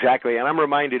 Yeah, exactly. And I'm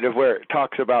reminded of where it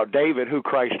talks about David, who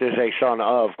Christ is a son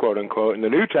of, quote unquote, in the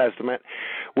New Testament.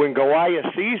 When Goliath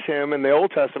sees him in the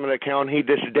Old Testament account, he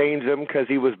disdains him because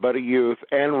he was but a youth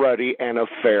and ruddy and of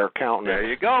fair countenance. There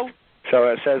you go. So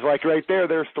it says, like right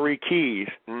there's three keys.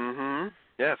 Mm-hmm.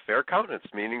 Yeah, fair countenance,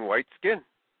 meaning white skin.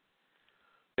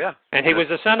 Yeah. And he was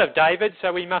a son of David,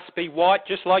 so he must be white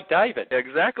just like David.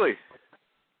 Exactly.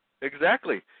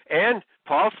 And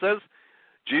Paul says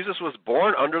Jesus was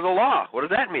born under the law. What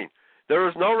does that mean? There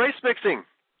was no race mixing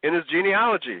in his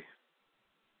genealogy.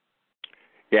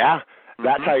 Yeah,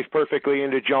 that ties perfectly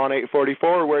into John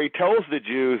 8:44, where he tells the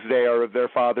Jews they are of their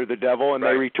father the devil, and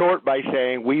they retort by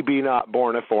saying, "We be not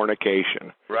born of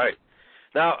fornication." Right.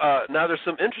 Now there's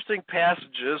some interesting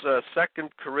passages. 2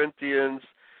 Corinthians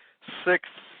 6.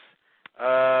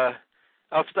 I'll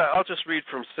just read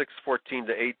from 6:14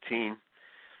 to 18.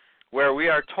 Where we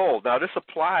are told, now this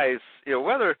applies, you know,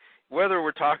 whether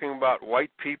we're talking about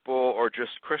white people or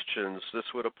just Christians, this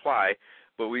would apply,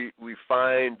 but we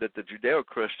find that the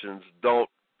Judeo-Christians don't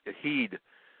heed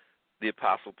the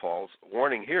Apostle Paul's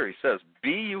warning here. He says,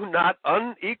 "Be you not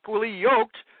unequally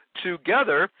yoked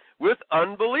together with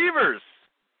unbelievers."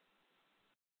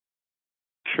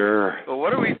 Sure. Well,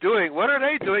 what are we doing? What are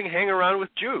they doing hanging around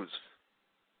with Jews?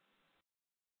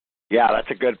 Yeah,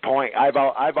 that's a good point. I've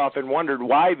often wondered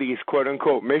why these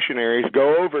quote-unquote missionaries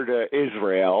go over to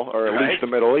Israel, or at least the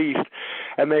Middle East,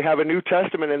 and they have a New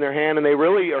Testament in their hand, and they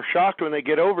really are shocked when they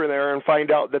get over there and find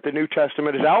out that the New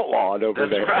Testament is outlawed over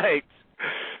there. That's right.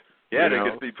 Yeah, they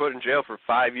could be put in jail for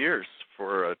 5 years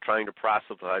for trying to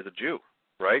proselytize a Jew,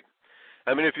 right?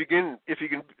 I mean, if you can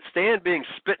stand being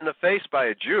spit in the face by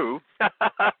a Jew,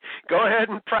 go ahead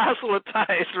and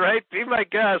proselytize, right? Be my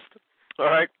guest. All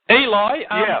right. Eli,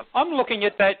 Yeah. I'm looking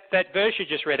at that verse you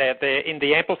just read out there in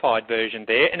the Amplified version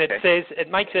there, and it says, it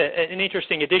makes an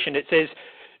interesting addition. It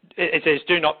says,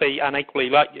 do not be unequally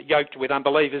yoked with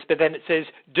unbelievers, but then it says,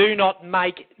 do not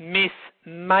make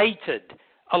mismated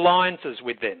alliances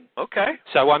with them. Okay.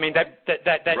 So, I mean, that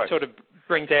Right. sort of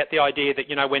brings out the idea that,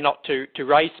 we're not to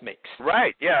race mix.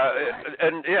 Right, yeah.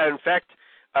 And, in fact,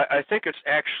 I think it's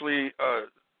actually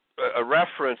a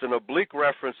reference, an oblique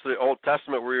reference to the Old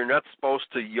Testament where you're not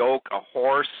supposed to yoke a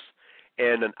horse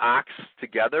and an ox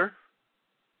together,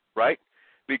 right?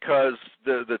 Because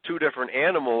the two different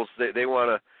animals, they want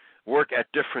to work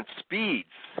at different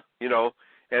speeds,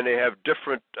 and they have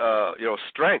different,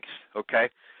 strengths, okay?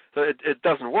 So it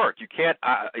doesn't work. You can't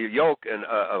yoke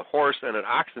a horse and an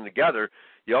oxen together.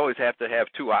 You always have to have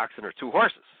two oxen or two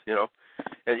horses,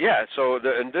 And yeah, so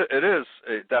it is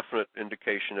a definite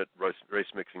indication that race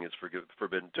mixing is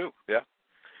forbidden too. Yeah.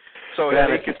 So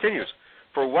then it continues.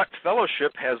 For what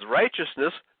fellowship has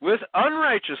righteousness with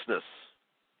unrighteousness?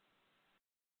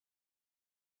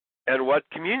 And what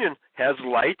communion has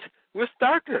light with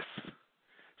darkness?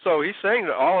 So he's saying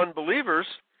that all unbelievers,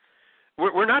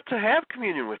 we're not to have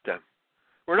communion with them.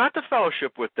 We're not to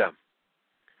fellowship with them.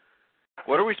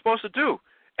 What are we supposed to do?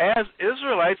 As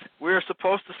Israelites, we're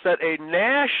supposed to set a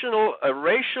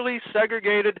racially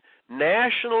segregated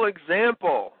national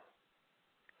example,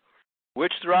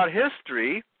 which throughout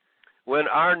history, when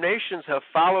our nations have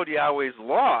followed Yahweh's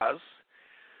laws,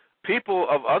 people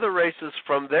of other races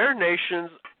from their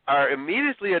nations are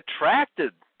immediately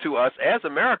attracted to us, as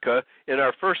America in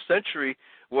our first century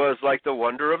was like the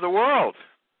wonder of the world.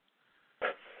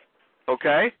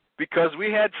 Okay? Because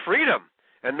we had freedom,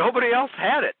 and nobody else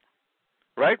had it.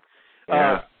 Right?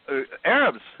 Yeah.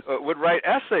 Arabs would write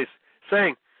essays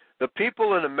saying, the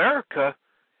people in America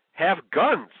have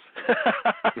guns.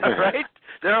 Right?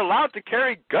 They're allowed to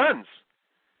carry guns.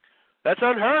 That's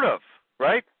unheard of,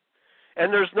 right?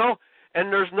 And there's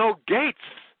no gates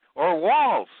or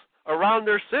walls around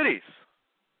their cities.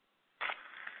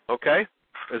 Okay?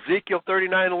 Ezekiel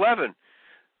 39:11.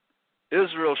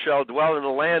 Israel shall dwell in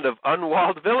a land of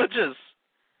unwalled villages.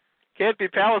 Can't be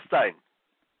Palestine.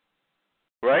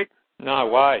 Right? No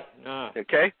way. No.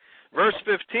 Okay. Verse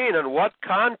 15, and what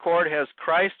concord has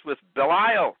Christ with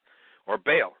Belial, or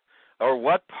Baal? Or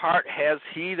what part has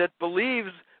he that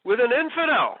believes with an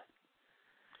infidel?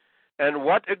 And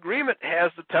what agreement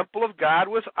has the temple of God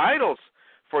with idols?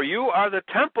 For you are the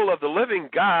temple of the living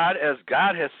God, as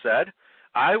God has said,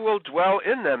 I will dwell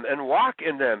in them and walk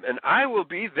in them, and I will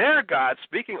be their God,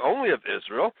 speaking only of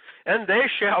Israel, and they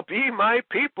shall be my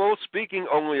people, speaking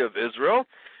only of Israel.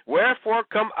 Wherefore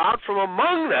come out from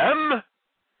among them.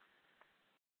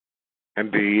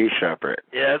 And be ye separate.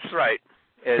 Yeah, that's right.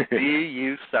 And be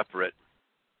you separate.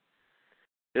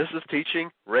 This is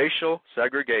teaching racial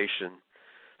segregation.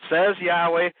 Says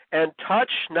Yahweh, and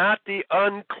touch not the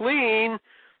unclean.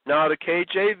 Now the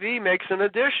KJV makes an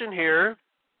addition here.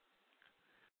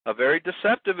 A very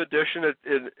deceptive addition.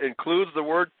 It includes the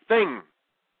word thing.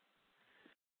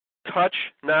 Touch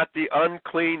not the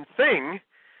unclean thing,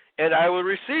 and I will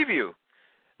receive you.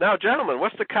 Now, gentlemen,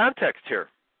 what's the context here?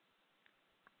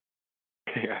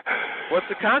 Yeah. What's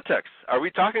the context? Are we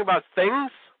talking about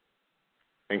things?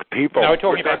 And people. No, we're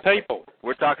talking about people.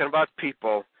 We're talking about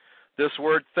people. This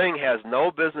word thing has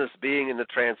no business being in the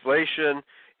translation.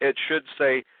 It should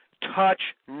say, touch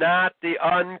not the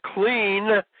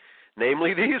unclean,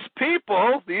 namely these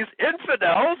people, these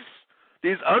infidels,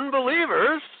 these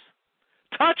unbelievers.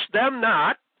 Touch them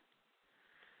not,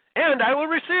 and I will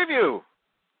receive you.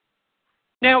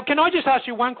 Now, can I just ask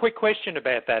you one quick question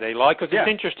about that, Eli? Because Yeah. it's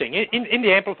interesting. In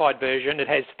the Amplified version, it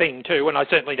has thing too, and I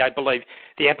certainly don't believe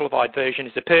the Amplified version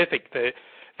is the perfect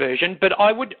version, but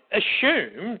I would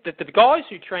assume that the guys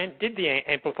who did the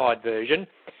Amplified version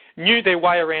knew their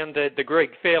way around the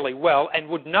Greek fairly well and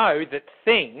would know that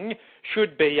thing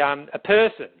should be a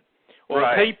person or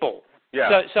Right. a people.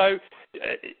 Yeah. So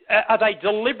are they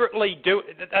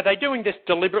doing this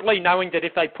deliberately, knowing that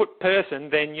if they put person,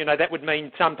 then that would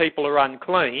mean some people are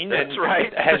unclean? That's and right.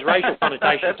 It has racial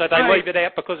connotations, so they right. leave it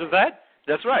out because of that.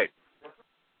 That's right.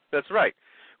 That's right.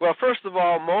 Well, first of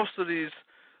all, most of these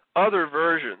other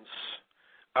versions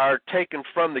are taken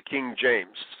from the King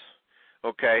James,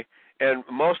 okay? And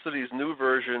most of these new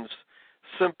versions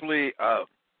simply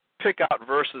pick out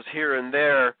verses here and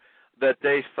there that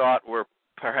they thought were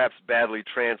perhaps badly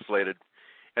translated,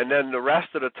 and then the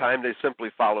rest of the time they simply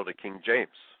follow the King James,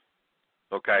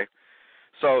 okay?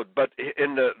 So, but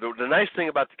in the nice thing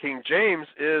about the King James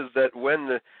is that when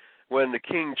the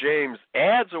King James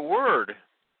adds a word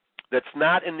that's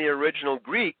not in the original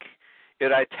Greek,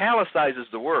 it italicizes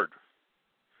the word.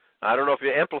 I don't know if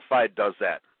the Amplified does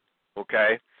that.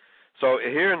 Okay? So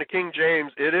here in the King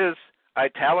James, it is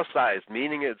italicized,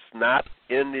 meaning it's not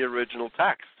in the original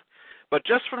text. But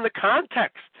just from the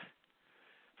context,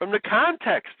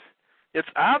 it's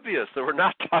obvious that we're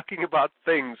not talking about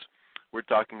things, we're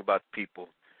talking about people.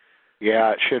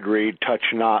 Yeah, it should read,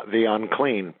 touch not the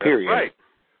unclean, period. That's right.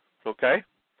 Okay?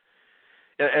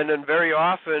 And then very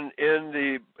often in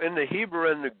the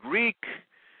Hebrew and the Greek,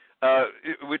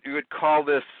 you would call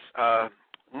this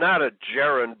not a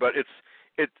gerund, but it's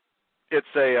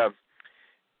an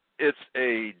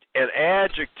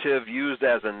adjective used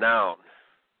as a noun.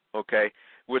 Okay,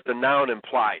 with the noun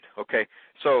implied. Okay,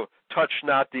 so touch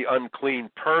not the unclean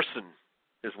person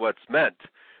is what's meant,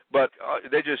 but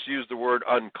they just use the word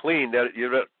unclean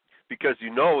because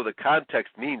the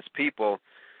context means people.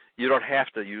 You don't have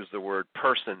to use the word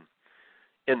person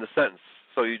in the sentence.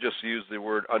 So you just use the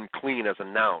word unclean as a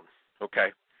noun,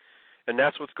 okay? And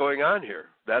that's what's going on here.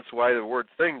 That's why the word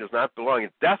thing does not belong.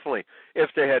 And definitely,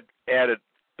 if they had added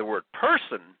the word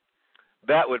person,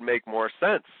 that would make more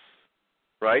sense,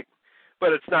 right?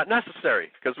 But it's not necessary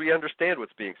because we understand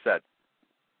what's being said,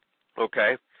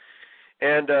 okay?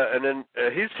 And then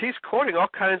he's quoting all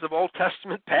kinds of Old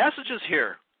Testament passages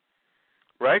here,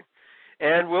 right?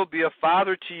 And will be a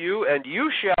father to you, and you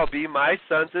shall be my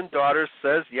sons and daughters,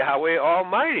 says Yahweh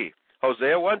Almighty.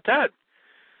 Hosea 1:10.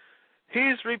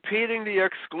 He's repeating the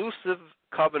exclusive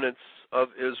covenants of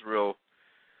Israel,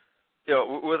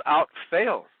 without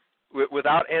fail,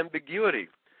 without ambiguity.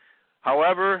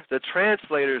 However, the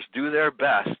translators do their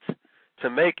best to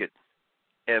make it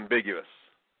ambiguous.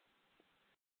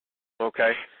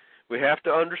 Okay? We have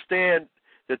to understand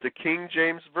that the King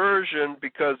James Version,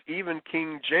 because even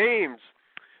King James,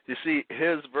 you see,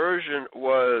 his version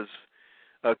was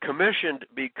commissioned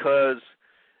because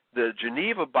the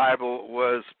Geneva Bible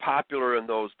was popular in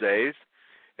those days,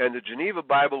 and the Geneva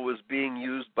Bible was being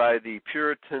used by the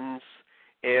Puritans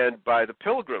and by the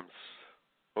Pilgrims,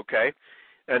 okay?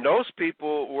 And those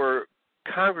people were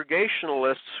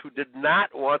Congregationalists who did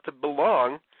not want to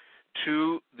belong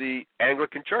to the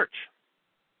Anglican Church.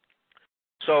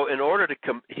 So in order to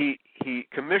he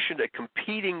commissioned a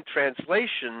competing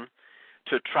translation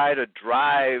to try to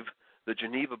drive the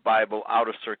Geneva Bible out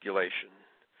of circulation.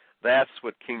 That's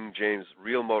what King James'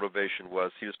 real motivation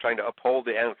was. He was trying to uphold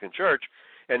the Anglican Church,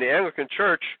 and the Anglican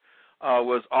Church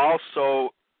was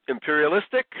also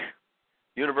imperialistic,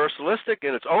 universalistic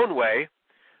in its own way,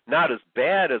 not as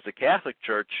bad as the Catholic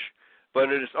Church, but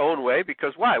in its own way,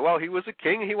 because why? Well, he was a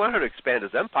king, and he wanted to expand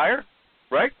his empire,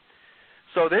 right?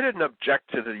 So they didn't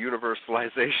object to the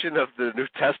universalization of the New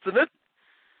Testament.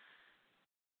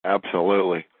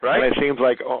 Absolutely. Right? And it seems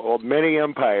like many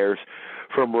empires,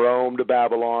 from Rome to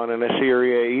Babylon and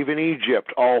Assyria, even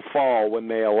Egypt, all fall when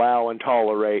they allow and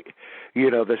tolerate,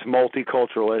 this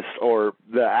multiculturalist, or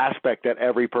the aspect that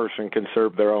every person can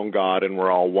serve their own God and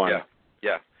we're all one.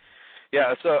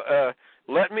 Yeah. So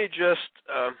let me just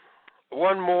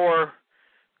one more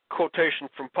quotation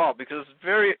from Paul, because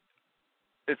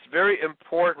it's very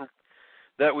important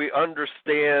that we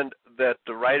understand that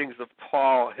the writings of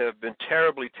Paul have been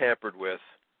terribly tampered with,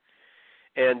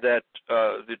 and that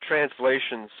the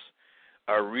translations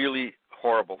are really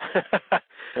horrible.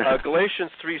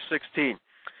 Galatians 3:16.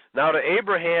 Now to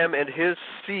Abraham and his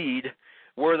seed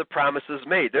were the promises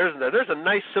made. There's a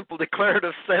nice, simple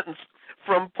declarative sentence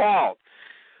from Paul.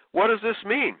 What does this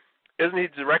mean? Isn't he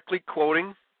directly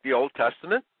quoting the Old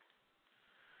Testament,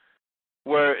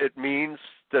 where it means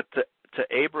that to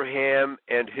Abraham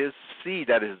and his seed,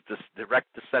 that is direct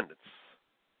descendants.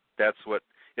 That's what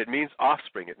it means,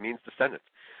 offspring. It means descendants.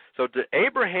 So to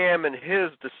Abraham and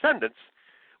his descendants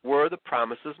were the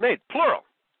promises made, plural.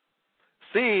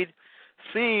 Seed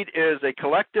is a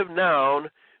collective noun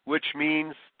which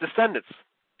means descendants.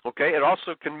 Okay, it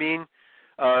also can mean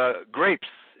grapes.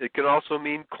 It can also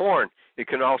mean corn. It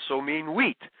can also mean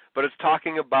wheat. But it's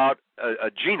talking about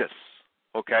a genus.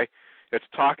 Okay. It's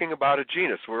talking about a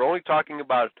genus. We're only talking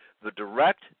about the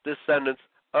direct descendants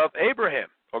of Abraham,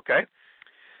 okay?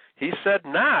 He said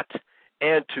not,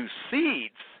 and to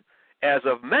seeds as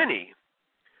of many,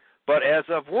 but as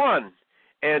of one,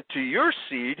 and to your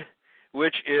seed,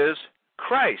 which is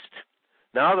Christ.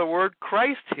 Now the word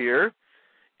Christ here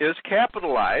is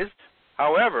capitalized.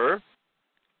 However,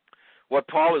 what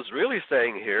Paul is really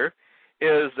saying here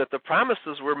is that the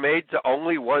promises were made to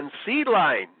only one seed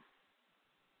line,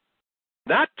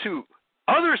 not to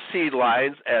other seed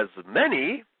lines as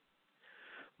many,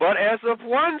 but as of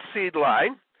one seed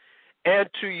line, and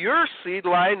to your seed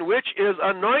line, which is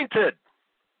anointed.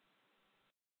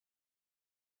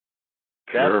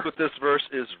 Sure. That's what this verse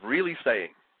is really saying.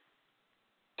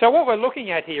 So what we're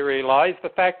looking at here, Eli, is the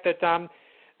fact that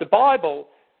the Bible,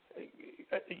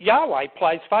 Yahweh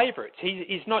plays favourites.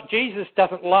 He's not. Jesus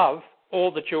doesn't love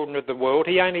all the children of the world.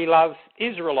 He only loves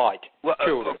Israelite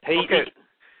children. Okay.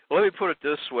 Well, let me put it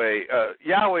this way: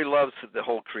 Yahweh loves the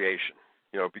whole creation,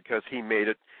 because He made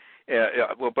it.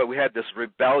 But we had this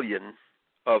rebellion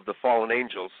of the fallen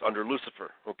angels under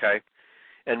Lucifer, okay,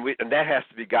 and that has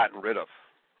to be gotten rid of,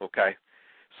 okay.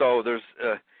 So there's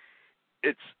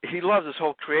He loves His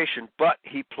whole creation, but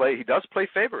He does play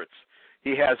favorites.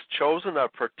 He has chosen a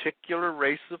particular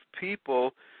race of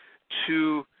people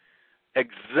to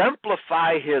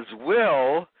exemplify His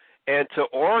will and to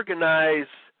organize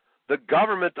the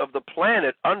government of the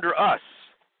planet under us.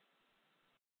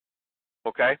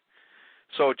 Okay?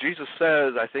 So Jesus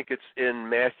says, I think it's in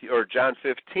Matthew or John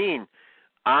 15,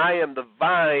 I am the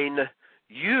vine,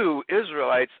 you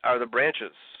Israelites are the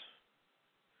branches.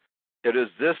 It is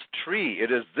this tree,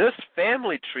 it is this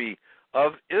family tree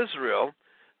of Israel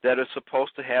that is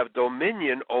supposed to have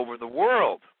dominion over the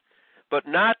world, but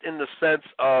not in the sense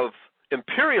of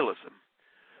imperialism,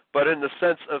 but in the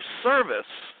sense of service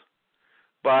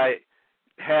by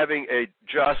having a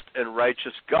just and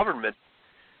righteous government,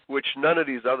 which none of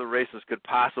these other races could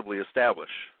possibly establish.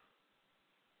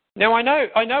 Now, I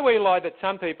know, Eli, that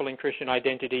some people in Christian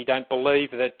identity don't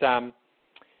believe that,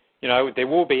 there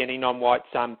will be any non-whites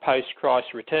post-Christ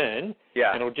return,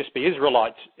 and it'll just be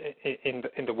Israelites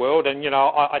in the world. And,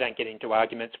 I don't get into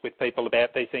arguments with people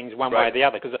about these things one way or the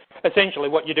other, because essentially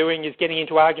what you're doing is getting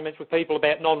into arguments with people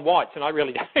about non-whites, and I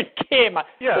really don't care much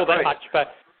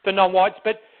for non-whites.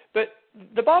 But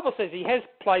the Bible says He has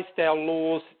placed our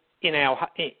laws in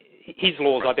His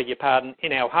laws, I beg your pardon,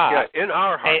 in our heart. Yeah, in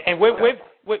our heart. And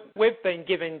we've been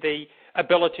given the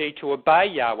ability to obey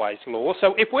Yahweh's law.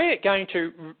 So if we're going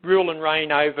to rule and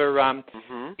reign over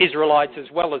Israelites as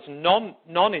well as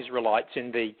non-Israelites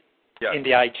in the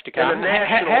age to come,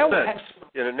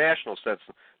 in a national sense,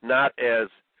 not as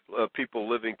people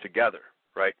living together,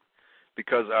 right?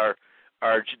 Because our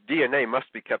DNA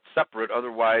must be kept separate,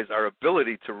 otherwise our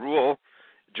ability to rule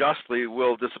justly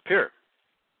will disappear.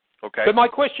 Okay. But my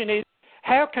question is,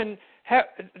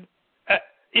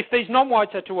 if these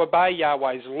non-whites are to obey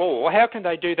Yahweh's law, how can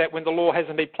they do that when the law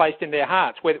hasn't been placed in their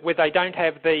hearts, where they don't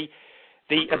have the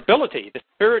ability, the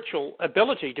spiritual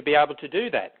ability to be able to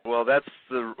do that? Well, that's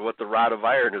what the rod of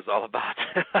iron is all about.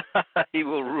 He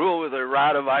will rule with a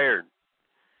rod of iron.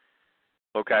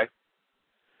 Okay?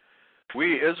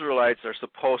 We Israelites are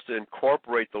supposed to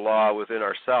incorporate the law within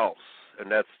ourselves,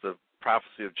 and that's the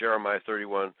prophecy of Jeremiah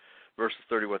 31, verses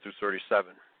 31 through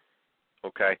 37.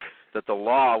 Okay, that the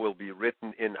law will be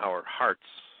written in our hearts.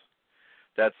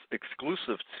 That's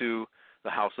exclusive to the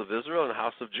house of Israel and the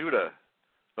house of Judah.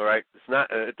 All right, it's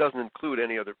not. It doesn't include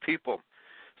any other people.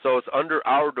 So it's under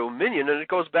our dominion, and it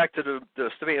goes back to the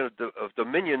statement of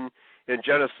dominion in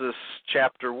Genesis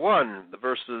chapter 1, the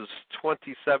verses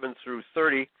 27 through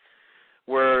 30,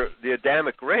 where the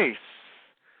Adamic race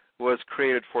was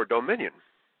created for dominion.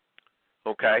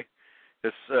 Okay.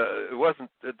 It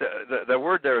wasn't the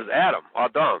word there is Adam,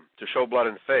 to show blood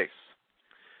in the face.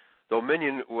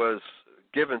 Dominion was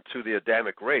given to the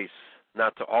Adamic race,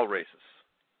 not to all races.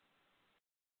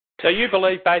 So you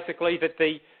believe basically that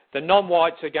the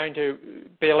non-whites are going to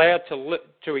be allowed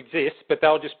to exist, but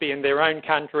they'll just be in their own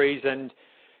countries, and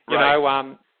but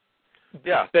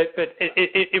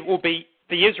it will be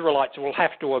the Israelites will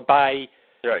have to obey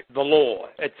the law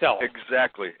itself.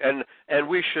 Exactly, and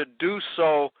we should do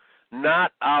so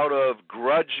not out of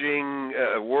grudging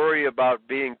worry about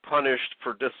being punished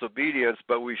for disobedience,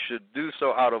 but we should do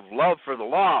so out of love for the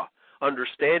law,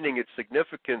 understanding its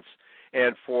significance,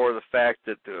 and for the fact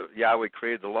that Yahweh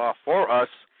created the law for us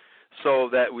so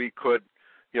that we could,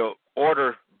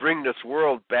 bring this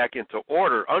world back into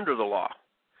order under the law.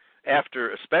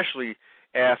 Especially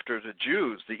after the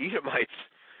Jews, the Edomites,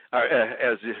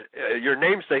 as your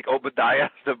namesake Obadiah,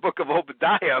 the book of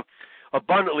Obadiah,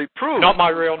 abundantly proved. Not my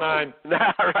real name.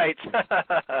 Right.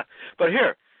 But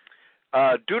here,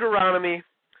 Deuteronomy,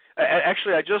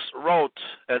 actually I just wrote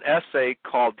an essay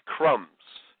called Crumbs,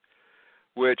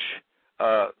 which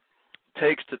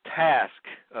takes to task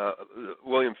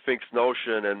William Finck's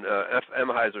notion and F.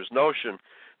 Emheiser's notion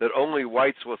that only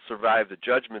whites will survive the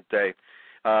judgment day.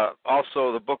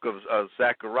 Also, the book of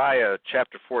Zechariah,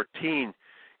 chapter 14,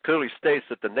 clearly states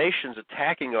that the nations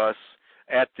attacking us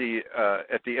at the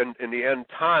end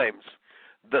times,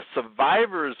 the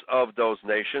survivors of those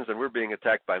nations, and we're being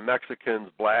attacked by Mexicans,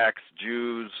 blacks,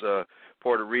 Jews,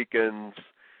 Puerto Ricans,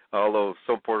 although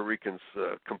some Puerto Ricans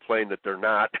complain that they're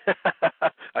not.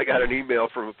 I got an email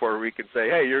from a Puerto Rican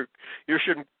saying, hey, you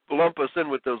shouldn't lump us in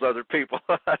with those other people.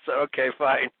 I said, okay,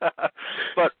 fine.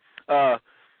 But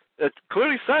it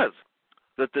clearly says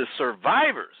that the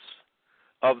survivors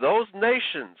of those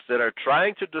nations that are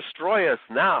trying to destroy us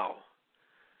now,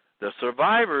 the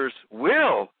survivors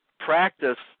will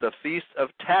practice the Feast of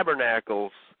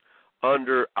Tabernacles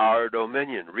under our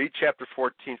dominion. Read chapter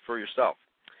 14 for yourself.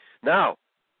 Now,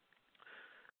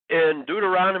 in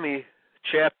Deuteronomy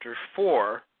chapter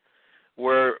 4,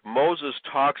 where Moses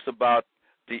talks about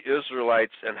the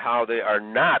Israelites and how they are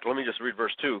not, let me just read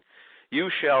verse 2. You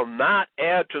shall not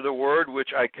add to the word which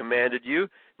I commanded you,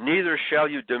 neither shall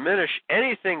you diminish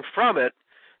anything from it,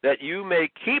 that you may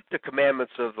keep the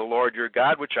commandments of the Lord your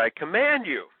God, which I command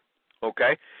you.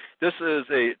 Okay? This is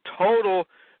a total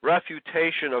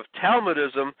refutation of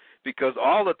Talmudism, because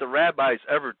all that the rabbis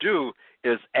ever do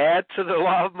is add to the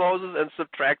law of Moses and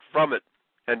subtract from it,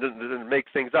 and then make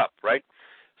things up, right?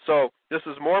 So this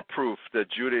is more proof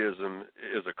that Judaism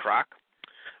is a crock.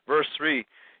 Verse 3,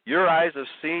 your eyes have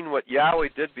seen what Yahweh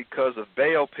did because of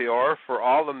Baal Peor, for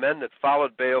all the men that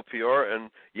followed Baal Peor, and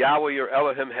Yahweh your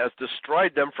Elohim has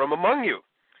destroyed them from among you.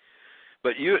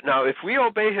 But now, if we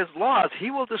obey his laws, he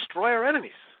will destroy our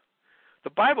enemies. The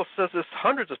Bible says this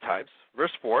hundreds of times.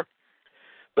 Verse 4,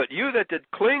 but you that did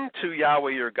cling to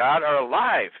Yahweh your God are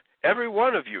alive, every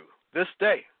one of you, this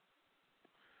day.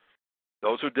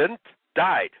 Those who didn't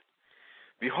died.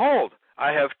 Behold,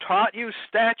 I have taught you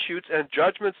statutes and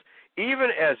judgments, even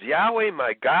as Yahweh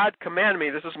my God commanded me,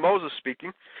 this is Moses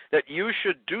speaking, that you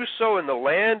should do so in the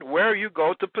land where you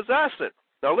go to possess it.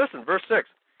 Now listen, verse 6.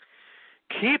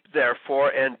 Keep therefore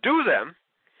and do them,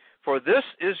 for this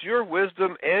is your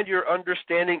wisdom and your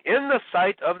understanding in the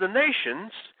sight of the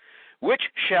nations, which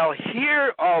shall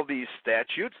hear all these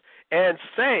statutes and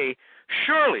say,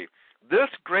 surely this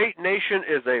great nation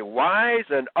is a wise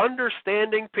and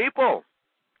understanding people.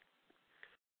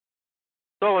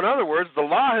 So in other words, the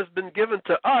law has been given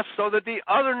to us so that the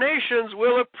other nations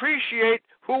will appreciate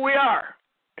who we are.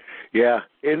 Yeah,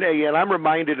 and I'm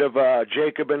reminded of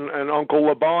Jacob and Uncle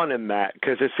Laban in that,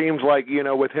 because it seems like,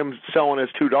 with him selling his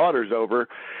two daughters over,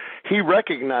 he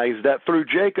recognized that through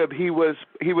Jacob he was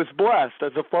blessed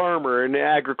as a farmer and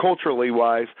agriculturally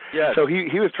wise. Yes. So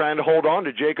he was trying to hold on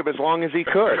to Jacob as long as he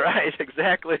could. Right,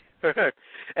 exactly.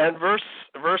 And verse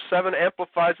 7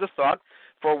 amplifies the thought,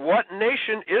 for what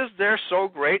nation is there so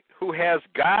great who has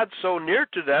God so near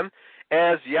to them,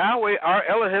 as Yahweh our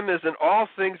Elohim is in all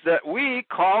things that we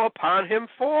call upon him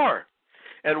for?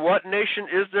 And what nation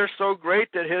is there so great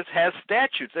that has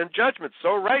statutes and judgments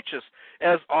so righteous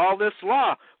as all this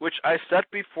law, which I set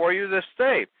before you this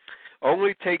day?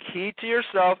 Only take heed to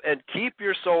yourself and keep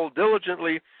your soul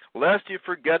diligently, lest you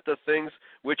forget the things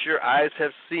which your eyes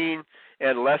have seen,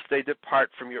 and lest they depart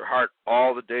from your heart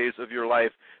all the days of your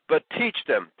life. But teach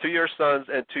them to your sons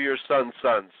and to your sons'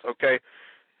 sons. Okay?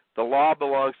 The law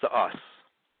belongs to us.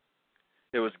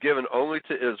 It was given only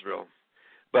to Israel.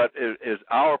 But it is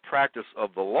our practice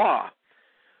of the law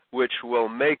which will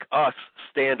make us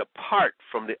stand apart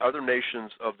from the other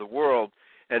nations of the world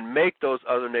and make those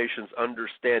other nations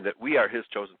understand that we are his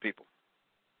chosen people.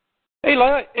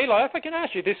 Eli, if I can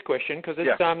ask you this question, because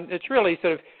it's really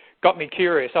sort of got me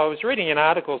curious. I was reading an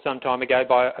article some time ago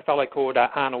by a fellow called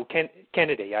Arnold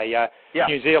Kennedy, a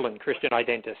New Zealand Christian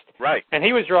identist. Right. And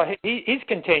he was right. His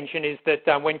contention is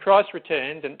that when Christ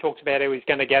returns and talks about how he's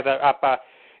going to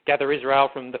gather Israel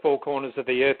from the four corners of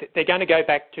the earth, they're going to go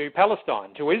back to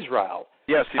Palestine, to Israel.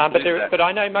 Yes, but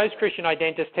I know most Christian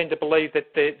identists tend to believe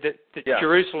that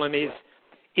Jerusalem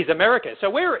is America. So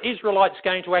where are Israelites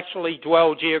going to actually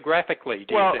dwell geographically,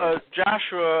 do you think?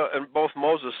 Joshua and both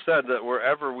Moses said that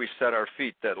wherever we set our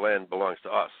feet, that land belongs to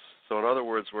us. So in other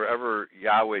words, wherever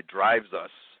Yahweh drives us,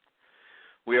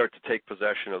 we are to take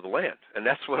possession of the land. And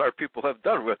that's what our people have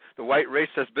done. The white race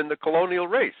has been the colonial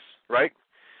race, right?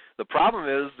 The problem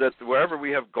is that wherever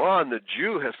we have gone, the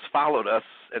Jew has followed us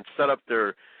and set up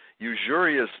their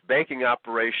usurious banking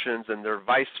operations and their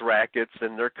vice rackets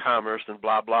and their commerce and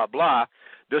blah, blah, blah,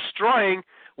 destroying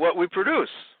what we produce,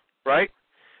 right?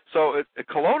 So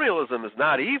colonialism is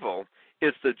not evil.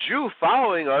 It's the Jew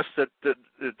following us that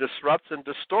disrupts and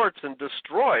distorts and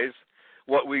destroys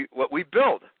what we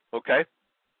build, okay?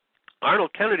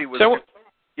 Arnold Kennedy was...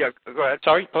 Yeah, go ahead.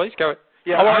 Sorry, please, go ahead.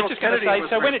 Yeah, I was just going to say,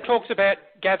 so when it talks about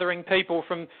gathering people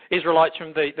from Israelites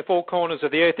from the four corners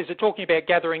of the earth, is it talking about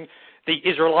gathering the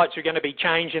Israelites who are going to be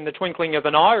changed in the twinkling of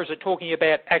an eye, or is it talking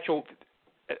about actual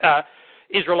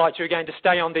Israelites who are going to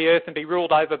stay on the earth and be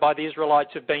ruled over by the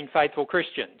Israelites who have been faithful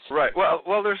Christians? Right.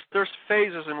 Well, there's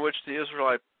phases in which the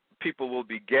Israelite people will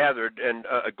be gathered, and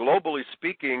globally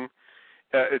speaking,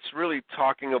 it's really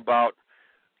talking about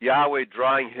Yahweh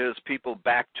drawing his people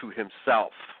back to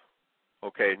himself,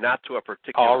 okay, not to a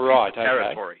particular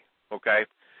territory, okay?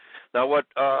 Now, what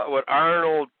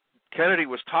Arnold Kennedy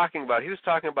was talking about, he was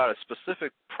talking about a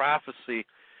specific prophecy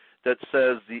that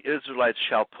says the Israelites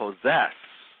shall possess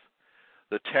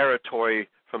the territory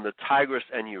from the Tigris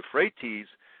and Euphrates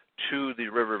to the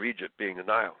river of Egypt, being the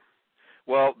Nile.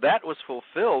 Well, that was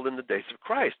fulfilled in the days of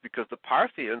Christ, because the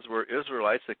Parthians were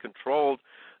Israelites that controlled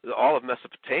all of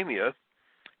Mesopotamia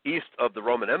east of the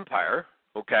Roman Empire,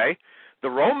 okay? The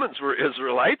Romans were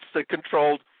Israelites that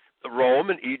controlled Rome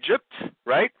and Egypt,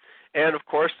 right? And, of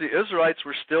course, the Israelites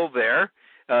were still there.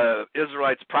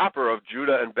 Israelites proper of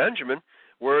Judah and Benjamin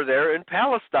were there in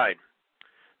Palestine.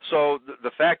 So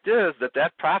the fact is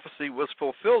that prophecy was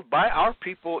fulfilled by our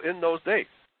people in those days.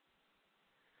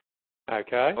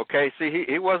 Okay. Okay, see,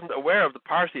 he wasn't aware of the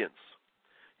Parthians.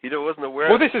 He wasn't aware.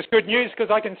 Well, this is good news,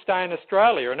 because I can stay in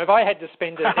Australia, and if I had to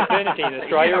spend an eternity in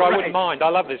Australia, I wouldn't mind. I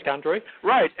love this country.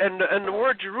 Right, and the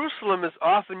word Jerusalem is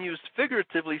often used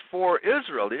figuratively for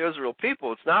Israel, the Israel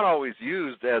people. It's not always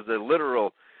used as a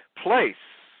literal place,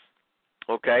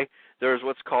 okay? There's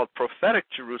what's called prophetic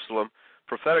Jerusalem.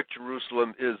 Prophetic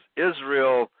Jerusalem is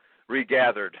Israel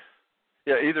regathered.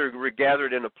 Yeah, either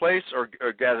regathered in a place or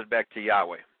gathered back to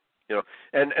Yahweh. You know,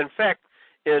 and in fact,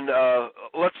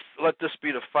 let's let this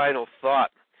be the final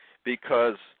thought,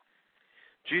 because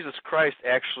Jesus Christ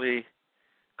actually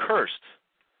cursed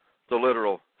the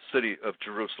literal city of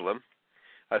Jerusalem.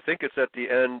 I think it's at the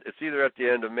end. It's either at the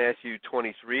end of Matthew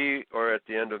 23 or at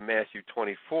the end of Matthew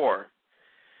 24.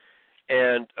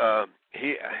 And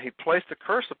he placed a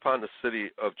curse upon the city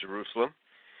of Jerusalem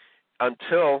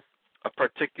until a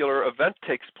particular event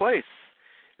takes place.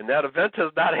 And that event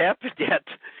has not happened yet.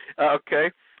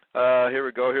 Okay. Here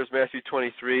we go. Here's Matthew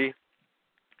 23.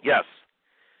 Yes.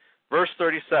 Verse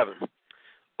 37.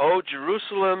 O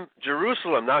Jerusalem,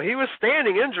 Jerusalem. Now, he was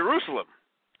standing in Jerusalem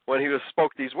when he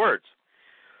spoke these words.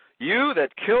 You that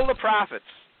kill the prophets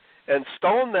and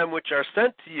stone them which are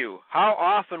sent to you, how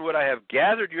often would I have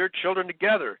gathered your children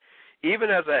together,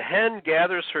 even as a hen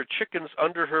gathers her chickens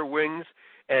under her wings,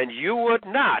 and you would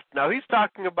not. Now, he's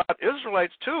talking about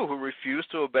Israelites, too, who refused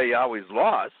to obey Yahweh's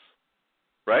laws,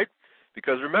 right?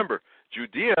 Because remember,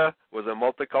 Judea was a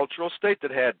multicultural state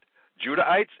that had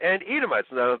Judahites and Edomites.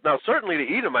 Now, certainly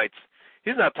the Edomites,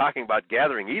 he's not talking about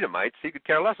gathering Edomites. He could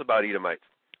care less about Edomites.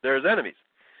 They're his enemies.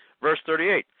 Verse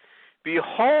 38,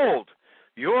 behold,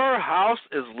 your house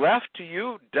is left to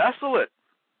you desolate.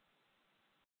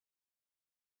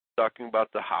 Talking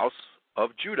about the house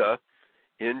of Judah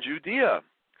in Judea,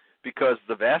 because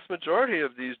the vast majority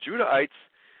of these Judahites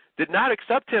did not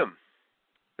accept him.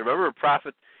 Remember, a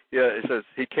prophet, it says,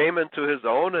 he came into his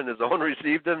own, and his own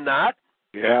received him not.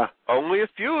 Yeah. Only a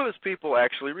few of his people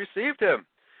actually received him.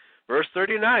 Verse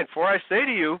 39, for I say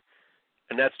to you,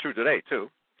 and that's true today too,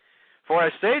 for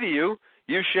I say to you,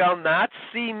 you shall not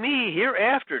see me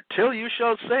hereafter till you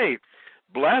shall say,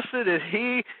 blessed is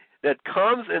he that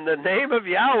comes in the name of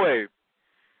Yahweh.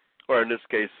 Or in this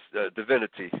case,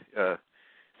 divinity,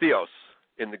 theos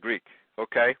in the Greek,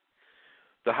 okay?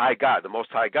 The high God, the most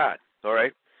high God, all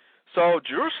right? So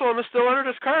Jerusalem is still under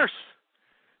this curse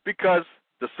because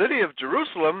the city of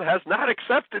Jerusalem has not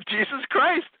accepted Jesus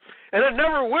Christ, and it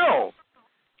never will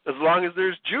as long as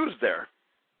there's Jews there.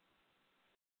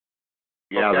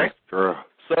 Yeah, okay? That's true.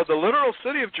 So the literal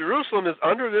city of Jerusalem is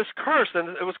under this curse, and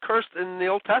it was cursed in the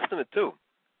Old Testament too.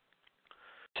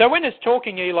 So when it's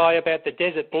talking, Eli, about the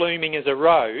desert blooming as a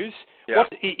rose, yeah.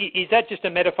 Is that just a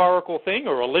metaphorical thing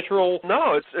or a literal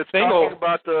No, it's thing? Talking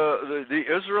about the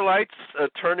Israelites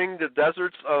turning the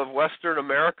deserts of Western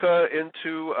America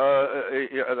into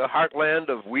the heartland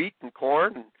of wheat and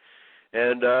corn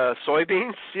and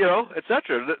soybeans,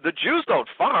 etc. The Jews don't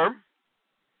farm.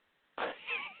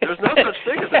 There's no such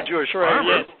thing as a Jewish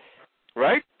farmer, yes.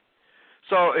 right?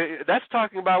 So that's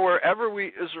talking about wherever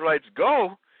we Israelites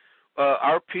go,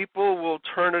 our people will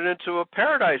turn it into a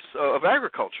paradise of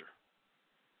agriculture.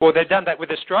 Well, they've done that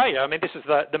with Australia. I mean, this is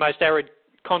the most arid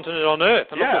continent on earth,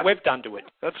 and look what we've done to it.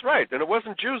 That's right, and it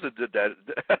wasn't Jews that did that,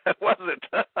 was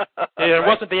it? It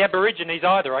wasn't the Aborigines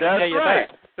either, I can tell you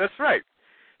that. That's right.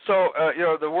 So,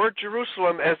 the word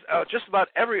Jerusalem, as just about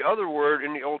every other word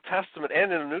in the Old Testament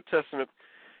and in the New Testament,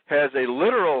 has a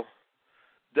literal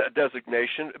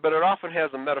designation, but it often has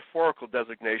a metaphorical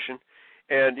designation.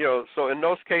 And, so in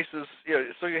those cases,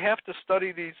 so you have to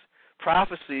study these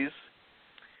prophecies,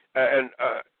 and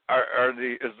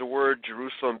is the word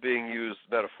Jerusalem being used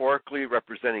metaphorically,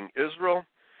 representing Israel,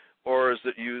 or is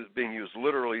it being used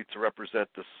literally to represent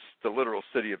the literal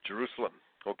city of Jerusalem?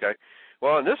 Okay.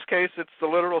 Well, in this case, it's the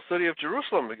literal city of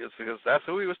Jerusalem because that's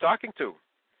who he was talking to.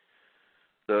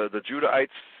 The Judahites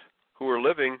who were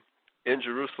living in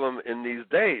Jerusalem in these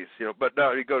days. But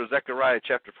now you go to Zechariah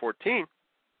chapter 14.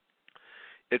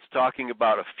 It's talking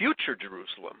about a future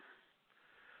Jerusalem.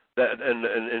 And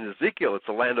in Ezekiel, it's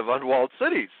a land of unwalled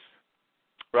cities,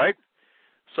 right?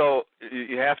 So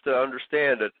you have to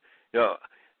understand that,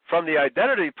 from the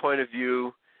identity point of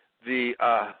view, the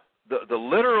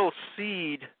literal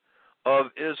seed of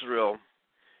Israel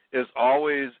is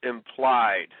always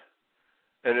implied,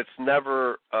 and it's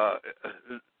never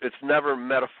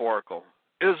metaphorical.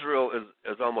 Israel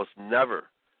is almost never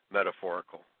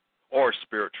metaphorical or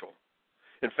spiritual.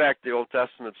 In fact, the Old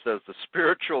Testament says the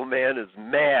spiritual man is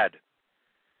mad.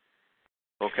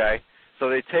 Okay? So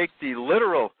they take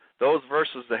those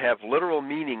verses that have literal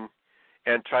meaning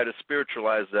and try to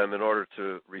spiritualize them in order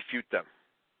to refute them.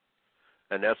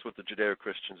 And that's what the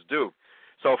Judeo-Christians do.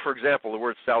 So, for example, the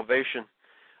word salvation,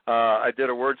 I did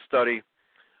a word study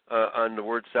on the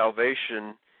word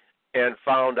salvation and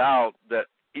found out that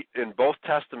in both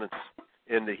Testaments,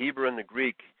 in the Hebrew and the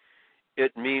Greek,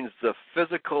 it means the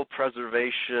physical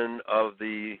preservation of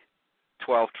the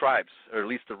 12 tribes, or at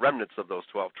least the remnants of those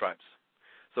 12 tribes,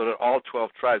 so that all 12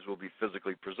 tribes will be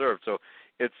physically preserved. So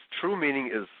its true meaning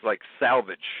is like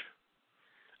salvage.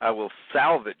 I will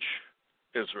salvage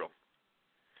Israel.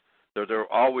 There will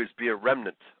always be a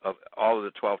remnant of all of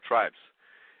the 12 tribes.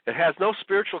 It has no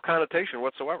spiritual connotation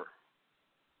whatsoever.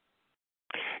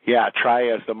 Yeah, try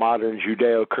as the modern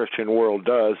Judeo-Christian world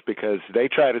does, because they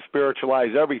try to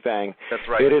spiritualize everything. That's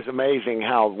right. It is amazing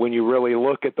how when you really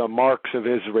look at the marks of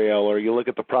Israel, or you look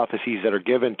at the prophecies that are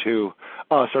given to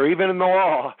us, or even in the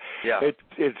law,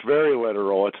 it's very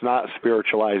literal. It's not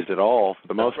spiritualized at all for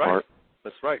the most part.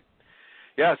 That's right.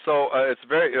 Yeah, so it's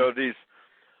very,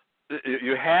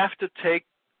 you have to take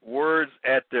words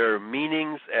at their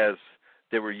meanings as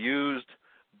they were used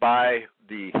by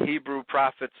the Hebrew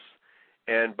prophets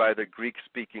and by the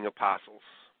Greek-speaking apostles.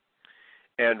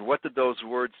 And what did those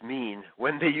words mean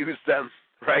when they used them,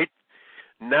 right?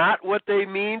 Not what they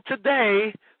mean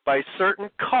today by certain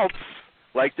cults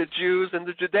like the Jews and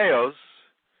the Judeos.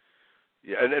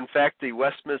 And in fact, the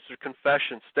Westminster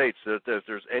Confession states that if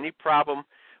there's any problem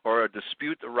or a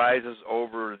dispute arises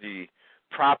over the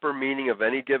proper meaning of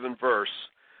any given verse,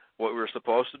 what we're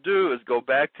supposed to do is go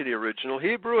back to the original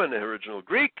Hebrew and the original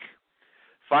Greek,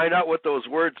 find out what those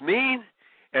words mean,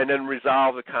 and then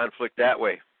resolve the conflict that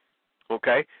way.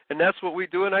 Okay? And that's what we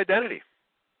do in identity.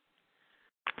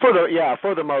 For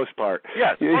the most part.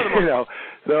 Yes.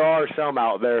 There are some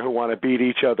out there who want to beat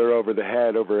each other over the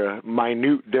head over a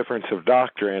minute difference of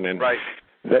doctrine, and right.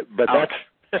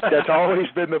 That's always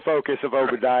been the focus of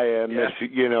Obadiah, and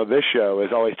this show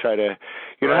is always try to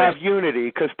have unity,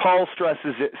 because Paul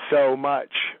stresses it so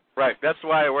much. Right. That's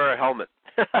why I wear a helmet.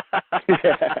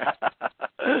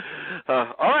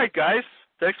 All right, guys.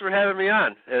 Thanks for having me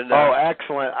on. And,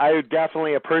 excellent. I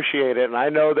definitely appreciate it, and I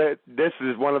know that this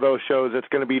is one of those shows that's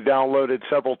going to be downloaded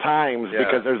several times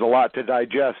because there's a lot to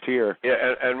digest here. Yeah,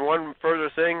 and one further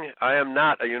thing, I am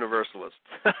not a universalist.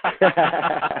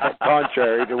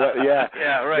 Contrary to what,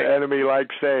 right. the enemy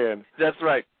likes saying. That's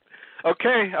right.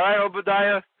 Okay, all right,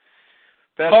 Obadiah.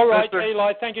 All right,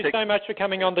 Eli, thank you so much for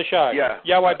coming on the show. Yeah.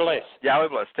 Yahweh bless. Yahweh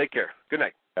bless. Take care. Good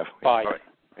night. Definitely. Bye. All right.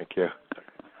 Thank you.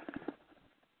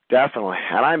 Definitely.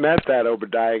 And I meant that,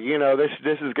 Obadiah.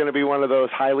 This is going to be one of those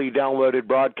highly downloaded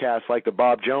broadcasts like the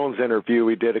Bob Jones interview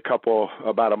we did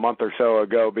about a month or so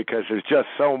ago, because there's just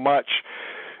so much,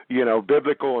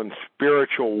 biblical and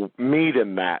spiritual meat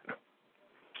in that.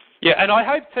 Yeah, and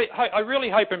I really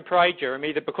hope and pray,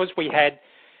 Jeremy, that because we had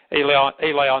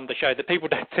Eli on the show, that people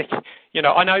don't think,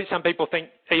 I know some people think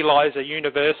Eli is a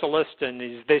universalist and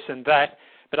is this and that,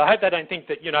 but I hope they don't think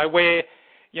that,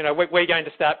 we're going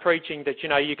to start preaching that,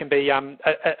 you can be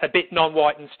a bit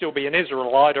non-white and still be an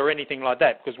Israelite or anything like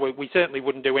that, because we certainly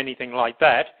wouldn't do anything like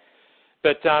that.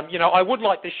 But, I would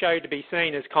like this show to be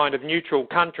seen as kind of neutral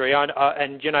country, and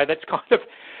that's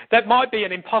that might be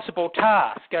an impossible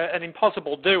task, an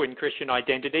impossible do in Christian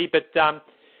identity, but,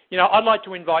 I'd like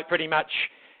to invite pretty much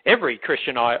every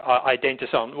Christian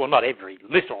identist on, well, not every,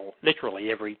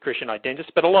 literally every Christian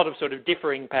identist, but a lot of sort of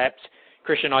differing, perhaps,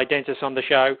 Christian identists on the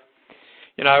show,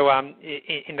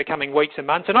 in the coming weeks and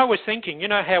months. And I was thinking,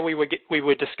 how we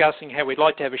were discussing how we'd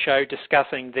like to have a show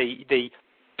discussing the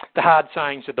hard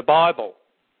sayings of the Bible.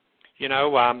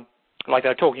 Like they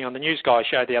were talking on the News Guy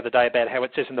show the other day about how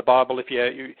it says in the Bible if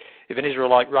an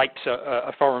Israelite rapes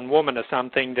a foreign woman or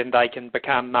something, then they can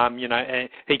become,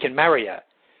 he can marry her.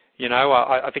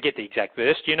 I forget the exact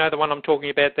verse. Do you know the one I'm talking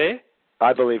about there?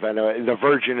 I believe I know it. The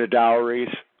Virgin of Dowries.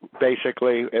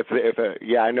 basically.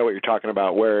 Yeah, I know what you're talking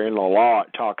about. Where in the law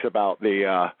it talks about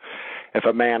if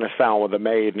a man is found with a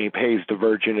maid and he pays the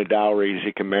virgin a dowry,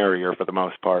 he can marry her for the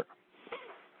most part.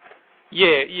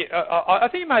 Yeah. I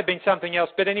think it may have been something else,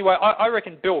 but anyway, I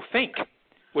reckon Bill Fink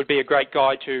would be a great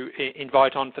guy to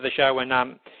invite on for the show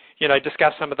and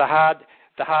discuss some of the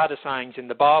harder sayings in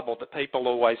the Bible that people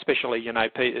always, especially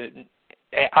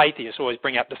atheists always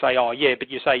bring up to say, oh yeah,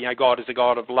 but you say God is a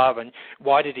God of love, and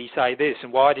why did he say this,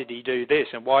 and why did he do this,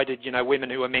 and why did women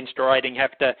who are menstruating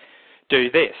have to do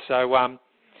this?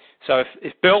 So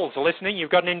if Bill's listening,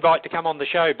 you've got an invite to come on the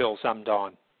show, Bill,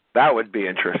 sometime. That would be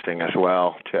interesting as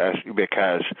well,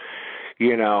 because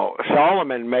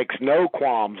Solomon makes no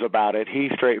qualms about it. He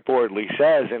straightforwardly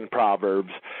says in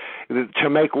Proverbs to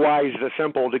make wise the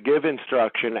simple, to give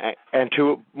instruction, and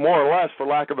to, more or less, for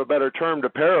lack of a better term, to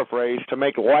paraphrase, to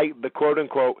make light the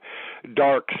quote-unquote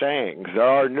dark sayings. There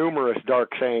are numerous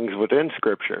dark sayings within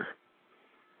Scripture.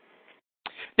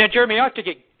 Now, Jeremy, I have to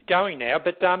get going now,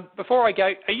 but before I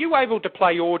go, are you able to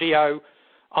play audio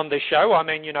on this show? I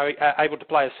mean, able to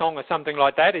play a song or something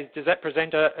like that? Does that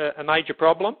present a major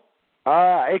problem?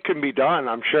 It can be done,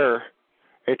 I'm sure.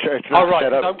 It's not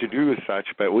set up to do as such,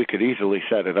 but we could easily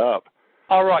set it up.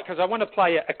 All right, because I want to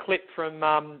play a clip from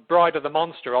Bride of the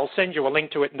Monster. I'll send you a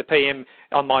link to it in the PM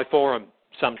on my forum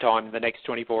sometime in the next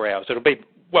 24 hours. It'll be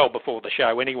well before the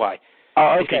show anyway.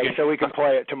 Oh, okay, so we can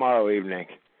play it tomorrow evening.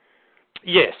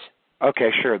 Yes.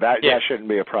 Okay, sure. That shouldn't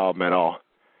be a problem at all.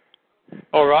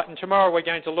 All right, and tomorrow we're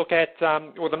going to look at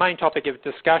the main topic of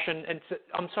discussion. And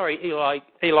I'm sorry,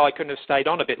 Eli couldn't have stayed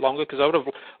on a bit longer because I would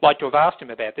have liked to have asked him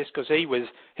about this because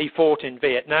he fought in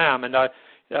Vietnam, and I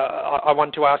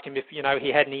wanted to ask him if he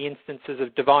had any instances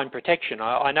of divine protection.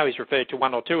 I know he's referred to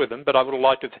one or two of them, but I would have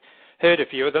liked to have heard a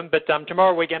few of them. But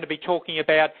tomorrow we're going to be talking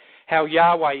about how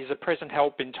Yahweh is a present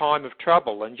help in time of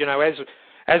trouble, and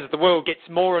as the world gets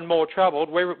more and more troubled,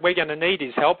 we're going to need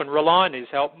his help and rely on his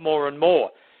help more and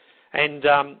more. And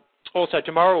also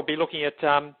tomorrow we'll be looking at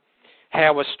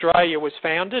how Australia was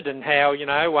founded and how,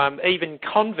 even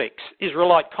convicts,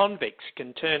 Israelite convicts,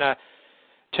 can turn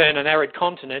an arid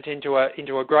continent into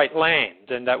a great land.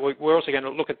 And we're also going to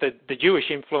look at the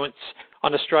Jewish influence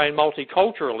on Australian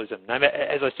multiculturalism.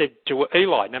 As I said to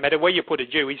Eli, no matter where you put a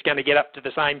Jew, he's going to get up to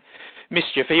the same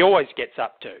mischief he always gets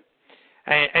up to.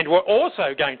 And we're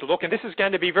also going to look, and this is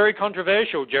going to be very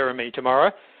controversial, Jeremy,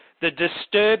 tomorrow, the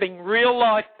disturbing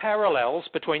real-life parallels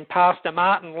between Pastor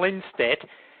Martin Lindstedt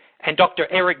and Dr.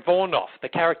 Eric Vornoff, the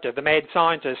character, the mad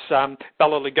scientist Bela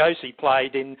Lugosi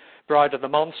played in Bride of the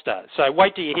Monster. So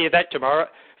wait till you hear that tomorrow,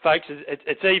 folks.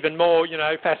 It's even more,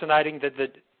 fascinating than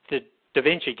the Da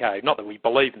Vinci Code. Not that we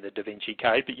believe in the Da Vinci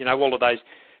Code, but, all of those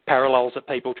parallels that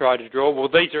people try to draw. Well,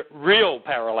 these are real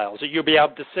parallels that you'll be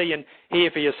able to see and hear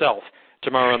for yourself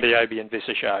tomorrow on the Obie and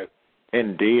Visser Show.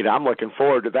 Indeed, I'm looking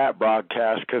forward to that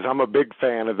broadcast because I'm a big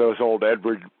fan of those old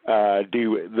Edward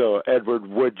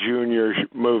Wood Jr.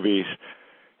 movies.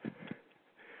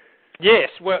 Yes,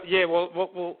 well,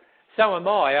 so am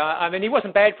I. I mean, he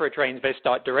wasn't bad for a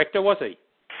transvestite director, was he?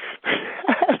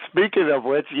 Speaking of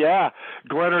which, yeah,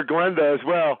 Gwen or Glenda as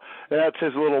well. That's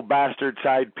his little bastard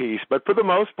side piece. But for the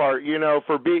most part,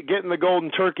 for getting the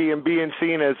golden turkey and being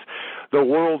seen as the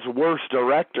world's worst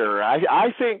director,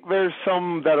 I think there's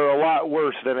some that are a lot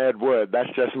worse than Ed Wood. That's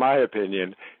just my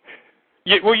opinion.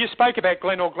 Yeah, well, you spoke about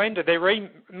Glen or Glenda. They're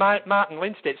Martin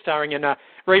Lindstedt starring in a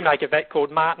remake of that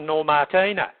called Martin or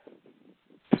Martina.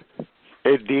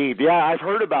 Indeed. Yeah, I've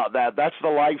heard about that. That's the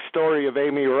life story of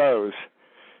Amy Rose.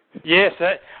 Yes,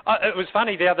 it was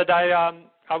funny the other day.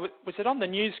 Was it on the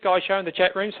News Guy show in the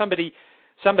chat room? Somebody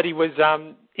was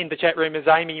in the chat room as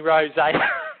Amy Rose 88.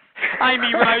 I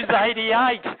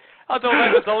thought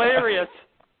that was hilarious.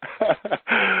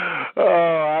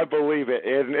 Oh, I believe it.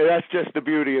 And that's just the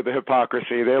beauty of the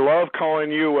hypocrisy. They love calling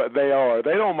you what they are.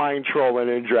 They don't mind trolling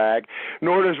in drag,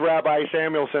 nor does Rabbi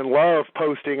Samuelson love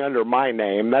posting under my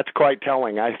name. That's quite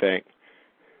telling, I think.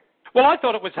 Well, I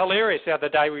thought it was hilarious the other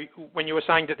day when you were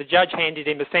saying that the judge handed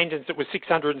him a sentence that was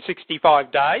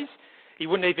 665 days. He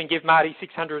wouldn't even give Marty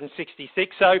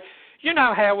 666. So you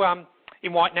know how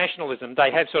in white nationalism they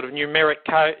have sort of numeric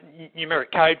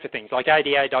code for things. Like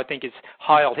 88, I think, is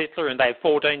Heil Hitler, and they have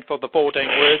 14 for the 14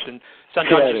 words, and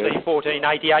sometimes you see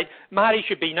 1488. Marty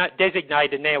should be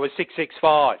designated now as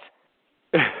 665.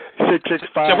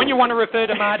 665. So when you want to refer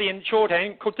to Marty in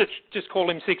shorthand, just call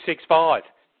him 665.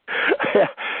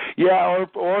 Yeah,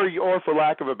 or for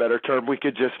lack of a better term, we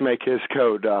could just make his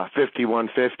code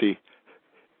 5150.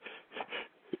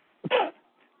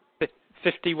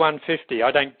 5150.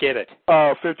 I don't get it.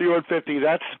 5150.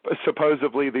 That's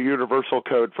supposedly the universal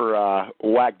code for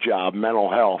whack job,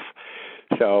 mental health.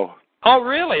 So. Oh,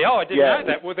 really? Oh, I didn't know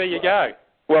that. Well, there you go.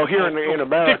 Well, here in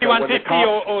America, 5150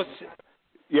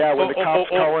 when the cops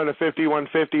call in a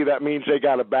 5150, that means they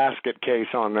got a basket case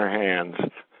on their hands.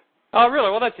 Oh,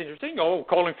 really? Well, that's interesting. Or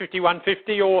calling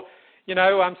 5150 or,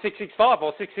 665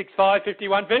 or 665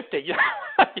 5150.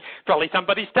 Probably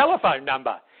somebody's telephone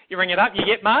number. You ring it up, you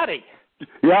get Marty.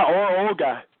 Yeah, or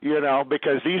Olga,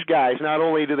 because these guys, not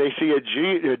only do they see a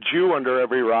Jew under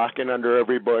every rock and under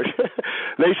every bush,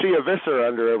 they see a visser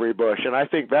under every bush, and I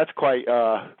think that's quite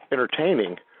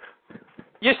entertaining.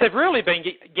 Yes, they've really been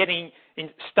getting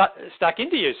stuck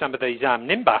into you, some of these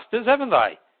nimbusters, haven't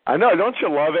they? I know, don't you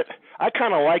love it? I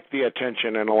kind of like the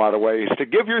attention in a lot of ways. To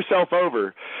give yourself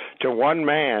over to one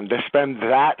man, to spend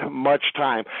that much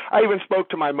time. I even spoke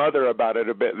to my mother about it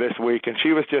a bit this week, and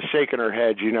she was just shaking her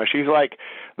head. She's like,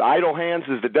 the idle hands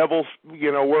is the devil's,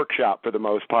 workshop for the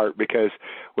most part, because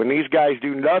when these guys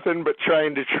do nothing but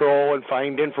trying to troll and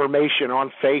find information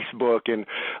on Facebook and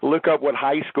look up what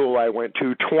high school I went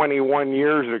to 21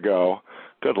 years ago,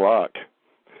 good luck.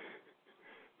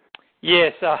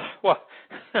 Yes,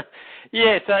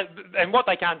 yes, and what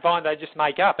they can't find, they just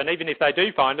make up. And even if they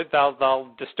do find it,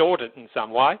 they'll distort it in some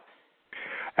way.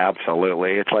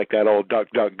 Absolutely. It's like that old duck,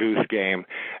 duck, goose game.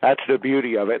 That's the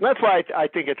beauty of it. And that's why I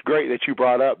think it's great that you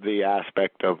brought up the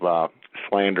aspect of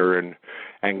slander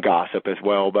and gossip as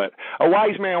well. But a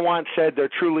wise man once said there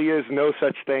truly is no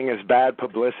such thing as bad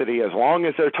publicity. As long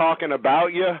as they're talking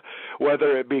about you,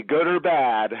 whether it be good or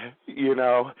bad,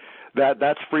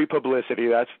 that's free publicity.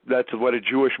 That's what a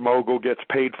Jewish mogul gets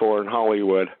paid for in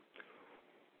Hollywood.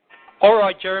 All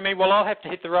right, Jeremy. Well, I'll have to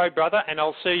hit the road, brother, and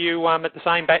I'll see you at the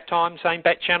same bat time, same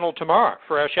bat channel tomorrow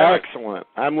for our show. Excellent.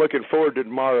 I'm looking forward to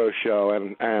tomorrow's show,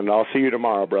 and I'll see you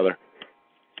tomorrow, brother.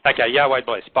 Okay, Yahweh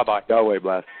bless. Bye-bye. Yahweh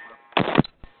bless.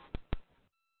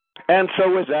 And so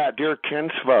with that, dear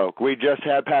kinsfolk, we just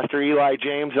had Pastor Eli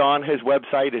James on. His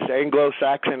website is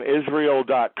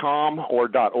anglosaxonisrael.com or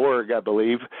 .org, I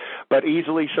believe, but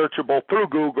easily searchable through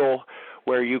Google,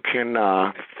 where you can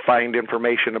find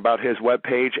information about his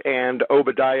webpage. And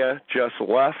Obadiah just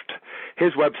left.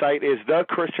 His website is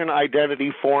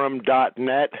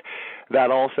thechristianidentityforum.net.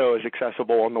 That also is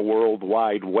accessible on the World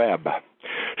Wide Web.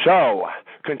 So,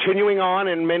 continuing on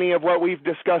in many of what we've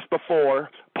discussed before,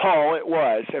 Paul it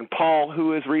was, and Paul,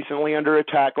 who is recently under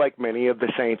attack like many of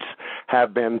the saints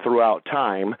have been throughout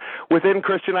time. Within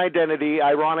Christian identity,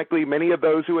 ironically, many of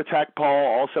those who attack Paul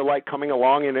also like coming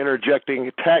along and interjecting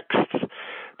texts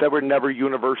that were never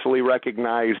universally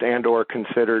recognized and or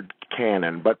considered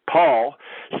canon. But Paul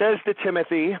says to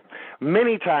Timothy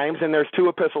many times, and there's 2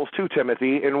 epistles to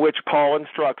Timothy, in which Paul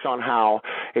instructs on how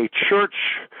a church,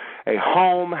 a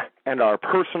home, and our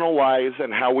personal lives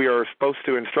and how we are supposed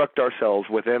to instruct ourselves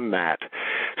within that.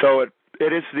 So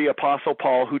it is the Apostle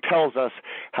Paul who tells us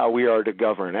how we are to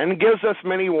govern and gives us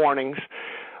many warnings,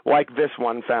 like this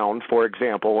one found, for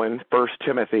example, in 1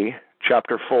 Timothy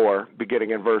chapter 4, beginning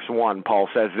in verse 1, Paul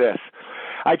says this: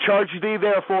 I charge thee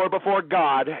therefore before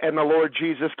God and the Lord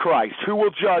Jesus Christ, who will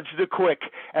judge the quick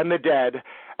and the dead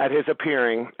at his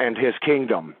appearing and his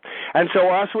kingdom. And so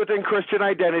us within Christian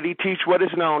identity teach what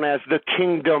is known as the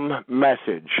kingdom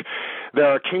message. There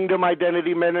are kingdom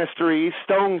identity ministries,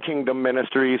 stone kingdom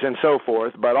ministries, and so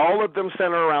forth, but all of them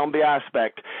center around the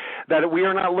aspect that we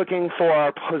are not looking for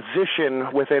our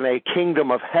position within a kingdom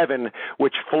of heaven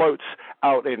which floats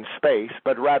out in space,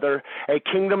 but rather a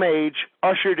kingdom age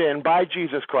ushered in by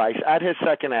Jesus Christ at his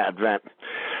second advent,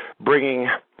 bringing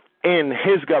in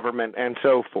his government and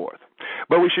so forth.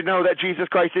 But we should know that Jesus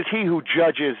Christ is he who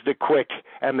judges the quick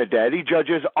and the dead. He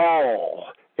judges all,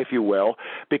 if you will,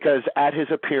 because at his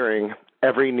appearing,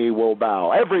 every knee will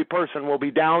bow. Every person will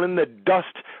be down in the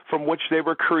dust from which they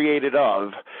were created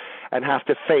of and have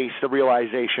to face the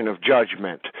realization of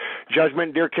judgment.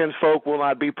 Judgment, dear kinsfolk, will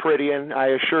not be pretty, and I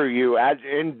assure you,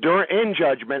 in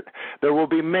judgment, there will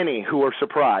be many who are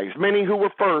surprised. Many who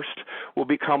were first will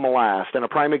become last. And a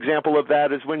prime example of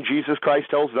that is when Jesus Christ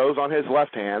tells those on his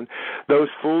left hand, those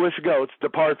foolish goats,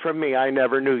 depart from me, I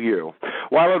never knew you.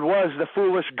 While it was the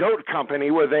foolish goat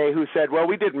company were they who said, well,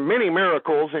 we did many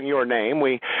miracles in your name,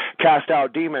 we cast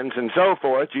out demons and so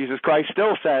forth, Jesus Christ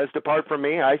still says, depart from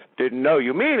me, I didn't know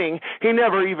you. Meaning, he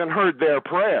never even heard their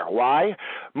prayer. Why?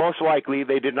 Most likely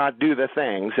they did not do the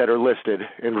things that are listed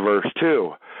in verse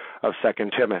 2 of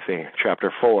 2 Timothy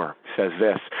chapter 4. It says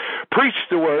this: preach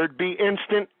the word, be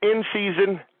instant, in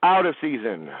season, out of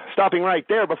season. Stopping right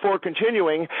there before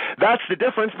continuing, that's the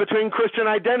difference between Christian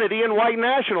identity and white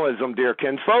nationalism, dear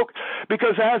kinsfolk,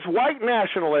 because as white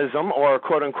nationalism, or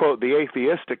quote-unquote the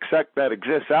atheistic sect that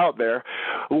exists out there,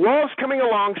 was coming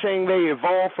along saying they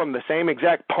evolved from the same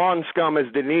exact pawn scum as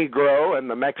the Negro and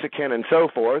the Mexican and so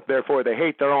forth, therefore they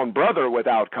hate their own brother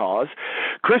without cause,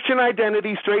 Christian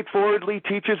identity straightforwardly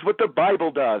teaches what the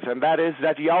Bible does, and that is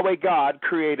that Yahweh God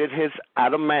created his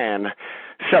Adam man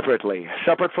separately,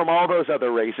 separate from all those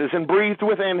other races, and breathed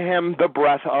within him the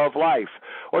breath of life,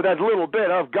 or that little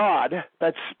bit of God,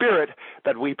 that spirit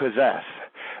that we possess.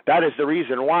 That is the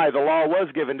reason why the law was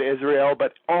given to Israel,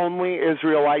 but only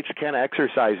Israelites can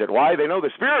exercise it. Why? They know the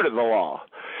spirit of the law.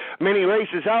 Many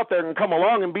races out there can come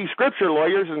along and be scripture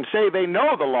lawyers and say they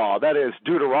know the law, that is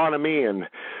Deuteronomy and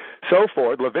so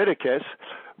forth, Leviticus,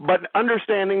 but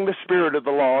understanding the spirit of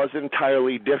the law is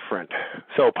entirely different.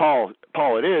 So Paul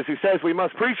it is who says we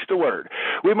must preach the word.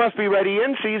 We must be ready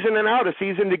in season and out of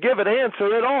season to give an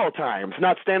answer at all times,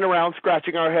 not stand around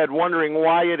scratching our head wondering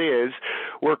why it is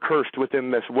we're cursed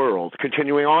within this world.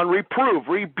 Continuing on, reprove,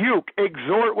 rebuke,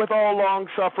 exhort with all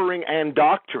long-suffering and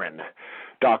doctrine.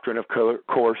 Doctrine, of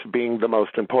course, being the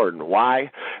most important.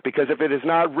 Why? Because if it is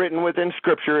not written within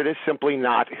Scripture, it is simply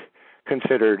not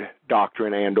considered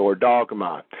doctrine and or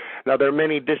dogma. Now, there are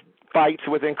many fights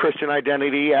within Christian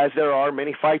identity, as there are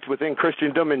many fights within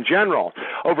Christendom in general,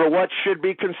 over what should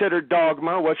be considered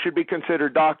dogma, what should be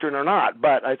considered doctrine or not.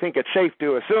 But I think it's safe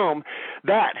to assume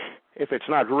that if it's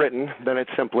not written, then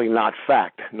it's simply not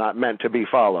fact, not meant to be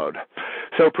followed.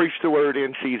 So preach the word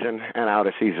in season and out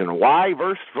of season. Why?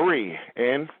 Verse 3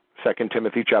 in 2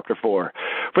 Timothy chapter 4.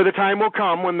 For the time will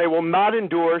come when they will not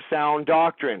endure sound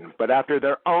doctrine, but after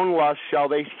their own lust shall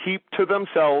they heap to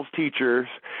themselves teachers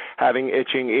having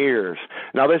itching ears.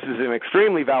 Now this is an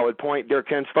extremely valid point, dear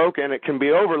kinsfolk, and it can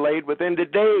be overlaid within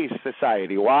today's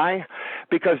society. Why?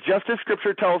 Because just as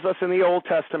Scripture tells us in the Old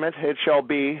Testament, it shall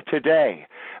be today.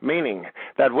 Meaning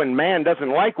that when man doesn't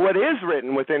like what is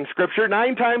written within Scripture,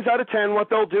 9 times out of 10 what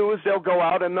they'll do is they'll go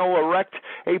out and they'll erect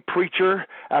a preacher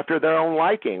after their own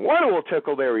liking. One who will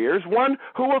tickle their ears, one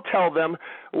who will tell them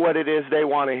what it is they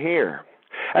want to hear.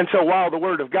 And so while the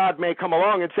Word of God may come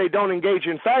along and say don't engage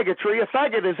in faggotry, a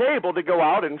faggot is able to go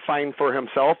out and find for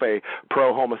himself a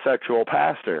pro-homosexual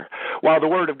pastor. While the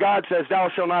Word of God says thou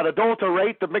shalt not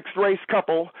adulterate, the mixed-race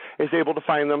couple is able to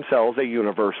find themselves a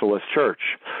universalist church.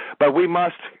 But we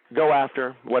must go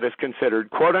after what is considered,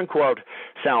 quote-unquote,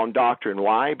 sound doctrine.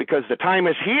 Why? Because the time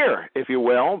is here, if you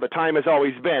will. The time has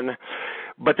always been.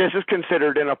 But this is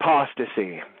considered an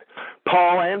apostasy.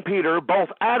 Paul and Peter both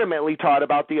adamantly taught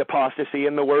about the apostasy,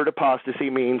 and the word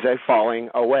apostasy means a falling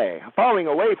away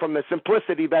from the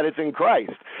simplicity that is in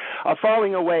Christ, a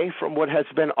falling away from what has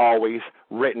been always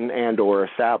written and or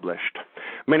established.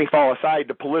 Many fall aside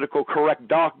to political correct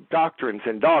doctrines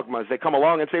and dogmas. They come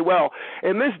along and say, well,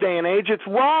 in this day and age, it's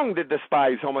wrong to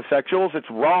despise homosexuals. It's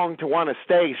wrong to want to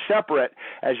stay separate,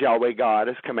 as Yahweh God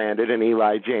has commanded, and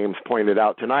Eli James pointed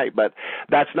out tonight. But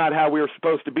that's not how we're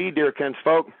supposed to be, dear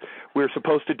kinsfolk. We're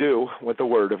supposed to do what the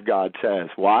Word of God says.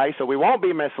 Why? So we won't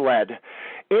be misled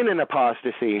in an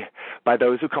apostasy by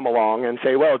those who come along and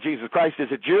say, well, Jesus Christ is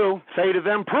a Jew. Say to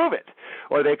them, prove it.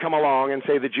 Or they come along and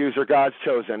say the Jews are God's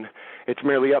chosen. It's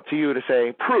merely up to you to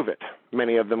say, prove it.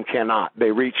 Many of them cannot.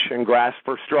 They reach and grasp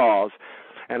for straws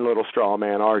and little straw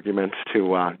man arguments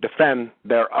to defend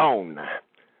their own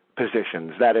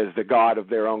positions. That is the God of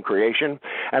their own creation.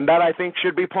 And that, I think,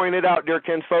 should be pointed out, dear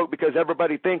kinsfolk, because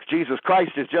everybody thinks Jesus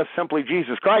Christ is just simply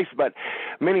Jesus Christ, but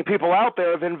many people out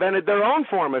there have invented their own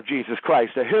form of Jesus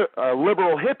Christ, a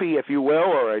liberal hippie, if you will,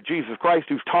 or a Jesus Christ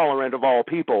who's tolerant of all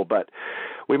people. But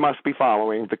we must be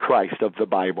following the Christ of the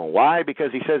Bible. Why?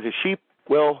 Because he says his sheep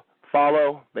will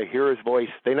follow, they hear his voice,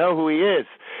 they know who he is.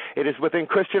 It is within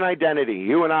Christian identity,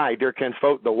 you and I, dear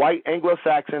kinsfolk, the white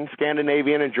Anglo-Saxon,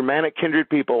 Scandinavian, and Germanic kindred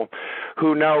people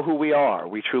who know who we are.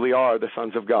 We truly are the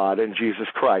sons of God, and Jesus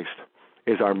Christ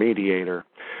is our mediator.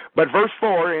 But verse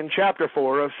 4 in chapter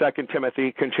 4 of 2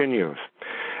 Timothy continues,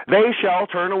 they shall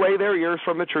turn away their ears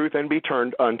from the truth and be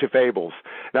turned unto fables.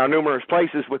 Now, numerous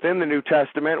places within the New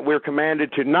Testament, we're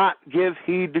commanded to not give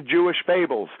heed to Jewish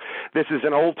fables. This is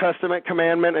an Old Testament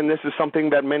commandment, and this is something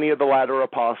that many of the latter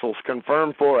apostles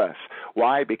confirm for us.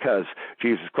 Why? Because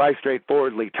Jesus Christ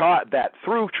straightforwardly taught that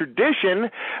through tradition,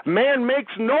 man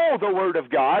makes null the Word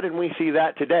of God, and we see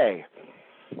that today.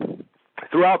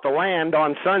 Throughout the land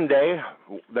on Sunday,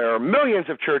 there are millions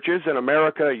of churches in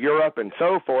America, Europe, and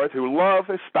so forth who love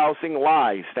espousing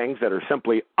lies, things that are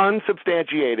simply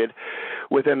unsubstantiated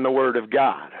within the Word of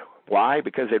God. Why?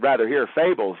 Because they'd rather hear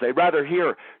fables. They'd rather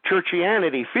hear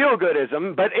churchianity,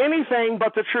 feel-goodism, but anything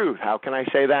but the truth. How can I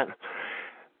say that?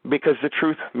 Because the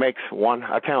truth makes one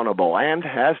accountable. And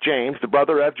as James, the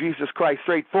brother of Jesus Christ,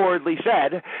 straightforwardly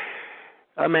said,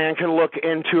 a man can look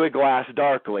into a glass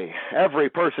darkly. Every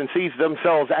person sees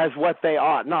themselves as what they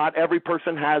ought not. Every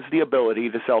person has the ability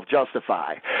to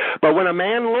self-justify. But when a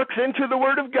man looks into the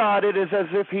Word of God, it is as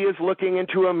if he is looking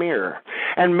into a mirror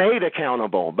and made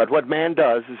accountable. But what man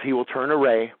does is he will turn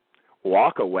away,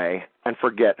 walk away, and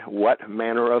forget what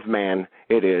manner of man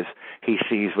it is he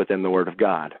sees within the Word of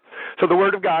God. So the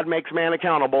Word of God makes man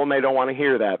accountable, and they don't want to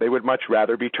hear that. They would much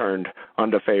rather be turned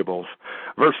unto fables.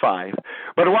 Verse 5,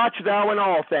 but watch thou in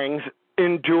all things,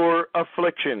 endure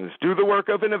afflictions. Do the work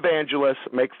of an evangelist,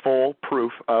 make full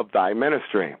proof of thy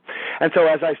ministry. And so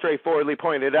as I straightforwardly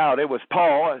pointed out, it was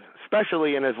Paul,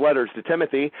 especially in his letters to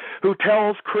Timothy, who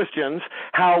tells Christians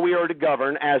how we are to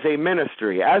govern as a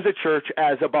ministry, as a church,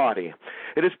 as a body.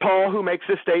 It is Paul who makes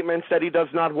the statements that he does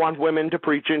not want women to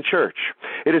preach in church.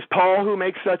 It is Paul who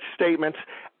makes such statements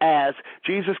as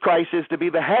Jesus Christ is to be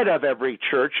the head of every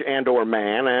church and or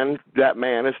man, and that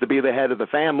man is to be the head of the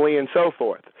family, and so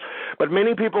forth. But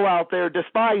many people out there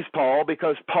despise Paul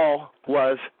because Paul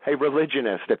was a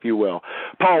religionist, if you will.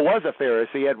 Paul was a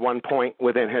Pharisee at one point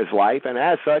within his life, and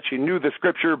as such, he knew the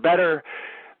Scripture better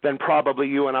than probably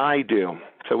you and I do.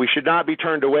 So we should not be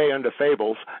turned away unto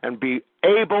fables and be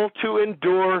able to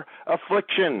endure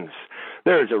afflictions.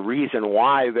 There is a reason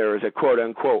why there is a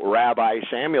quote-unquote Rabbi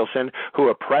Samuelson who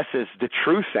oppresses the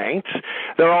true saints.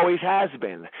 There always has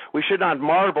been. We should not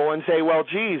marvel and say, well,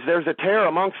 geez, there's a tare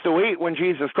amongst the wheat, when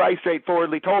Jesus Christ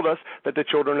straightforwardly told us that the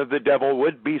children of the devil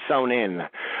would be sown in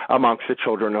amongst the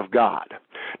children of God.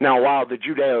 Now, while the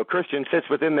Judeo-Christian sits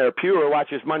within their pew or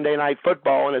watches Monday Night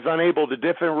Football and is unable to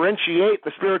differentiate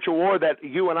the spiritual war that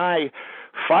you and I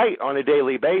fight on a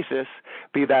daily basis,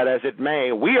 be that as it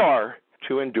may, we are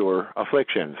to endure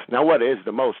afflictions. Now, what is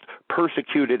the most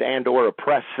persecuted and or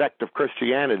oppressed sect of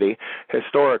Christianity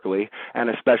historically, and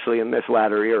especially in this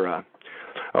latter era?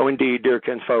 Oh, indeed, dear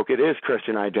kinsfolk, it is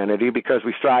Christian identity, because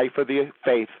we strive for the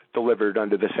faith delivered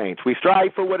unto the saints. We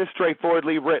strive for what is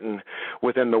straightforwardly written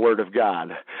within the Word of God.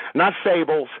 Not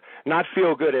fables, not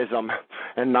feel-goodism,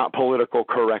 and not political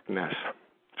correctness.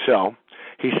 So,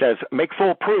 he says, make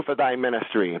full proof of thy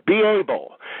ministry. Be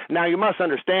able. Now, you must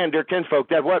understand, dear kinsfolk,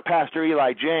 that what Pastor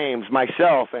Eli James,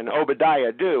 myself, and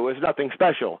Obadiah do is nothing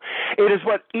special. It is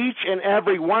what each and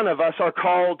every one of us are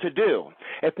called to do.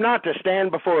 If not to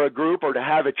stand before a group or to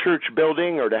have a church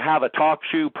building or to have a talk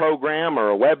show program or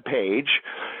a web page,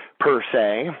 per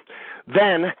se,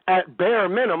 then at bare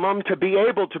minimum to be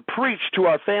able to preach to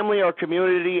our family, our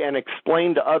community, and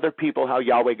explain to other people how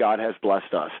Yahweh God has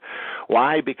blessed us.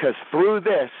 Why? Because through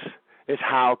this is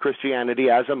how Christianity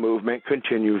as a movement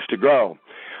continues to grow.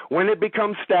 When it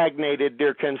becomes stagnated,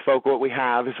 dear kinsfolk, what we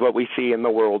have is what we see in the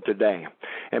world today.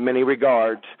 In many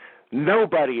regards,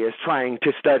 nobody is trying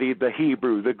to study the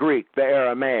Hebrew, the Greek, the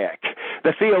Aramaic.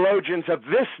 The theologians of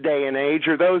this day and age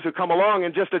are those who come along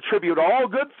and just attribute all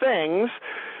good things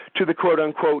to the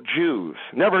quote-unquote Jews,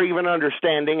 never even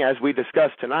understanding, as we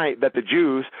discussed tonight, that the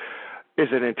Jews is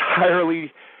an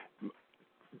entirely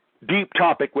deep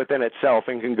topic within itself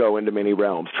and can go into many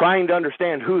realms. Trying to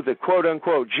understand who the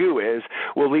quote-unquote Jew is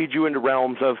will lead you into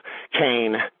realms of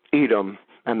Cain, Edom,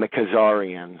 and the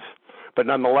Khazarians. But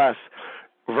nonetheless,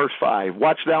 verse 5,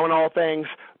 watch thou in all things,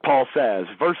 Paul says.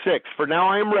 Verse 6, for now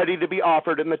I am ready to be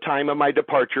offered, and the time of my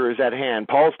departure is at hand.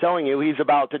 Paul's telling you he's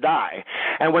about to die.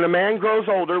 And when a man grows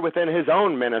older within his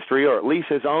own ministry, or at least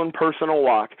his own personal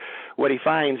walk, what he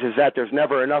finds is that there's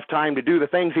never enough time to do the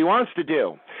things he wants to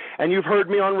do. And you've heard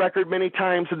me on record many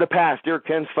times in the past, dear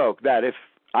kinsfolk, that if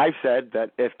I've said that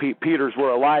if Pete Peters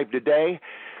were alive today,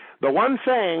 the one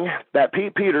thing that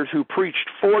Pete Peters, who preached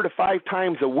 4 to 5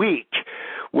 times a week,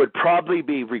 would probably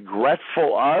be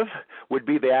regretful of would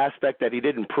be the aspect that he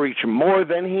didn't preach more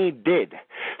than he did.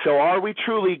 So are we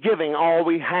truly giving all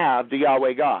we have to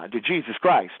Yahweh God, to Jesus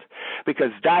Christ?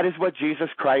 Because that is what Jesus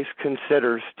Christ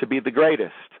considers to be the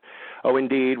greatest. Oh,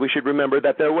 indeed, we should remember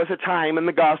that there was a time in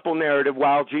the gospel narrative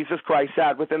while Jesus Christ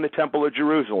sat within the temple of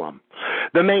Jerusalem,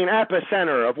 the main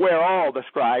epicenter of where all the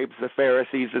scribes, the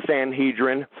Pharisees, the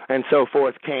Sanhedrin, and so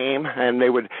forth came, and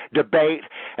they would debate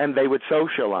and they would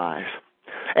socialize.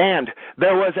 And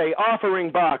there was a offering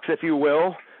box, if you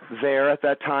will, there at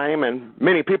that time, and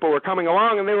many people were coming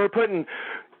along and they were putting,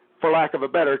 for lack of a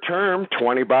better term,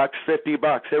 $20,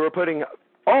 $50. They were putting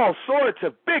all sorts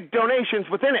of big donations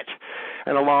within it.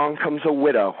 And along comes a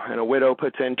widow, and a widow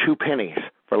puts in 2 pennies,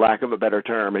 for lack of a better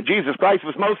term. And Jesus Christ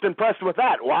was most impressed with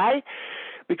that. Why?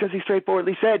 Because he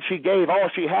straightforwardly said she gave all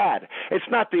she had. It's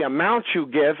not the amount you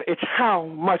give, it's how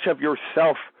much of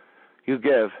yourself you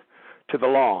give to the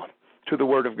law, to the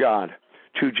Word of God,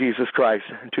 to Jesus Christ,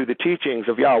 to the teachings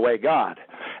of Yahweh God.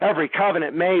 Every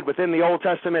covenant made within the Old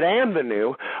Testament and the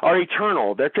New are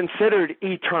eternal. They're considered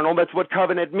eternal. That's what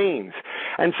covenant means.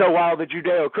 And so while the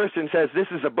Judeo-Christian says this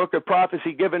is a book of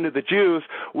prophecy given to the Jews,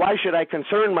 why should I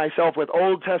concern myself with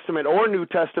Old Testament or New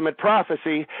Testament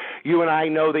prophecy? You and I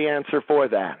know the answer for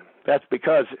that. That's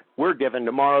because we're given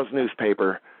tomorrow's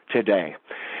newspaper today.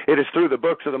 It is through the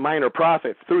books of the minor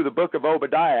prophets, through the book of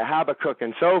Obadiah, Habakkuk,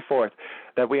 and so forth,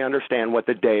 that we understand what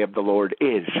the day of the Lord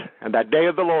is. And that day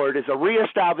of the Lord is a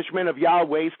reestablishment of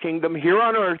Yahweh's kingdom here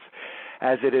on earth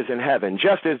as it is in heaven,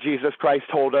 just as Jesus Christ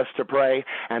told us to pray,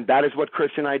 and that is what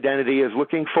Christian identity is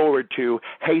looking forward to,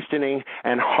 hastening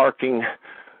and harking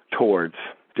towards.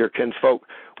 Dear kinsfolk,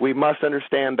 we must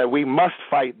understand that we must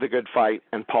fight the good fight,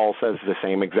 and Paul says the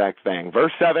same exact thing.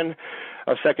 Verse 7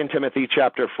 of 2 Timothy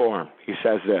chapter 4, he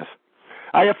says this,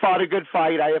 I have fought a good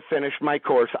fight, I have finished my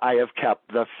course, I have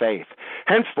kept the faith.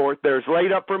 Henceforth there is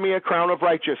laid up for me a crown of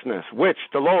righteousness, which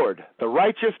the Lord, the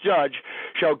righteous judge,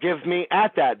 shall give me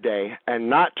at that day, and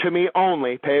not to me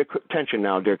only, pay attention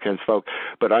now, dear kinsfolk,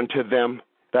 but unto them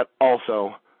that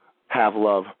also have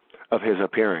love of his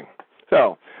appearing.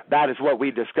 So, that is what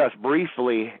we discussed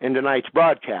briefly in tonight's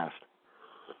broadcast.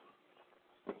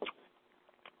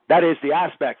 That is the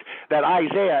aspect that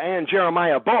Isaiah and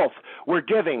Jeremiah both were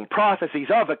giving prophecies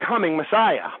of a coming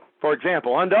Messiah. For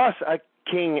example, unto us a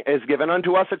king is given,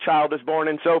 unto us a child is born,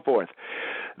 and so forth.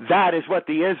 That is what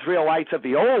the Israelites of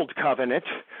the Old Covenant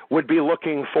would be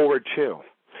looking forward to.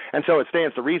 And so it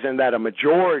stands to reason that a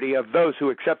majority of those who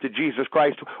accepted Jesus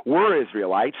Christ were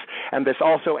Israelites, and this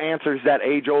also answers that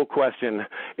age-old question,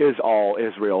 is all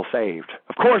Israel saved?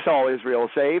 Of course all Israel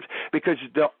is saved, because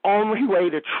the only way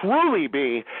to truly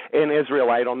be an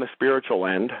Israelite on the spiritual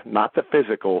end, not the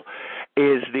physical,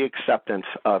 is the acceptance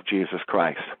of Jesus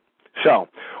Christ. So,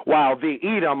 while the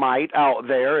Edomite out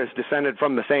there is descended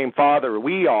from the same father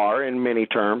we are in many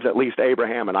terms, at least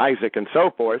Abraham and Isaac and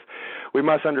so forth, we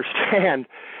must understand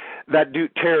that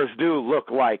tares do look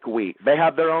like wheat. They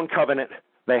have their own covenant.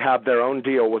 They have their own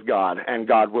deal with God, and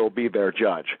God will be their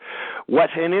judge.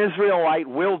 What an Israelite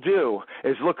will do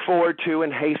is look forward to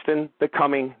and hasten the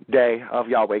coming day of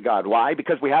Yahweh God. Why?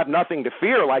 Because we have nothing to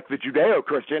fear like the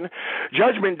Judeo-Christian.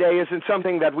 Judgment Day isn't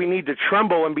something that we need to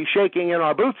tremble and be shaking in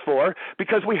our boots for,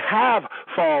 because we have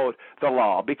followed the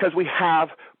law, because we have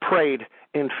prayed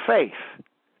in faith.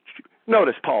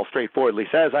 Notice Paul straightforwardly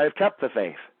says, I have kept the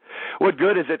faith. What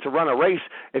good is it to run a race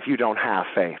if you don't have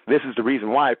faith? This is the reason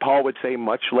why Paul would say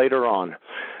much later on,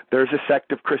 there's a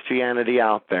sect of Christianity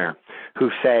out there who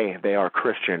say they are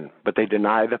Christian, but they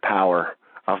deny the power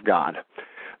of God.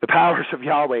 The powers of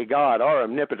Yahweh God are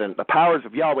omnipotent. The powers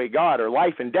of Yahweh God are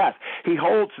life and death. He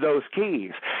holds those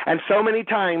keys. And so many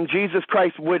times Jesus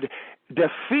Christ would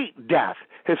defeat death,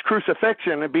 his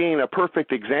crucifixion being a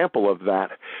perfect example of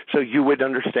that, so you would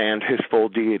understand his full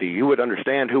deity. You would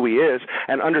understand who he is,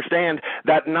 and understand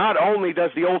that not only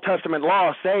does the Old Testament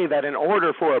law say that in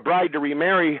order for a bride to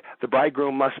remarry, the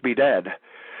bridegroom must be dead,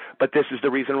 but this is the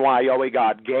reason why Yahweh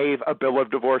God gave a bill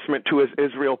of divorcement to his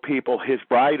Israel people, his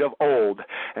bride of old,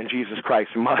 and Jesus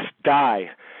Christ must die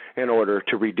in order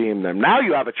to redeem them. Now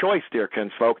you have a choice, dear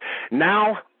kinsfolk.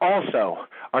 Now also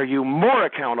are you more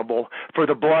accountable for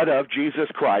the blood of Jesus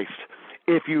Christ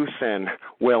if you sin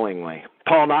willingly.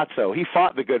 Paul not so. He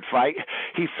fought the good fight.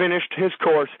 He finished his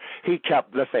course. He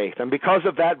kept the faith. And because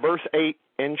of that, verse 8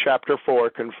 in chapter 4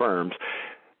 confirms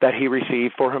that he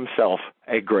received for himself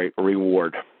a great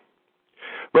reward.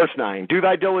 Verse 9, do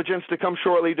thy diligence to come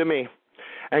shortly to me.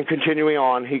 And continuing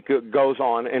on, he goes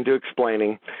on into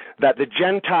explaining that the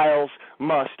Gentiles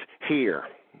must hear.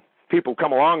 People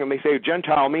come along and they say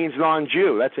Gentile means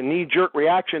non-Jew. That's a knee-jerk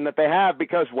reaction that they have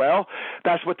because, well,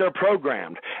 that's what they're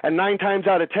programmed. And 9 times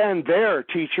out of 10, their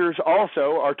teachers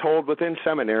also are told within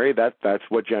seminary that that's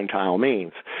what Gentile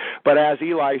means. But as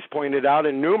Eli's pointed out,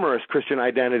 and numerous Christian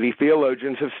identity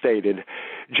theologians have stated,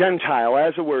 Gentile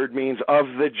as a word means of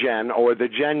the gen or the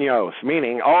genios,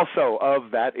 meaning also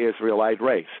of that Israelite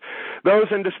race. Those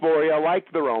in diaspora,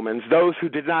 like the Romans, those who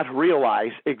did not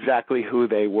realize exactly who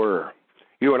they were.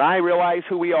 You and I realize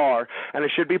who we are, and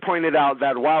it should be pointed out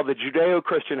that while the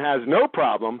Judeo-Christian has no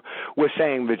problem with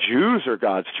saying the Jews are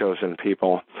God's chosen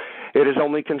people, it is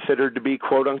only considered to be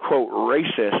quote-unquote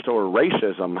racist or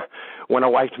racism when a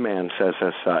white man says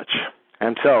as such.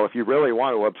 And so if you really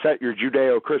want to upset your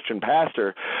Judeo-Christian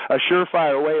pastor, a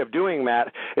surefire way of doing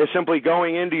that is simply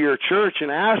going into your church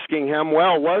and asking him,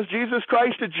 well, was Jesus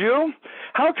Christ a Jew?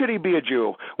 How could he be a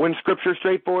Jew when Scripture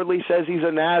straightforwardly says he's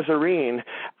a Nazarene?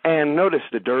 And notice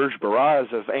the dirge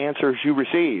barrage of answers you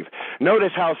receive.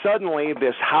 Notice how suddenly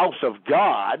this house of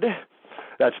God,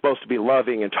 that's supposed to be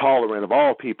loving and tolerant of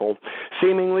all people,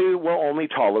 seemingly will only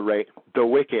tolerate the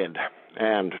wicked.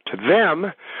 And to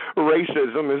them,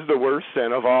 racism is the worst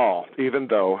sin of all, even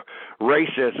though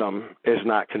racism is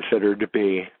not considered to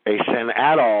be a sin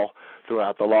at all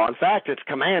throughout the law. In fact, it's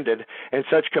commanded, and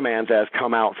such commands as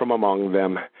come out from among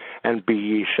them, and be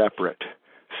ye separate.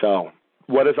 So,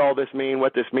 what does all this mean?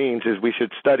 What this means is we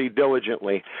should study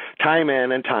diligently, time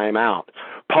in and time out.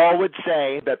 Paul would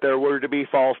say that there were to be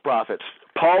false prophets.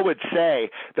 Paul would say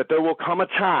that there will come a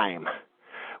time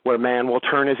where man will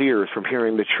turn his ears from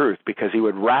hearing the truth because he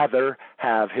would rather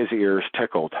have his ears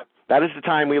tickled. That is the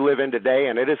time we live in today,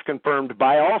 and it is confirmed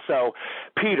by also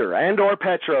Peter and or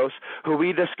Petros, who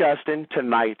we discussed in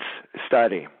tonight's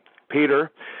study. Peter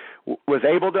was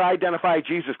able to identify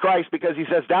Jesus Christ because he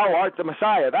says, thou art the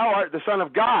Messiah, thou art the Son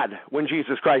of God, when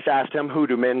Jesus Christ asked him, who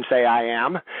do men say I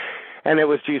am? And it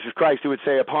was Jesus Christ who would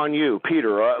say, upon you,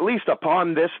 Peter, or at least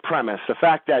upon this premise, the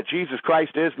fact that Jesus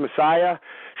Christ is Messiah,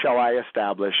 shall I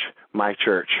establish my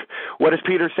church. What does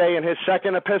Peter say in his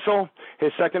second epistle?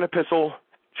 His second epistle,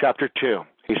 chapter 2.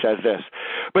 He says this,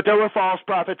 but there were false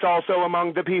prophets also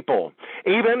among the people,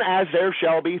 even as there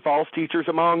shall be false teachers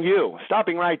among you.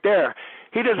 Stopping right there,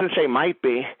 he doesn't say might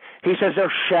be. He says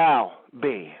there shall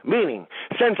be, meaning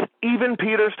since even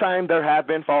Peter's time there have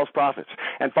been false prophets,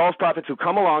 and false prophets who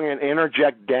come along and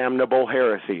interject damnable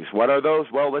heresies. What are those?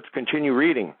 Well, let's continue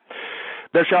reading.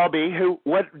 There shall be who,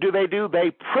 what do?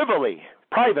 They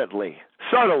privately,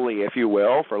 subtly, if you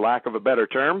will, for lack of a better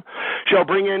term, shall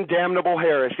bring in damnable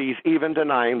heresies, even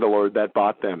denying the Lord that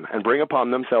bought them, and bring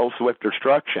upon themselves swift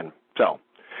destruction. So,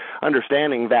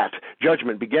 understanding that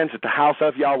judgment begins at the house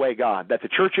of Yahweh God, that the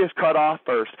church is cut off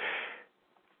first,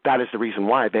 that is the reason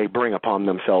why they bring upon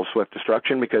themselves swift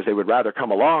destruction, because they would rather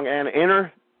come along and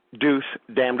introduce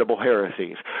damnable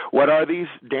heresies. What are these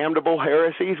damnable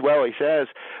heresies? Well, he says,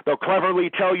 they'll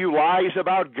cleverly tell you lies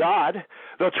about God.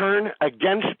 They'll turn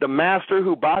against the master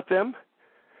who bought them.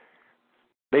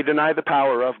 They deny the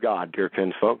power of God, dear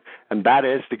kinsfolk, and that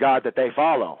is the God that they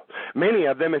follow. Many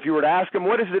of them, if you were to ask them,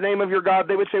 what is the name of your God?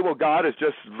 They would say, well, God is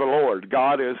just the Lord.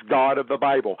 God is God of the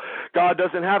Bible. God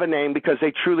doesn't have a name because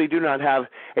they truly do not have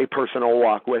a personal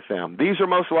walk with them. These are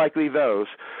most likely those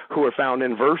who are found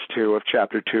in verse 2 of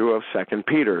chapter 2 of 2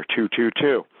 Peter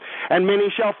 2:2. And many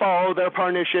shall follow their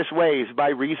pernicious ways, by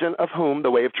reason of whom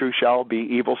the way of truth shall be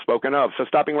evil spoken of. So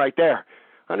stopping right there,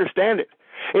 understand it.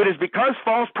 It is because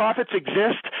false prophets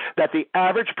exist that the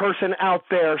average person out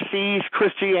there sees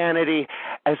Christianity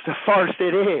as the farce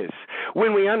it is.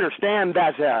 When we understand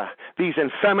that these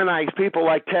infeminized people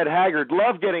like Ted Haggard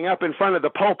love getting up in front of the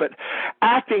pulpit,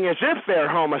 acting as if they're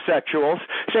homosexuals,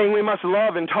 saying we must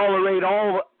love and tolerate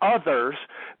all others,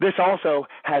 this also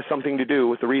has something to do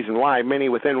with the reason why many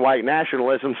within white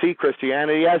nationalism see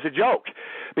Christianity as a joke,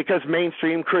 because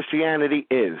mainstream Christianity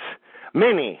is.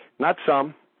 Many, not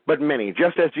some, but many,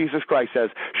 just as Jesus Christ says,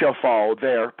 shall follow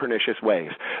their pernicious ways.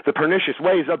 The pernicious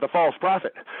ways of the false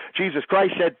prophet. Jesus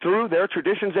Christ said through their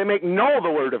traditions they make null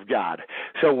the word of God.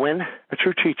 So when a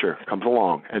true teacher comes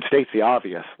along and states the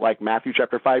obvious, like Matthew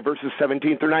chapter 5, verses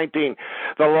 17 through 19,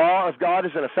 the law of God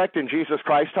is in effect and Jesus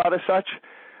Christ taught as such,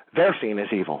 they're seen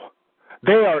as evil.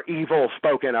 They are evil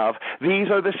spoken of. These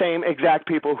are the same exact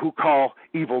people who call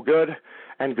evil good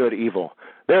and good evil.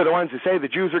 They're the ones who say the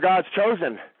Jews are God's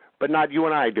chosen, but not you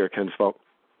and I, dear kinsfolk.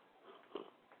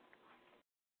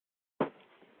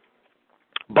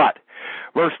 But,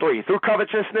 verse 3, through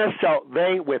covetousness shall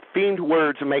they with feigned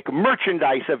words make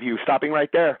merchandise of you. Stopping right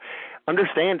there.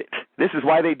 Understand it. This is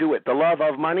why they do it. The love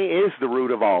of money is the root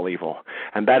of all evil.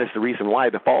 And that is the reason why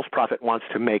the false prophet wants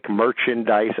to make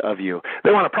merchandise of you.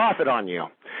 They want to profit on you.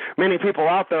 Many people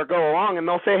out there go along and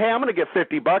they'll say, hey, I'm going to give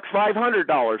 $50,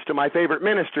 $500 to my favorite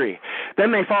ministry.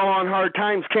 Then they fall on hard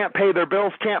times, can't pay their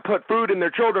bills, can't put food in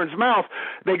their children's mouth.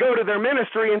 They go to their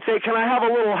ministry and say, can I have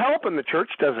a little help? And the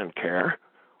church doesn't care.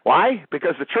 Why?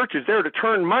 Because the church is there to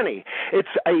turn money. It's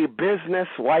a business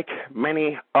like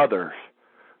many others.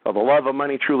 So the love of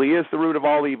money truly is the root of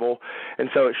all evil, and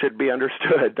so it should be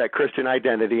understood that Christian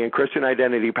identity and Christian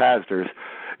identity pastors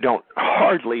don't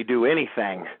hardly do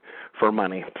anything for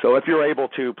money. So if you're able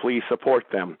to, please support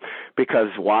them, because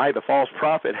why? The false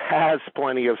prophet has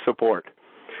plenty of support.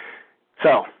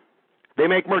 So they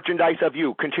make merchandise of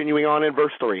you, continuing on in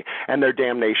verse 3, and their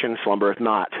damnation slumbereth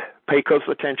not. Pay close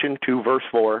attention to verse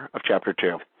 4 of chapter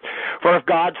 2. For if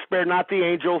God spared not the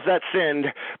angels that sinned,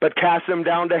 but cast them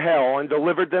down to hell, and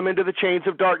delivered them into the chains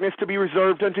of darkness to be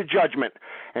reserved unto judgment,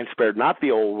 and spared not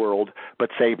the old world, but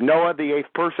saved Noah, the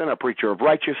eighth person, a preacher of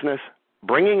righteousness,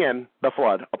 bringing in the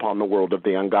flood upon the world of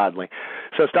the ungodly.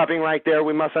 So stopping right there,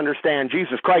 we must understand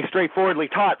Jesus Christ straightforwardly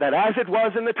taught that as it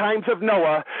was in the times of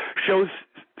Noah, so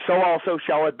also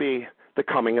shall it be the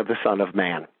coming of the Son of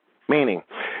Man. Meaning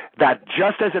that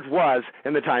just as it was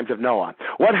in the times of Noah.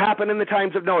 What happened in the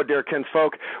times of Noah, dear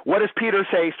kinsfolk? What does Peter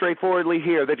say straightforwardly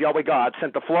here that Yahweh God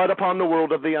sent the flood upon the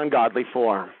world of the ungodly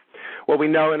for? Well, we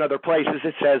know in other places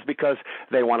it says because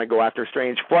they want to go after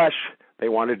strange flesh, they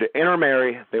wanted to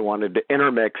intermarry, they wanted to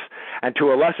intermix, and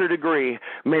to a lesser degree,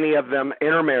 many of them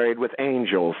intermarried with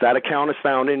angels. That account is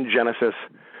found in Genesis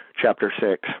chapter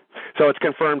 6. So it's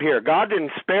confirmed here. God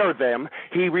didn't spare them,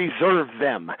 he reserved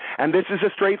them. And this is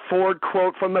a straightforward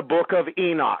quote from the book of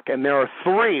Enoch. And there are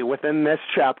 3 within this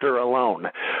chapter alone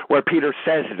where Peter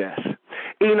says this.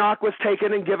 Enoch was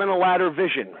taken and given a latter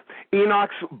vision.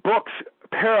 Enoch's books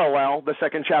parallel the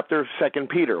 2nd chapter of 2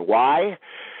 Peter. Why?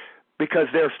 Because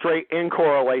they're straight in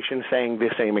correlation saying the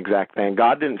same exact thing.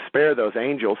 God didn't spare those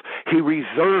angels. He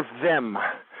reserved them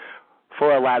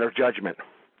for a latter judgment.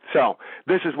 So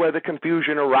this is where the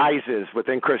confusion arises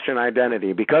within Christian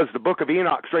identity, because the book of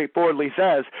Enoch straightforwardly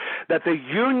says that the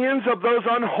unions of those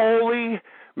unholy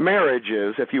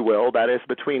marriages, if you will, that is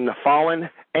between the fallen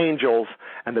angels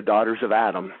and the daughters of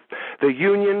Adam, the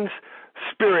unions,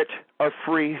 spirit, are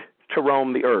free to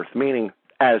roam the earth, meaning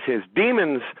as his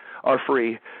demons are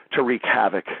free to wreak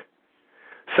havoc.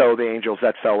 So the angels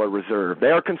that fell are reserved.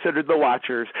 They are considered the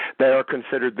watchers, they are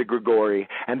considered the Grigori,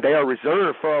 and they are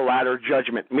reserved for a latter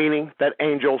judgment, meaning that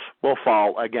angels will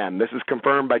fall again. This is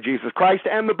confirmed by Jesus Christ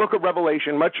and the book of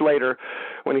Revelation much later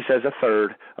when he says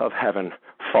 1/3 of heaven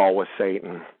fall with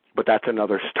Satan. But that's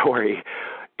another story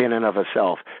in and of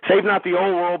itself. Save not the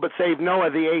old world, but save Noah,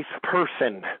 the eighth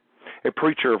person, a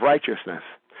preacher of righteousness.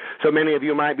 So many of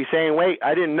you might be saying, wait,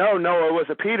 I didn't know Noah was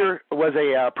a preacher,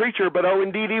 but oh,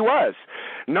 indeed he was.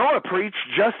 Noah preached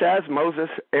just as Moses,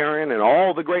 Aaron, and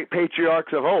all the great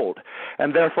patriarchs of old.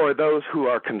 And therefore those who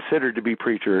are considered to be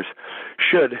preachers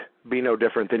should be no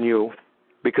different than you,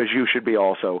 because you should be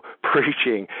also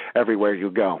preaching everywhere you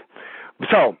go.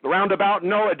 So, roundabout,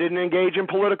 Noah didn't engage in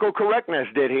political correctness,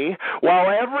 did he? While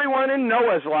everyone in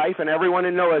Noah's life and everyone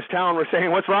in Noah's town were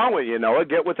saying, what's wrong with you, Noah?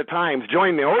 Get with the times.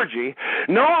 Join the orgy.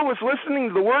 Noah was listening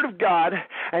to the word of God,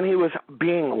 and he was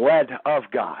being led of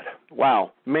God.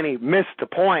 Wow, many missed the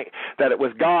point that it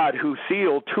was God who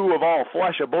sealed 2 of all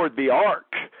flesh aboard the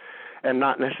ark, and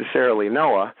not necessarily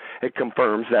Noah. It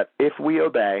confirms that if we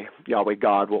obey, Yahweh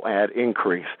God will add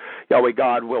increase. Yahweh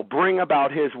God will bring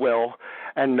about his will,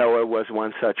 and Noah was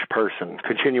one such person.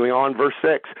 Continuing on, verse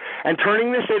 6, and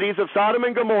turning the cities of Sodom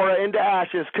and Gomorrah into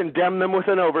ashes, condemned them with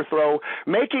an overthrow,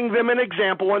 making them an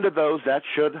example unto those that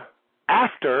should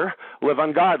after live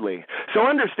ungodly. So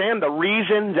understand the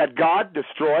reason that God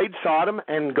destroyed Sodom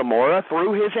and Gomorrah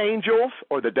through his angels,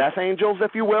 or the death angels,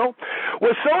 if you will,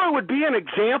 was so it would be an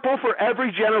example for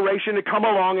every generation to come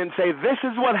along and say, this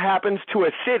is what happens to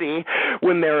a city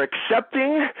when they're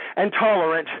accepting and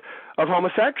tolerant of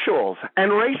homosexuals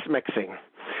and race mixing.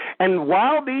 And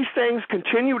while these things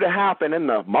continue to happen, and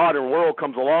the modern world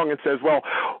comes along and says, well,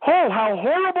 oh, how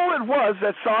horrible it was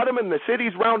that Sodom and the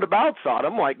cities round about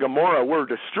Sodom, like Gomorrah, were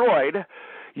destroyed,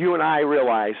 you and I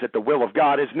realize that the will of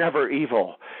God is never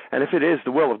evil. And if it is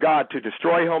the will of God to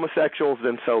destroy homosexuals,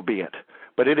 then so be it.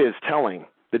 But it is telling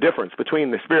the difference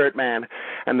between the spirit man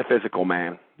and the physical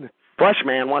man. The flesh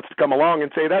man wants to come along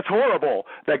and say, that's horrible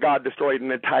that God destroyed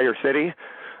an entire city,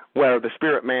 where the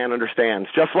spirit man understands.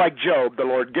 Just like Job, the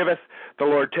Lord giveth, the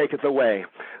Lord taketh away.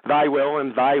 Thy will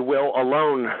and thy will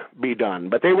alone be done.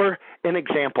 But they were an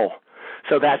example,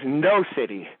 so that no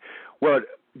city would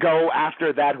go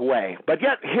after that way. But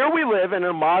yet, here we live in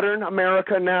a modern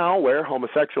America now where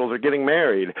homosexuals are getting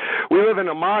married. We live in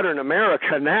a modern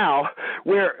America now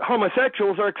where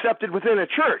homosexuals are accepted within a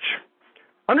church.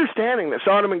 Understanding that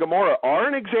Sodom and Gomorrah are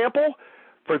an example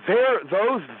for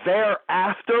those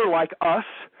thereafter like us,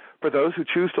 for those who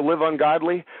choose to live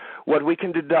ungodly, what we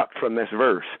can deduct from this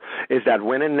verse is that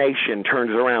when a nation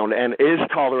turns around and is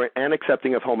tolerant and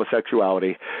accepting of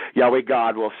homosexuality, Yahweh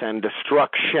God will send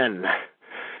destruction.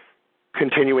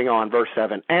 Continuing on, verse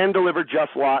 7, and delivered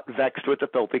just Lot, vexed with the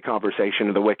filthy conversation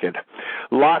of the wicked.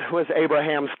 Lot was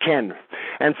Abraham's kin,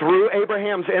 and through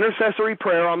Abraham's intercessory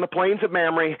prayer on the plains of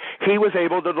Mamre, he was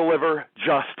able to deliver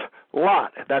just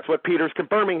Lot. That's what Peter's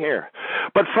confirming here.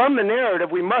 But from the narrative,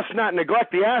 we must not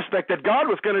neglect the aspect that God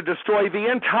was going to destroy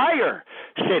the entire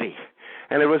city.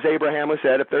 And it was Abraham who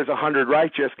said, if there's 100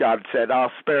 righteous, God said,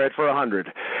 I'll spare it for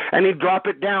 100. And he'd drop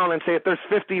it down and say, if there's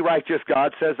 50 righteous,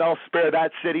 God says, I'll spare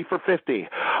that city for 50.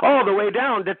 All the way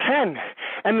down to 10.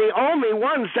 And the only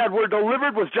ones that were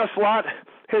delivered was just Lot,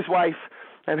 his wife,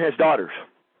 and his daughters.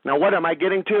 Now, what am I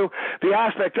getting to? The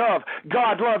aspect of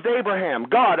God loved Abraham.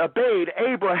 God obeyed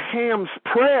Abraham's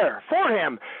prayer for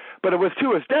him, but it was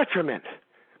to his detriment.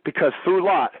 Because through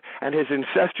Lot and his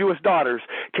incestuous daughters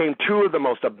came two of the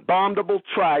most abominable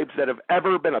tribes that have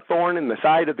ever been a thorn in the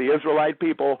side of the Israelite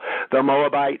people, the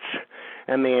Moabites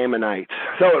and the Ammonites.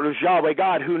 So it was Yahweh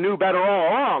God who knew better all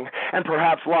along, and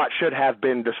perhaps Lot should have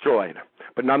been destroyed.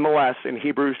 But nonetheless, in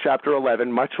Hebrews chapter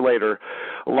 11, much later,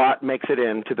 Lot makes it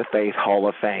into the Faith Hall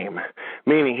of Fame,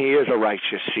 meaning he is a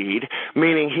righteous seed,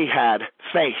 meaning he had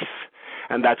faith.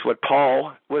 And that's what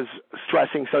Paul was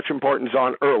stressing such importance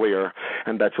on earlier,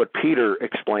 and that's what Peter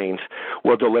explains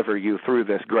will deliver you through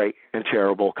this great and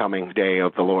terrible coming day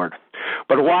of the Lord.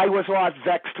 But why was Lot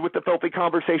vexed with the filthy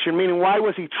conversation? Meaning, why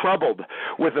was he troubled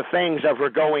with the things that were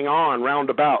going on round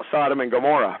about Sodom and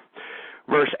Gomorrah?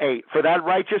 Verse 8, for that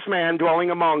righteous man dwelling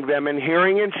among them and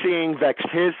hearing and seeing vexed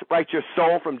his righteous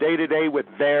soul from day to day with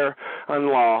their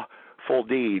unlawful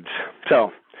deeds.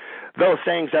 So, those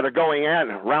things that are going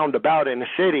on round about in the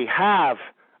city have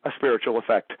a spiritual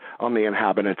effect on the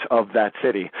inhabitants of that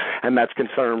city, and that's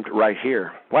confirmed right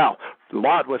here. Well,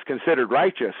 Lot was considered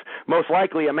righteous, most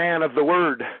likely a man of the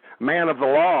word, man of the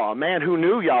law, a man who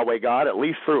knew Yahweh God, at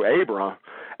least through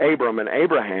Abram and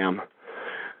Abraham.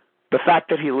 The fact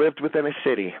that he lived within a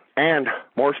city, and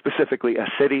more specifically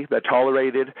a city that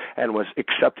tolerated and was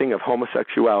accepting of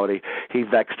homosexuality, he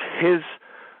vexed his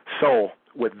soul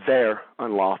with their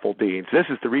unlawful deeds. This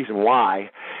is the reason why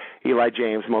Eli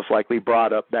James most likely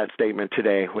brought up that statement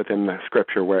today within the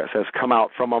scripture where it says, come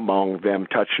out from among them,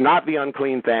 touch not the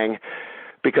unclean thing,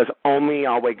 because only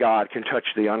Yahweh God can touch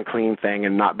the unclean thing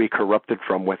and not be corrupted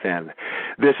from within.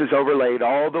 This is overlaid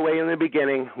all the way in the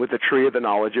beginning with the tree of the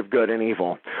knowledge of good and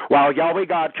evil. While Yahweh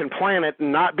God can plant it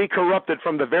and not be corrupted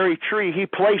from the very tree he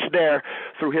placed there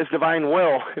through his divine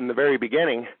will in the very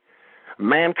beginning,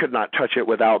 man could not touch it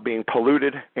without being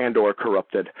polluted and or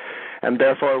corrupted. And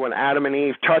therefore, when Adam and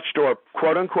Eve touched or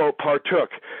quote-unquote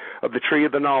partook of the tree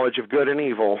of the knowledge of good and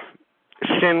evil,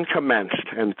 sin commenced,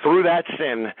 and through that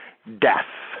sin, death.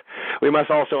 We must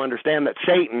also understand that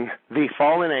Satan, the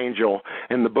fallen angel,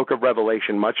 in the book of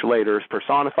Revelation much later is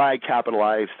personified,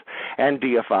 capitalized, and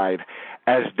deified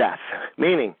as death,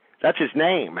 meaning that's his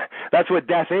name. That's what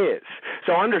death is.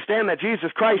 So understand that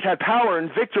Jesus Christ had power and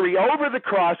victory over the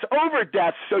cross, over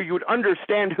death, so you would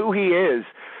understand who he is,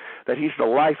 that he's the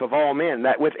life of all men,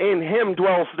 that within him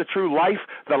dwells the true life,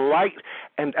 the light,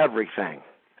 and everything.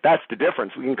 That's the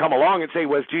difference. We can come along and say,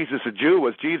 was Jesus a Jew?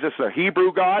 Was Jesus a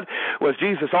Hebrew God? Was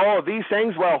Jesus all of these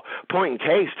things? Well, point in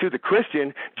case to the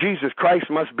Christian, Jesus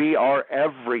Christ must be our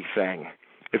everything.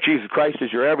 If Jesus Christ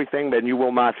is your everything, then you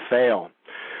will not fail.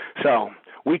 So,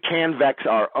 we can vex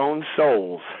our own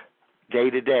souls day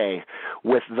to day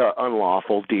with the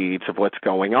unlawful deeds of what's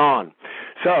going on.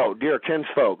 So, dear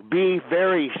kinsfolk, be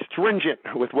very stringent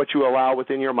with what you allow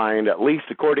within your mind, at least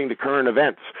according to current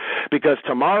events, because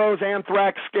tomorrow's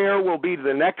anthrax scare will be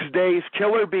the next day's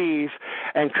killer bees,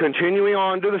 and continuing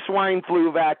on to the swine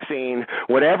flu vaccine.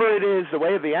 Whatever it is, the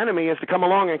way of the enemy is to come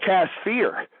along and cast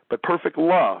fear, but perfect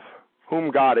love,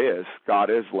 whom God is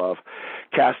love,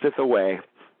 casteth away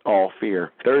all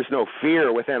fear. There is no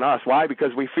fear within us. Why?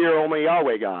 Because we fear only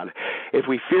Yahweh God. If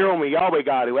we fear only Yahweh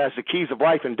God, who has the keys of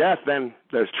life and death, then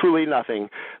there's truly nothing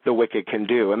the wicked can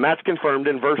do. And that's confirmed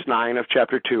in verse 9 of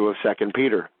chapter 2 of 2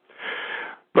 Peter.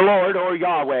 The Lord, or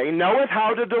Yahweh, knoweth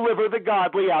how to deliver the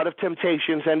godly out of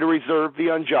temptations and to reserve the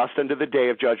unjust unto the day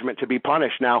of judgment to be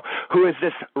punished. Now, who is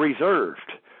this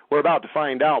reserved? We're about to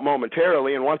find out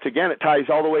momentarily, and once again it ties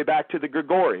all the way back to the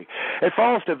Gregory. It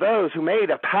falls to those who made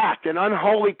a pact, an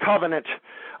unholy covenant,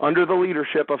 under the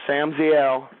leadership of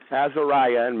Samziel,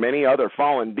 Azariah, and many other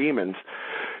fallen demons,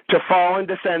 to fall and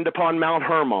descend upon Mount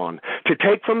Hermon, to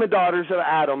take from the daughters of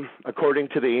Adam, according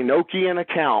to the Enochian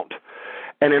account,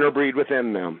 and interbreed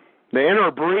within them. The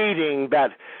interbreeding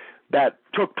that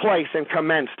took place and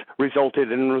commenced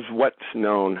resulted in what's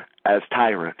known as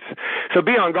tyrants. So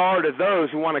be on guard of those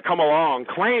who want to come along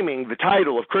claiming the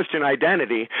title of Christian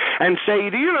identity and say,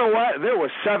 do you know what? There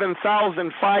were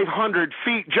 7,500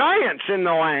 feet giants in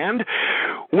the land,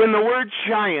 when the word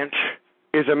giant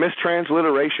is a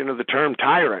mistransliteration of the term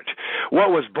tyrant. What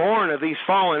was born of these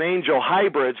fallen angel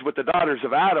hybrids with the daughters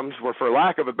of Adam were, for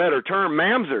lack of a better term,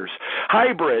 mamzers,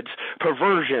 hybrids,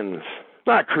 perversions,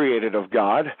 not created of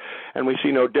God. And we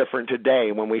see no different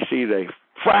today when we see the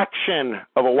fraction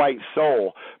of a white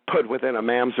soul put within a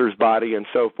mamzer's body, and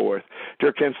so forth.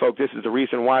 Dear kinsfolk, this is the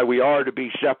reason why we are to be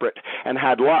separate. And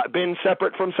had Lot been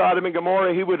separate from Sodom and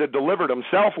Gomorrah, he would have delivered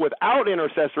himself without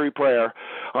intercessory prayer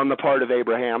on the part of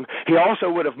Abraham. He also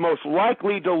would have most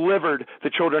likely delivered the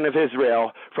children of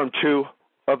Israel from two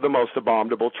of the most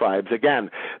abominable tribes. Again,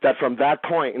 that from that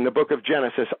point in the book of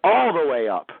Genesis all the way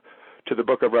up to the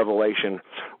book of Revelation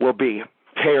will be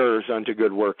terrors unto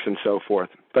good works and so forth.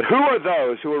 But who are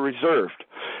those who are reserved,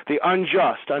 the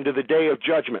unjust, unto the day of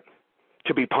judgment,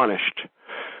 to be punished?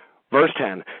 Verse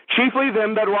 10, chiefly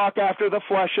them that walk after the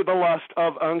flesh of the lust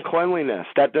of uncleanliness,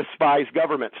 that despise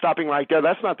government. Stopping right there,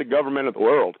 that's not the government of the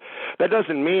world. That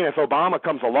doesn't mean if Obama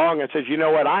comes along and says, you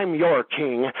know what, I'm your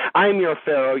king, I'm your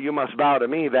Pharaoh, you must bow to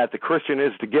me, that the Christian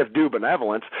is to give due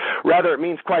benevolence. Rather, it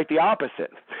means quite the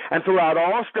opposite. And throughout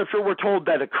all Scripture, we're told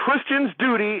that a Christian's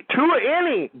duty to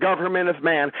any government of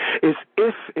man is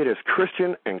if it is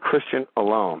Christian and Christian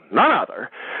alone. None other.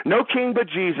 No king but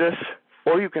Jesus,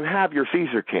 or you can have your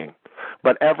Caesar king.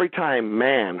 But every time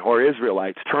man or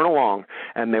Israelites turn along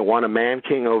and they want a man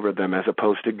king over them as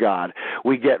opposed to God,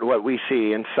 we get what we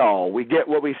see in Saul. We get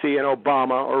what we see in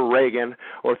Obama or Reagan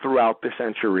or throughout the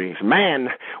centuries. Man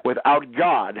without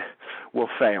God will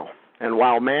fail. And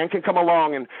while man can come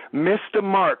along and miss the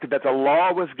mark that the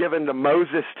law was given to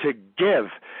Moses to give,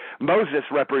 Moses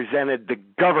represented the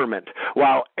government,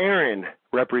 while Aaron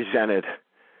represented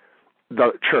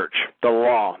the church, the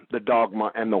law, the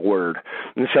dogma, and the word.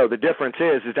 And so the difference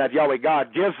is that Yahweh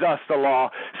God gives us the law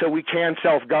so we can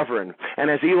self-govern. And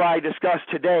as Eli discussed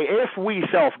today, if we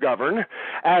self-govern,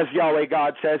 as Yahweh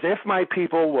God says, if my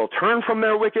people will turn from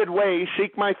their wicked ways,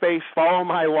 seek my face, follow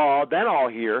my law, then I'll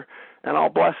hear and I'll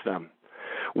bless them.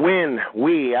 When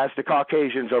we, as the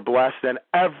Caucasians, are blessed, then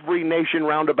every nation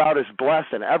round about is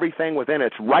blessed, and everything within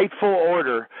its rightful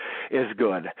order is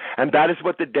good. And that is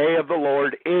what the day of the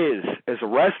Lord is a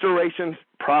restoration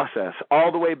process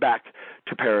all the way back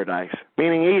to paradise,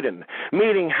 meaning Eden,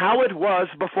 meaning how it was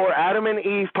before Adam and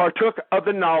Eve partook of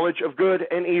the knowledge of good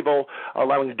and evil,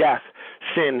 allowing death,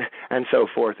 sin, and so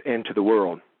forth into the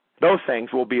world. Those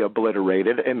things will be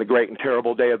obliterated in the great and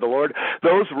terrible day of the Lord.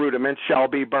 Those rudiments shall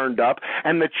be burned up,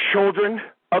 and the children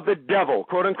of the devil,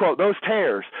 quote unquote, those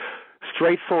tares,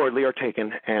 straightforwardly are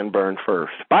taken and burned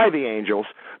first by the angels.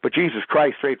 But Jesus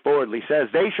Christ straightforwardly says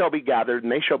they shall be gathered,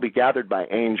 and they shall be gathered by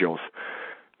angels,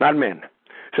 not men.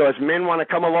 So as men want to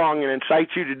come along and incite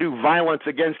you to do violence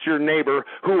against your neighbor,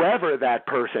 whoever that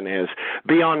person is,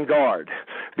 be on guard,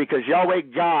 because Yahweh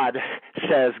God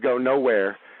says go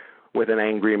nowhere with an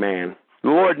angry man.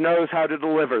 The Lord knows how to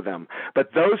deliver them.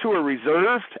 But those who are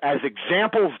reserved as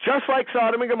examples, just like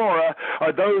Sodom and Gomorrah,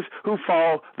 are those who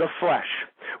follow the flesh.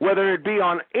 Whether it be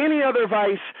on any other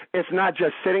vice, it's not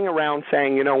just sitting around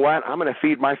saying, you know what, I'm going to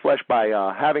feed my flesh by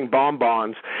having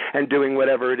bonbons and doing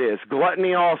whatever it is.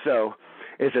 Gluttony also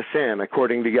is a sin,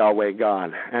 according to Yahweh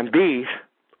God. And these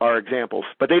are examples.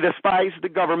 But they despise the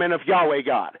government of Yahweh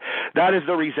God. That is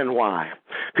the reason why.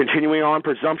 Continuing on,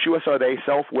 presumptuous are they,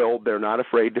 self-willed. They're not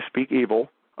afraid to speak evil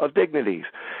of dignities.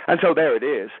 And so there it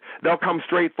is. They'll come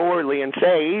straightforwardly and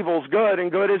say evil's good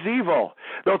and good is evil.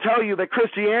 They'll tell you that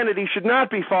Christianity should not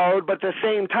be followed, but at the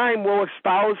same time will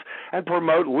espouse and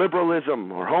promote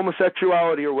liberalism or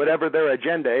homosexuality or whatever their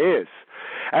agenda is.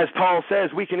 As Paul says,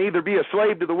 we can either be a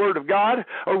slave to the Word of God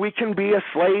or we can be a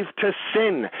slave to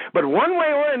sin. But one way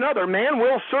or another, man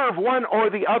will serve one or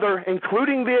the other,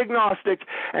 including the agnostic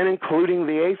and including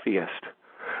the atheist.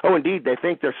 Oh, indeed, they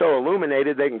think they're so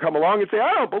illuminated they can come along and say,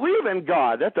 I don't believe in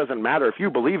God. That doesn't matter if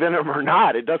you believe in Him or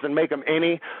not. It doesn't make Him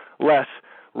any less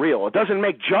real. It doesn't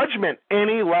make judgment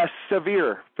any less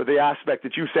severe for the aspect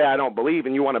that you say, I don't believe,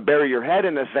 and you want to bury your head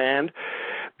in the sand.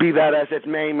 Be that as it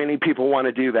may, many people want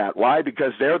to do that. Why?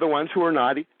 Because they're the ones who are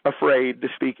not afraid to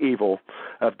speak evil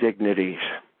of dignities.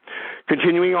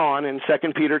 Continuing on in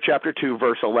 2 Peter chapter 2,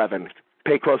 verse 11.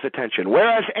 Pay close attention.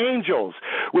 Whereas angels,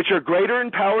 which are greater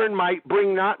in power and might,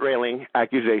 bring not railing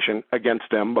accusation against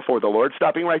them before the Lord.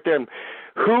 Stopping right there.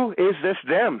 Who is this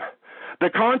them? The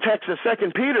context of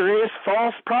 2 Peter is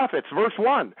false prophets. Verse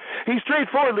 1. He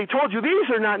straightforwardly told you these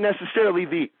are not necessarily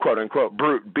the quote-unquote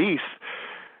brute beasts,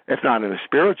 if not in a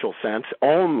spiritual sense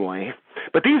only,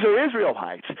 but these are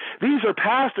Israelites. These are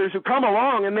pastors who come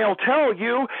along and they'll tell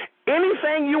you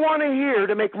anything you want to hear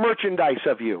to make merchandise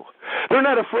of you. They're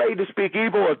not afraid to speak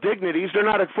evil of dignities. They're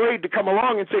not afraid to come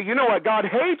along and say, you know what, God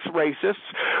hates racists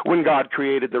when God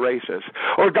created the races.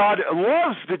 Or God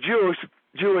loves the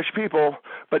Jewish people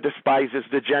but despises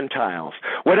the Gentiles.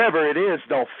 Whatever it is,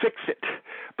 they'll fix it,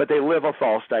 but they live a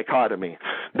false dichotomy.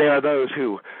 They are those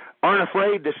who aren't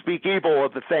afraid to speak evil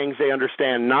of the things they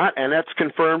understand not, and that's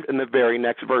confirmed in the very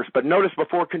next verse. But notice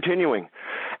before continuing,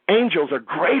 angels are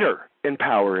greater in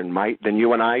power and might than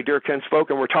you and I, dear kinsfolk,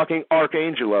 and we're talking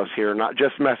archangelos here, not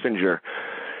just messenger.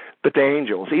 But the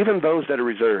angels, even those that are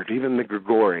reserved, even the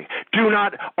Grigori, do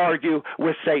not argue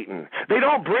with Satan. They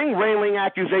don't bring railing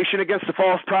accusation against the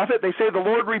false prophet. They say, the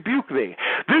Lord rebuke thee.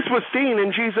 This was seen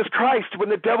in Jesus Christ when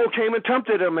the devil came and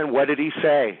tempted him. And what did he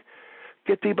say?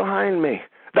 Get thee behind me.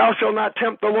 Thou shalt not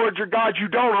tempt the Lord your God. You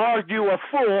don't argue a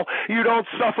fool. You don't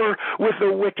suffer with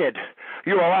the wicked.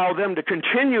 You allow them to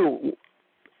continue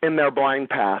in their blind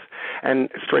path. And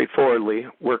straightforwardly,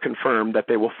 we're confirmed that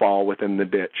they will fall within the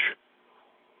ditch.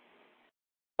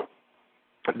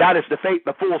 That is the fate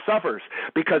the fool suffers,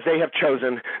 because they have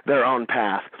chosen their own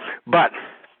path. But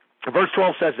verse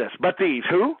 12 says this, but these,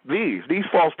 who? These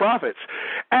false prophets,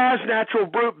 as natural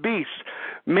brute beasts,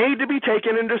 made to be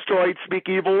taken and destroyed, speak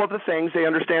evil of the things they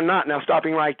understand not. Now,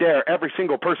 stopping right there, every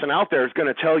single person out there is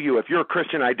going to tell you if your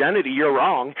Christian identity, you're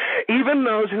wrong. Even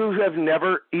those who have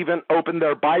never even opened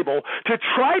their Bible to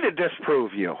try to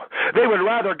disprove you. They would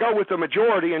rather go with the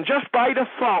majority and just by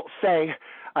default say,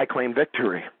 I claim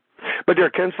victory. But dear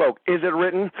kinsfolk, is it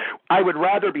written, I would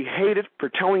rather be hated for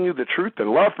telling you the truth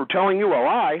than love for telling you a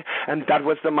lie? And that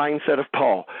was the mindset of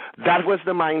Paul. That was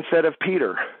the mindset of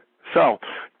Peter. So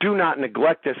do not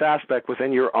neglect this aspect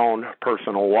within your own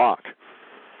personal walk.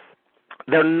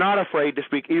 They're not afraid to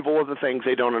speak evil of the things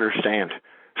they don't understand.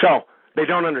 So they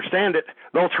don't understand it,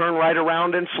 they'll turn right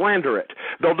around and slander it.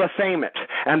 They'll defame it.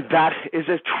 And that is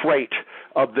a trait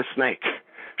of the snake.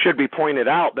 Should be pointed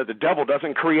out that the devil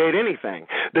doesn't create anything.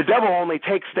 The devil only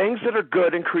takes things that are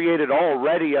good and created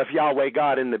already of Yahweh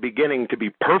God in the beginning to be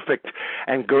perfect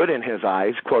and good in his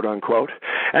eyes, quote unquote,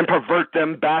 and pervert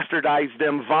them, bastardize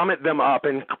them, vomit them up,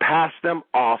 and pass them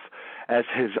off as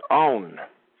his own.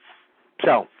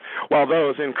 So, while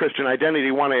those in Christian identity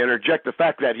want to interject the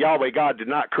fact that Yahweh God did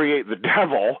not create the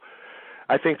devil,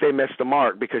 I think they missed the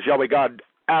mark, because Yahweh God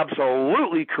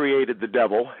absolutely created the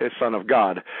devil, his son of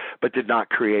God, but did not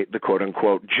create the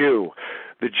quote-unquote Jew.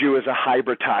 The Jew is a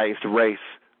hybridized race.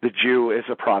 The Jew is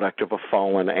a product of a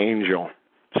fallen angel.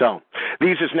 So,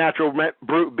 these as natural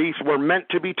brute beasts were meant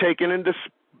to be taken and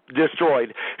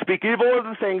destroyed. Speak evil of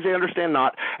the things they understand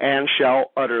not, and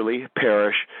shall utterly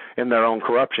perish in their own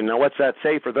corruption. Now, what's that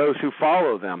say for those who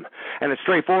follow them? And it's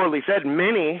straightforwardly said,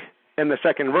 many, in the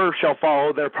second verse, shall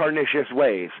follow their pernicious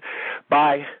ways.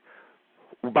 By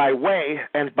way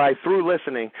and by through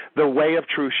listening, the way of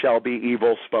truth shall be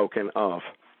evil spoken of.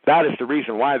 That is the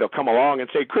reason why they'll come along and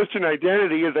say Christian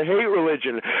identity is a hate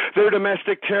religion. They're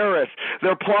domestic terrorists.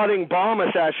 They're plotting bomb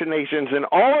assassinations and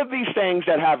all of these things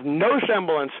that have no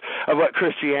semblance of what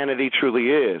Christianity truly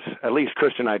is. At least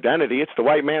Christian identity. It's the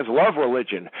white man's love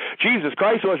religion. Jesus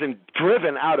Christ wasn't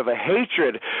driven out of a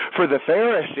hatred for the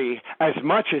Pharisee as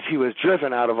much as he was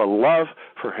driven out of a love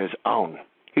for his own.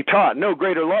 He taught, no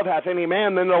greater love hath any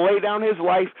man than to lay down his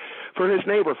life for his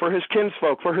neighbor, for his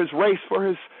kinsfolk, for his race, for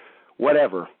his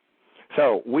whatever.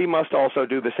 So we must also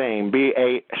do the same, be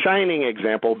a shining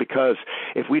example, because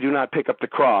if we do not pick up the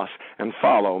cross and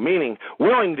follow, meaning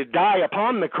willing to die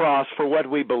upon the cross for what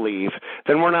we believe,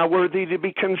 then we're not worthy to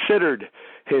be considered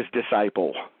his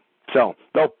disciple. So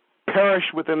they'll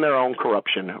perish within their own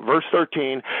corruption. Verse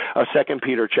 13 of 2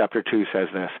 Peter chapter 2 says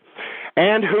this.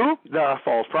 And who? The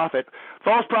false prophet.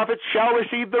 False prophets shall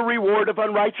receive the reward of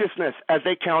unrighteousness, as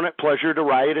they count it pleasure to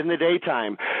riot in the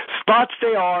daytime. Spots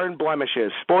they are and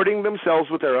blemishes, sporting themselves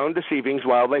with their own deceivings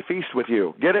while they feast with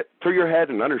you. Get it through your head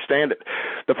and understand it.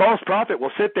 The false prophet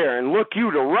will sit there and look you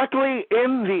directly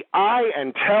in the eye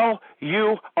and tell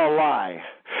you a lie.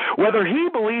 Whether he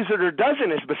believes it or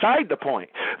doesn't is beside the point.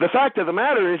 The fact of the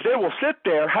matter is they will sit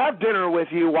there, have dinner with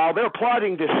you while they're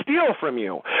plotting to steal from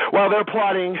you, while they're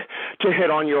plotting to hit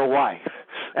on your wife.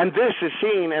 And this is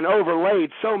seen and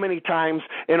overlaid so many times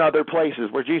in other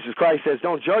places where Jesus Christ says,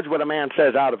 don't judge what a man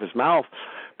says out of his mouth,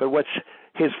 but what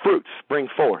his fruits bring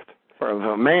forth. For if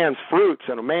a man's fruits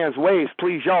and a man's ways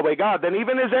please Yahweh God, then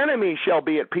even his enemies shall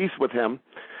be at peace with him.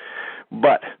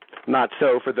 But not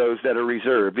so for those that are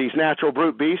reserved. These natural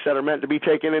brute beasts that are meant to be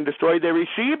taken and destroyed, they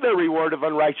receive their reward of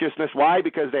unrighteousness. Why?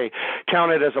 Because they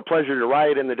count it as a pleasure to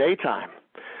riot in the daytime.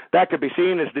 That could be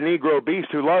seen as the Negro beast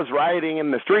who loves rioting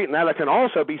in the street, and that can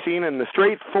also be seen in the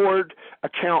straightforward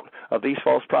account of these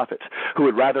false prophets who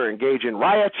would rather engage in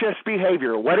riotous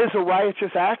behavior. What is a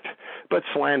riotous act? But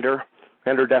slander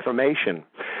and or defamation.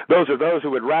 Those are those who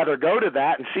would rather go to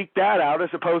that and seek that out as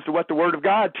opposed to what the Word of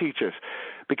God teaches,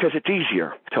 because it's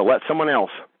easier to let someone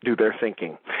else do their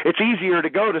thinking. It's easier to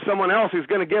go to someone else who's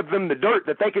going to give them the dirt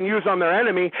that they can use on their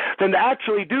enemy than to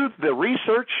actually do the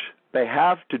research, they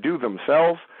have to do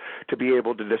themselves to be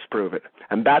able to disprove it.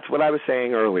 And that's what I was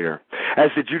saying earlier. As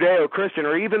the Judeo-Christian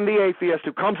or even the atheist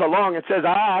who comes along and says,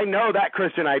 I know that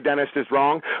Christian identist is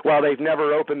wrong, while they've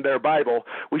never opened their Bible,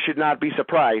 we should not be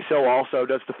surprised. So also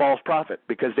does the false prophet,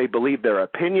 because they believe their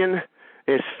opinion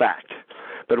is fact.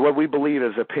 But what we believe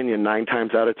is opinion 9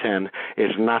 times out of 10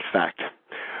 is not fact.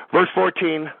 Verse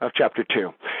 14 of chapter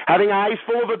 2. Having eyes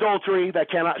full of adultery that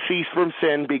cannot cease from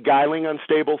sin, beguiling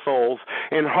unstable souls,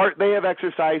 in heart they have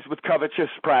exercised with covetous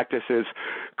practices,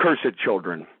 cursed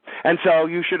children. And so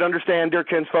you should understand, dear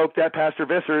kinsfolk, that Pastor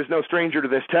Visser is no stranger to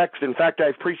this text. In fact,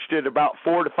 I've preached it about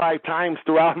 4 to 5 times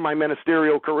throughout my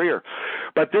ministerial career.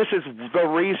 But this is the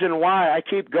reason why I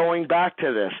keep going back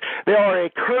to this. They are a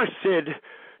cursed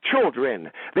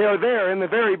children. They are there in the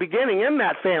very beginning in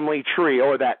that family tree,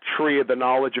 or that tree of the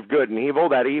knowledge of good and evil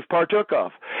that Eve partook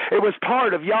of. It was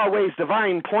part of Yahweh's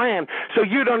divine plan, so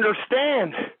you'd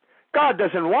understand. God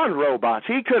doesn't want robots.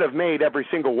 He could have made every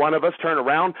single one of us turn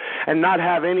around and not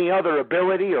have any other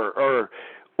ability or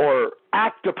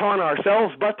act upon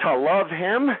ourselves but to love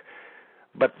Him.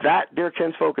 But that, dear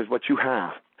kinsfolk, is what you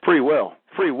have. Free will.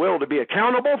 Free will to be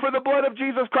accountable for the blood of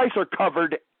Jesus Christ or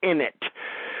covered in it.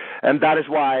 And that is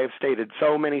why I've stated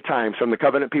so many times from the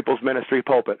Covenant People's Ministry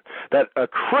pulpit that a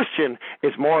Christian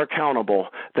is more accountable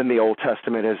than the Old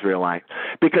Testament Israelite.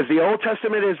 Because the Old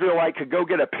Testament Israelite could go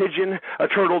get a pigeon, a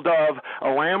turtle dove, a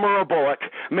lamb or a bullock,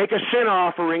 make a sin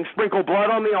offering, sprinkle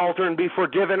blood on the altar, and be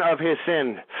forgiven of his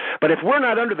sin. But if we're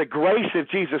not under the grace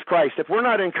of Jesus Christ, if we're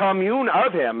not in commune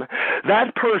of Him,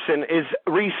 that person is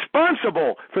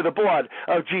responsible for the blood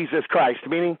of Jesus Christ,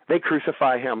 meaning they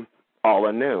crucify Him all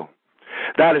anew.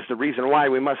 That is the reason why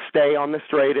we must stay on the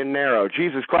straight and narrow.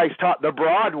 Jesus Christ taught the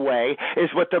broad way is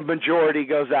what the majority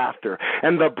goes after,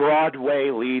 and the broad way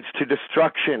leads to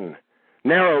destruction.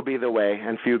 Narrow be the way,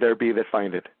 and few there be that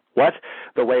find it. What?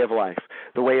 The way of life,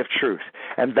 the way of truth.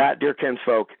 And that, dear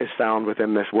kinsfolk, is found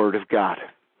within this Word of God.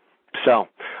 So,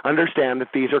 understand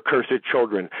that these are cursed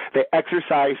children. They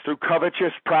exercise through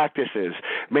covetous practices,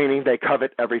 meaning they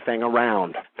covet everything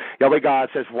around. Yahweh God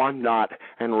says, want not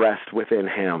and rest within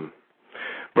Him.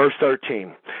 Verse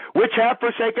 13, which have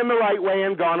forsaken the right way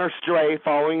and gone astray,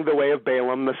 following the way of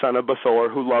Balaam the son of Besor,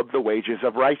 who loved the wages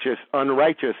of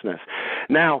unrighteousness.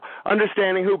 Now,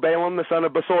 understanding who Balaam the son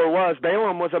of Besor was,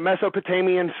 Balaam was a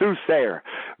Mesopotamian soothsayer.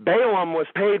 Balaam was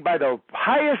paid by the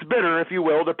highest bidder, if you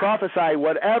will, to prophesy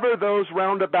whatever those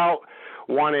round about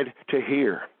wanted to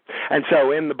hear. And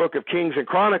so in the book of Kings and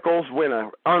Chronicles, when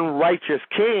an unrighteous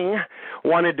king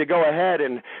wanted to go ahead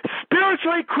and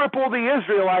spiritually cripple the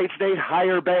Israelites, they'd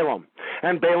hire Balaam.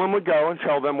 And Balaam would go and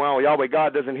tell them, well, Yahweh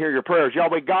God doesn't hear your prayers.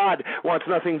 Yahweh God wants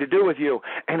nothing to do with you.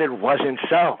 And it wasn't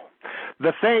so.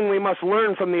 The thing we must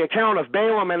learn from the account of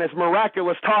Balaam and his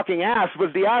miraculous talking ass was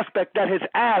the aspect that his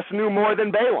ass knew more than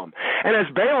Balaam. And as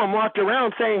Balaam walked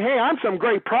around saying, hey, I'm some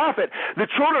great prophet, the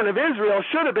children of Israel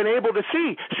should have been able to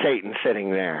see Satan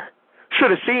sitting there. Should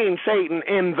have seen Satan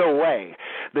in the way.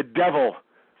 The devil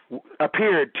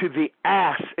appeared to the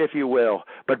ass, if you will.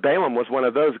 But Balaam was one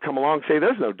of those who come along and say,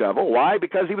 there's no devil. Why?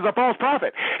 Because he was a false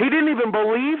prophet. He didn't even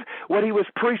believe what he was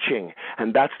preaching.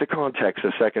 And that's the context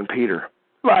of 2 Peter.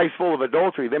 Lies full of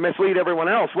adultery. They mislead everyone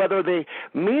else. Whether they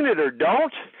mean it or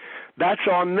don't, that's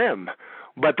on them.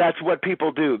 But that's what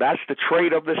people do. That's the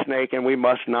trait of the snake, and we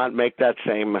must not make that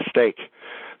same mistake.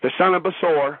 The son of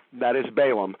Besor, that is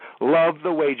Balaam, loved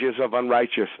the wages of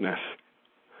unrighteousness,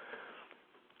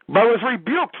 but was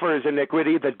rebuked for his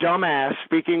iniquity. The dumb ass,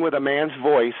 speaking with a man's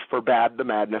voice, forbade the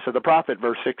madness of the prophet.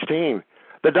 Verse 16.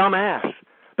 The dumb ass.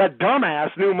 That dumb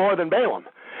ass knew more than Balaam.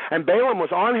 And Balaam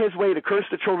was on his way to curse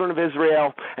the children of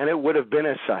Israel, and it would have been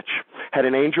as such had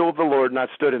an angel of the Lord not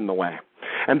stood in the way.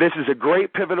 And this is a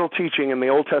great pivotal teaching in the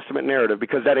Old Testament narrative,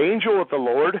 because that angel of the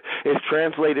Lord is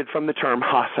translated from the term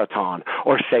Hasatan,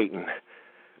 or Satan,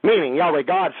 meaning Yahweh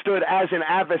God stood as an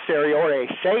adversary or a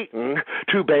Satan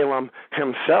to Balaam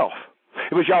himself.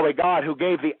 It was Yahweh God who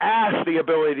gave the ass the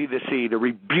ability to see, to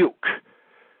rebuke.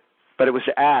 But it was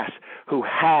the ass who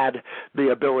had the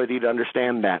ability to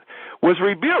understand that, was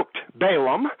rebuked,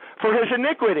 Balaam, for his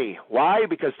iniquity. Why?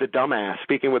 Because the dumbass,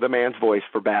 speaking with a man's voice,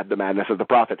 forbade the madness of the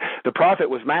prophet. The prophet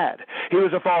was mad. He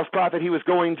was a false prophet. He was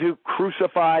going to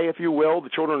crucify, if you will, the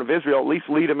children of Israel, at least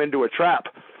lead them into a trap.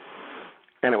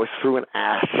 And it was through an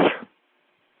ass,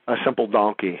 a simple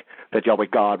donkey, that Yahweh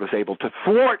God was able to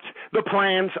thwart the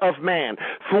plans of man,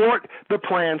 thwart the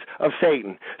plans of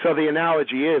Satan. So the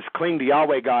analogy is cling to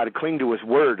Yahweh God and cling to his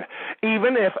word.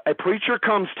 Even if a preacher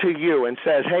comes to you and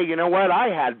says, hey, you know what, I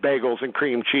had bagels and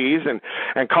cream cheese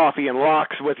and coffee and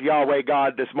lox with Yahweh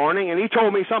God this morning, and he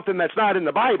told me something that's not in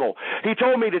the Bible. He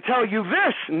told me to tell you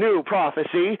this new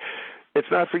prophecy. It's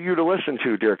not for you to listen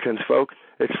to, dear kinsfolk.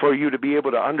 It's for you to be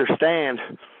able to understand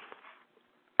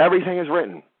everything is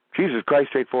written. Jesus Christ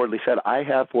straightforwardly said, I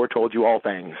have foretold you all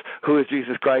things. Who is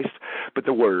Jesus Christ? But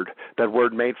the Word, that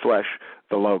Word made flesh,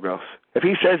 the Logos. If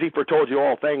he says he foretold you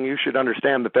all things, you should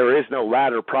understand that there is no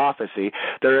latter prophecy.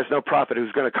 There is no prophet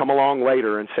who's going to come along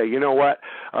later and say, you know what,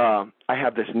 I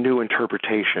have this new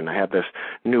interpretation. I have this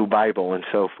new Bible and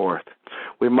so forth.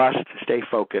 We must stay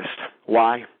focused.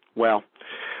 Why? Well,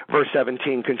 verse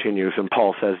 17 continues, and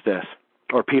Paul says this.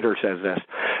 Or Peter says this,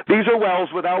 these are wells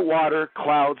without water,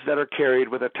 clouds that are carried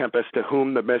with a tempest, to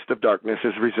whom the mist of darkness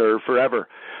is reserved forever.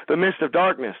 The mist of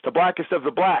darkness, the blackest of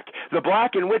the black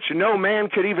in which no man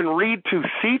could even read to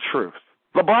see truth.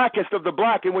 The blackest of the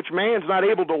black in which man's not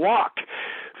able to walk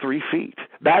 3 feet.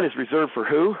 That is reserved for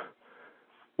who?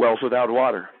 Wells without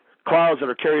water. Clouds that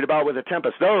are carried about with a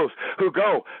tempest. Those who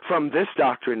go from this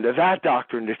doctrine to that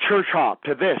doctrine, to church hop,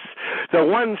 to this. The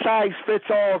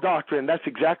one-size-fits-all doctrine. That's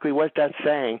exactly what that's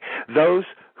saying. Those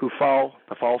who follow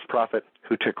the false prophet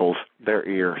who tickles their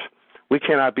ears. We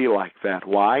cannot be like that.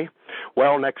 Why?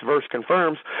 Well, next verse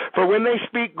confirms, for when they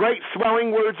speak great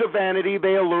swelling words of vanity,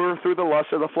 they allure through the lust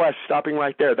of the flesh. Stopping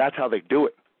right there. That's how they do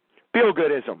it.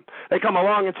 Feel-goodism. They come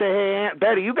along and say, hey, Aunt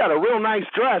Betty, you got a real nice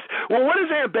dress. Well, what does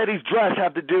Aunt Betty's dress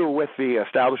have to do with the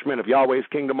establishment of Yahweh's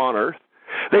kingdom on earth?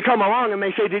 They come along and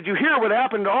they say, did you hear what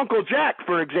happened to Uncle Jack,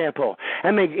 for example?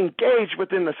 And they engage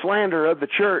within the slander of the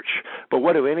church. But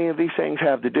what do any of these things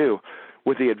have to do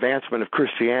with the advancement of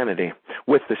Christianity,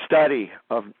 with the study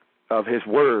of his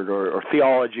word or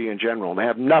theology in general? They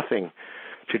have nothing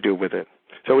to do with it.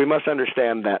 So we must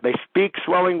understand that. They speak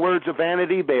swelling words of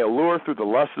vanity. They allure through the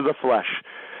lust of the flesh.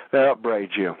 They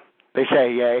upbraid you. They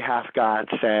say, yea, hath God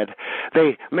said.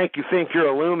 They make you think you're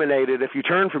illuminated if you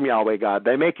turn from Yahweh God.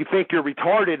 They make you think you're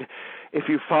retarded if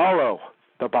you follow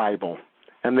the Bible.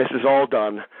 And this is all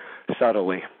done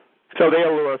subtly. So they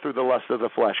allure through the lust of the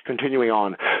flesh, continuing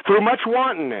on. Through much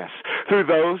wantonness, through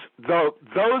those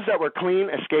that were clean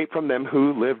escaped from them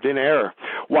who lived in error.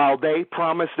 While they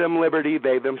promised them liberty,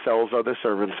 they themselves are the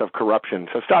servants of corruption.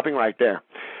 So stopping right there.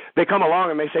 They come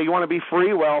along and they say, you want to be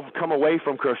free? Well, come away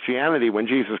from Christianity when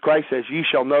Jesus Christ says, ye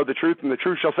shall know the truth, and the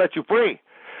truth shall set you free.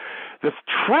 The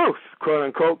truth, quote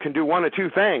unquote, can do one of two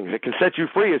things. It can set you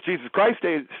free, as Jesus Christ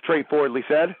straightforwardly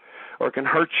said, or it can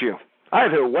hurt you.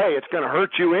 Either way, it's going to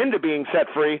hurt you into being set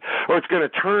free, or it's going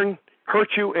to hurt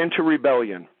you into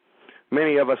rebellion.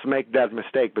 Many of us make that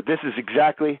mistake, but this is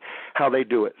exactly how they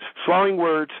do it. Swelling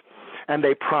words, and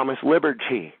they promise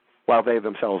liberty, while they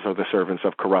themselves are the servants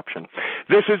of corruption.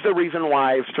 This is the reason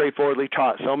why I've straightforwardly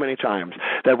taught so many times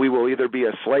that we will either be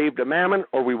a slave to mammon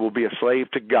or we will be a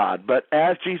slave to God. But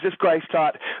as Jesus Christ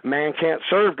taught, man can't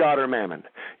serve God or mammon.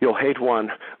 You'll hate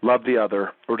one, love the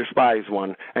other, or despise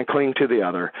one, and cling to the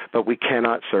other, but we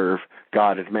cannot serve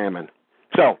God and mammon.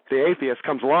 So the atheist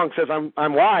comes along and says,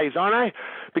 I'm wise, aren't I?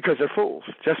 Because they're fools,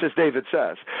 just as David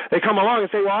says. They come along and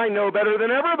say, well, I know better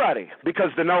than everybody, because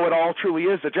the know-it-all truly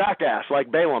is a jackass,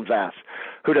 like Balaam's ass,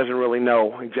 who doesn't really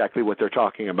know exactly what they're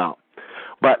talking about.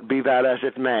 But be that as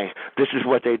it may, this is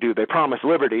what they do. They promise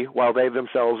liberty while they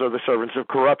themselves are the servants of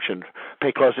corruption.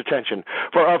 Pay close attention.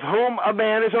 For of whom a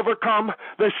man is overcome,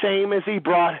 the same is he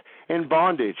brought in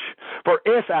bondage. For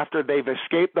if after they've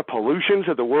escaped the pollutions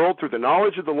of the world through the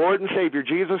knowledge of the Lord and Savior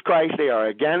Jesus Christ, they are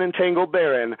again entangled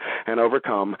therein and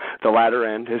overcome, the latter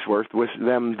end is worse with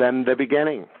them than the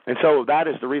beginning. And so that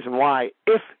is the reason why,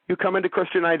 if you come into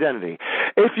Christian identity,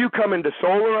 if you come into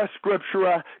sola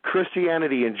scriptura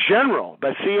Christianity in general,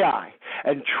 the CI,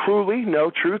 and truly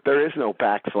know truth, there is no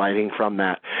backsliding from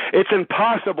that. It's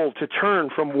impossible to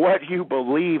turn from what you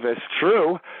believe is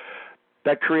true.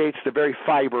 That creates the very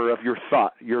fiber of your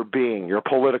thought, your being, your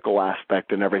political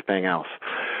aspect, and everything else.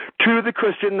 To the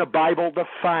Christian, the Bible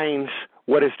defines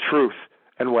what is truth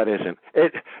and what isn't.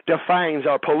 It defines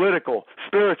our political,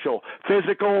 spiritual,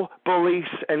 physical beliefs,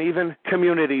 and even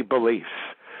community beliefs.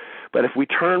 But if we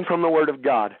turn from the Word of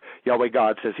God, Yahweh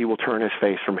God says he will turn his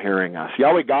face from hearing us.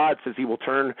 Yahweh God says he will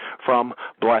turn from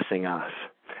blessing us.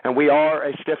 And we are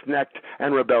a stiff-necked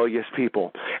and rebellious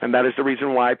people. And that is the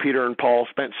reason why Peter and Paul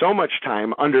spent so much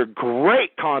time under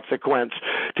great consequence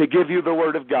to give you the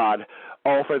Word of God,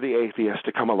 all for the atheist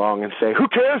to come along and say, who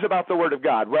cares about the Word of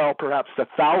God? Well, perhaps the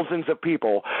thousands of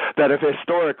people that have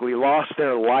historically lost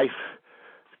their life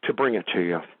to bring it to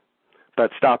you. But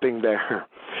stopping there.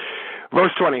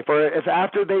 Verse 20, for if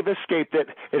after they've escaped it,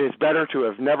 it is better to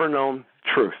have never known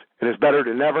truth. It is better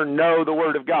to never know the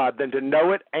Word of God than to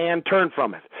know it and turn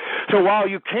from it. So while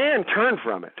you can turn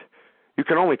from it, you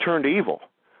can only turn to evil.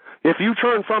 If you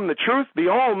turn from the truth, the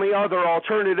only other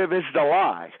alternative is to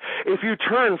lie. If you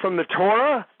turn from the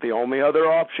Torah, the only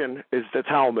other option is the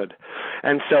Talmud.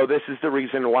 And so this is the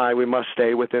reason why we must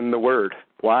stay within the Word.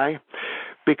 Why?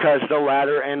 Because the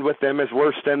latter end with them is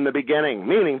worse than the beginning,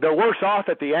 meaning they're worse off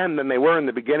at the end than they were in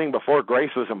the beginning before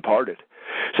grace was imparted.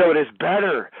 So it is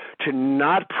better to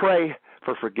not pray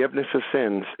for forgiveness of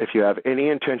sins if you have any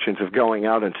intentions of going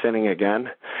out and sinning again,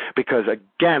 because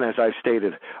again, as I've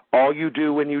stated, all you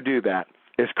do when you do that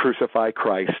is crucify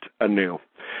Christ anew.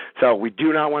 So we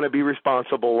do not want to be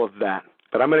responsible of that.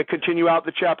 But I'm going to continue out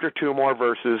the chapter 2 more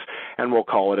verses, and we'll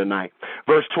call it a night.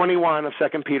 Verse 21 of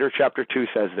 2 Peter chapter 2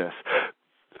 says this,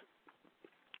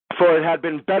 for it had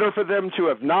been better for them to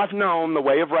have not known the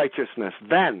way of righteousness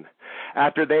than,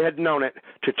 after they had known it,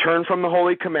 to turn from the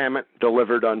holy commandment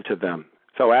delivered unto them.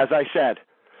 So as I said,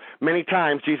 many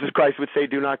times Jesus Christ would say,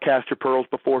 do not cast your pearls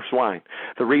before swine.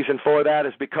 The reason for that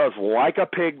is because like a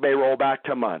pig, they roll back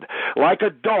to mud. Like a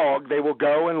dog, they will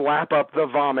go and lap up the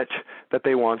vomit that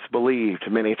they once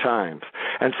believed many times.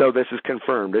 And so this is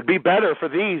confirmed. It'd be better for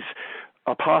these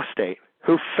apostate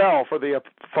who fell for the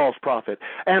false prophet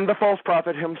and the false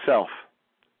prophet himself.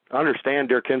 Understand,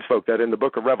 dear kinsfolk, that in the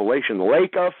book of Revelation, the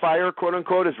lake of fire, quote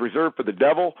unquote, is reserved for the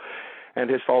devil and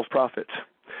his false prophets.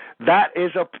 That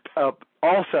is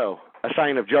also a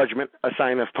sign of judgment, a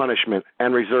sign of punishment,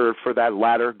 and reserved for that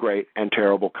latter great and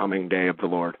terrible coming day of the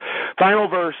Lord. Final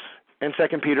verse in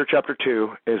 2 Peter chapter 2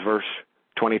 is verse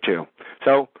 22.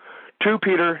 So 2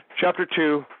 Peter chapter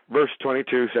 2, verse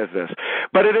 22 says this,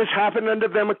 but it has happened unto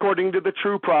them according to the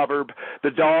true proverb,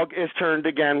 the dog is turned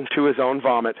again to his own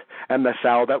vomit, and the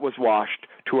sow that was washed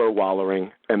to her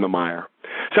wallowing in the mire.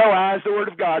 So as the Word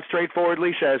of God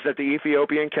straightforwardly says that the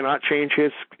Ethiopian cannot change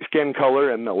his skin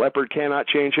color and the leopard cannot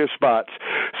change his spots,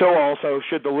 so also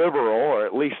should the liberal, or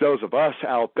at least those of us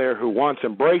out there who once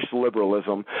embraced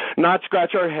liberalism, not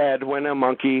scratch our head when a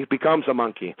monkey becomes a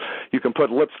monkey. You can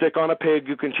put lipstick on a pig,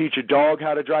 you can teach a dog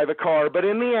how to drive a car, but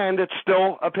in the end it's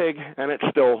still a pig and it's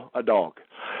still a dog.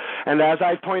 And as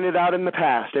I've pointed out in the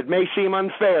past, it may seem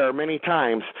unfair many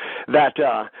times that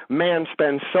man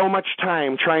spends so much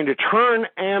time trying to turn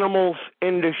animals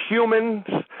into humans.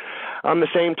 On the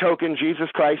same token, Jesus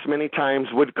Christ many times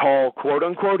would call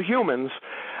quote-unquote humans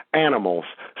animals,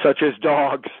 such as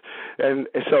dogs and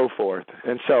so forth,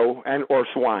 or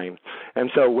swine. And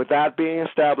so with that being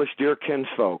established, dear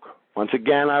kinsfolk, once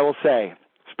again I will say,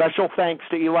 special thanks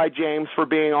to Eli James for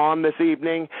being on this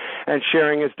evening and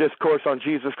sharing his discourse on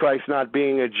Jesus Christ not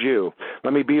being a Jew.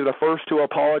 Let me be the first to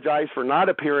apologize for not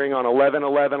appearing on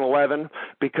 11/11/11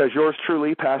 because yours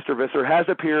truly, Pastor Visser, has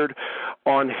appeared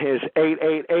on his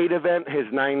 888 event, his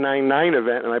 999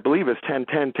 event, and I believe his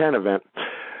 10/10/10 event.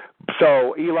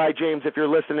 So, Eli James, if you're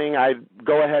listening, I'd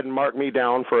go ahead and mark me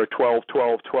down for a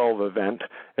 12/12/12 event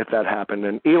if that happened.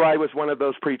 And Eli was one of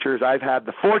those preachers I've had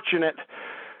the fortunate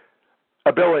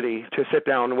ability to sit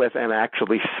down with and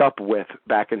actually sup with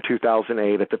back in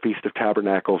 2008 at the Feast of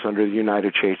Tabernacles under the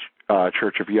United Church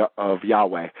of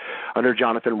Yahweh, under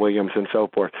Jonathan Williams and so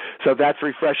forth. So that's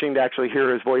refreshing to actually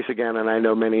hear his voice again, and I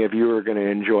know many of you are going to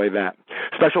enjoy that.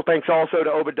 Special thanks also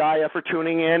to Obadiah for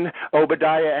tuning in.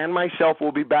 Obadiah and myself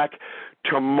will be back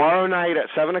tomorrow night at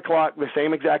 7 o'clock, the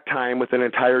same exact time, with an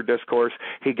entire discourse.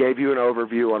 He gave you an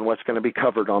overview on what's going to be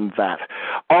covered on that.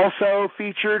 Also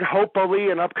featured,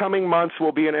 hopefully, in upcoming months,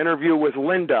 will be an interview with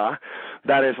Linda.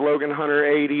 That is Logan Hunter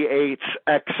 88's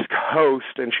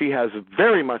ex-host, and she has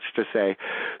very much to say.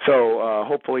 So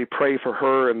hopefully pray for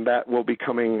her, and that will be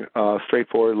coming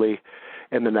straightforwardly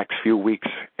in the next few weeks,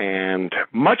 and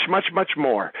much, much, much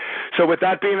more. So with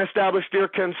that being established, dear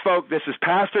kinsfolk, this is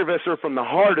Pastor Visser from the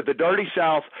heart of the Dirty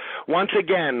South, once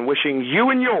again wishing you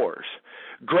and yours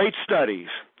great studies.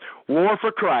 War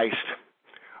for Christ.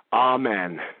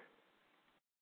 Amen.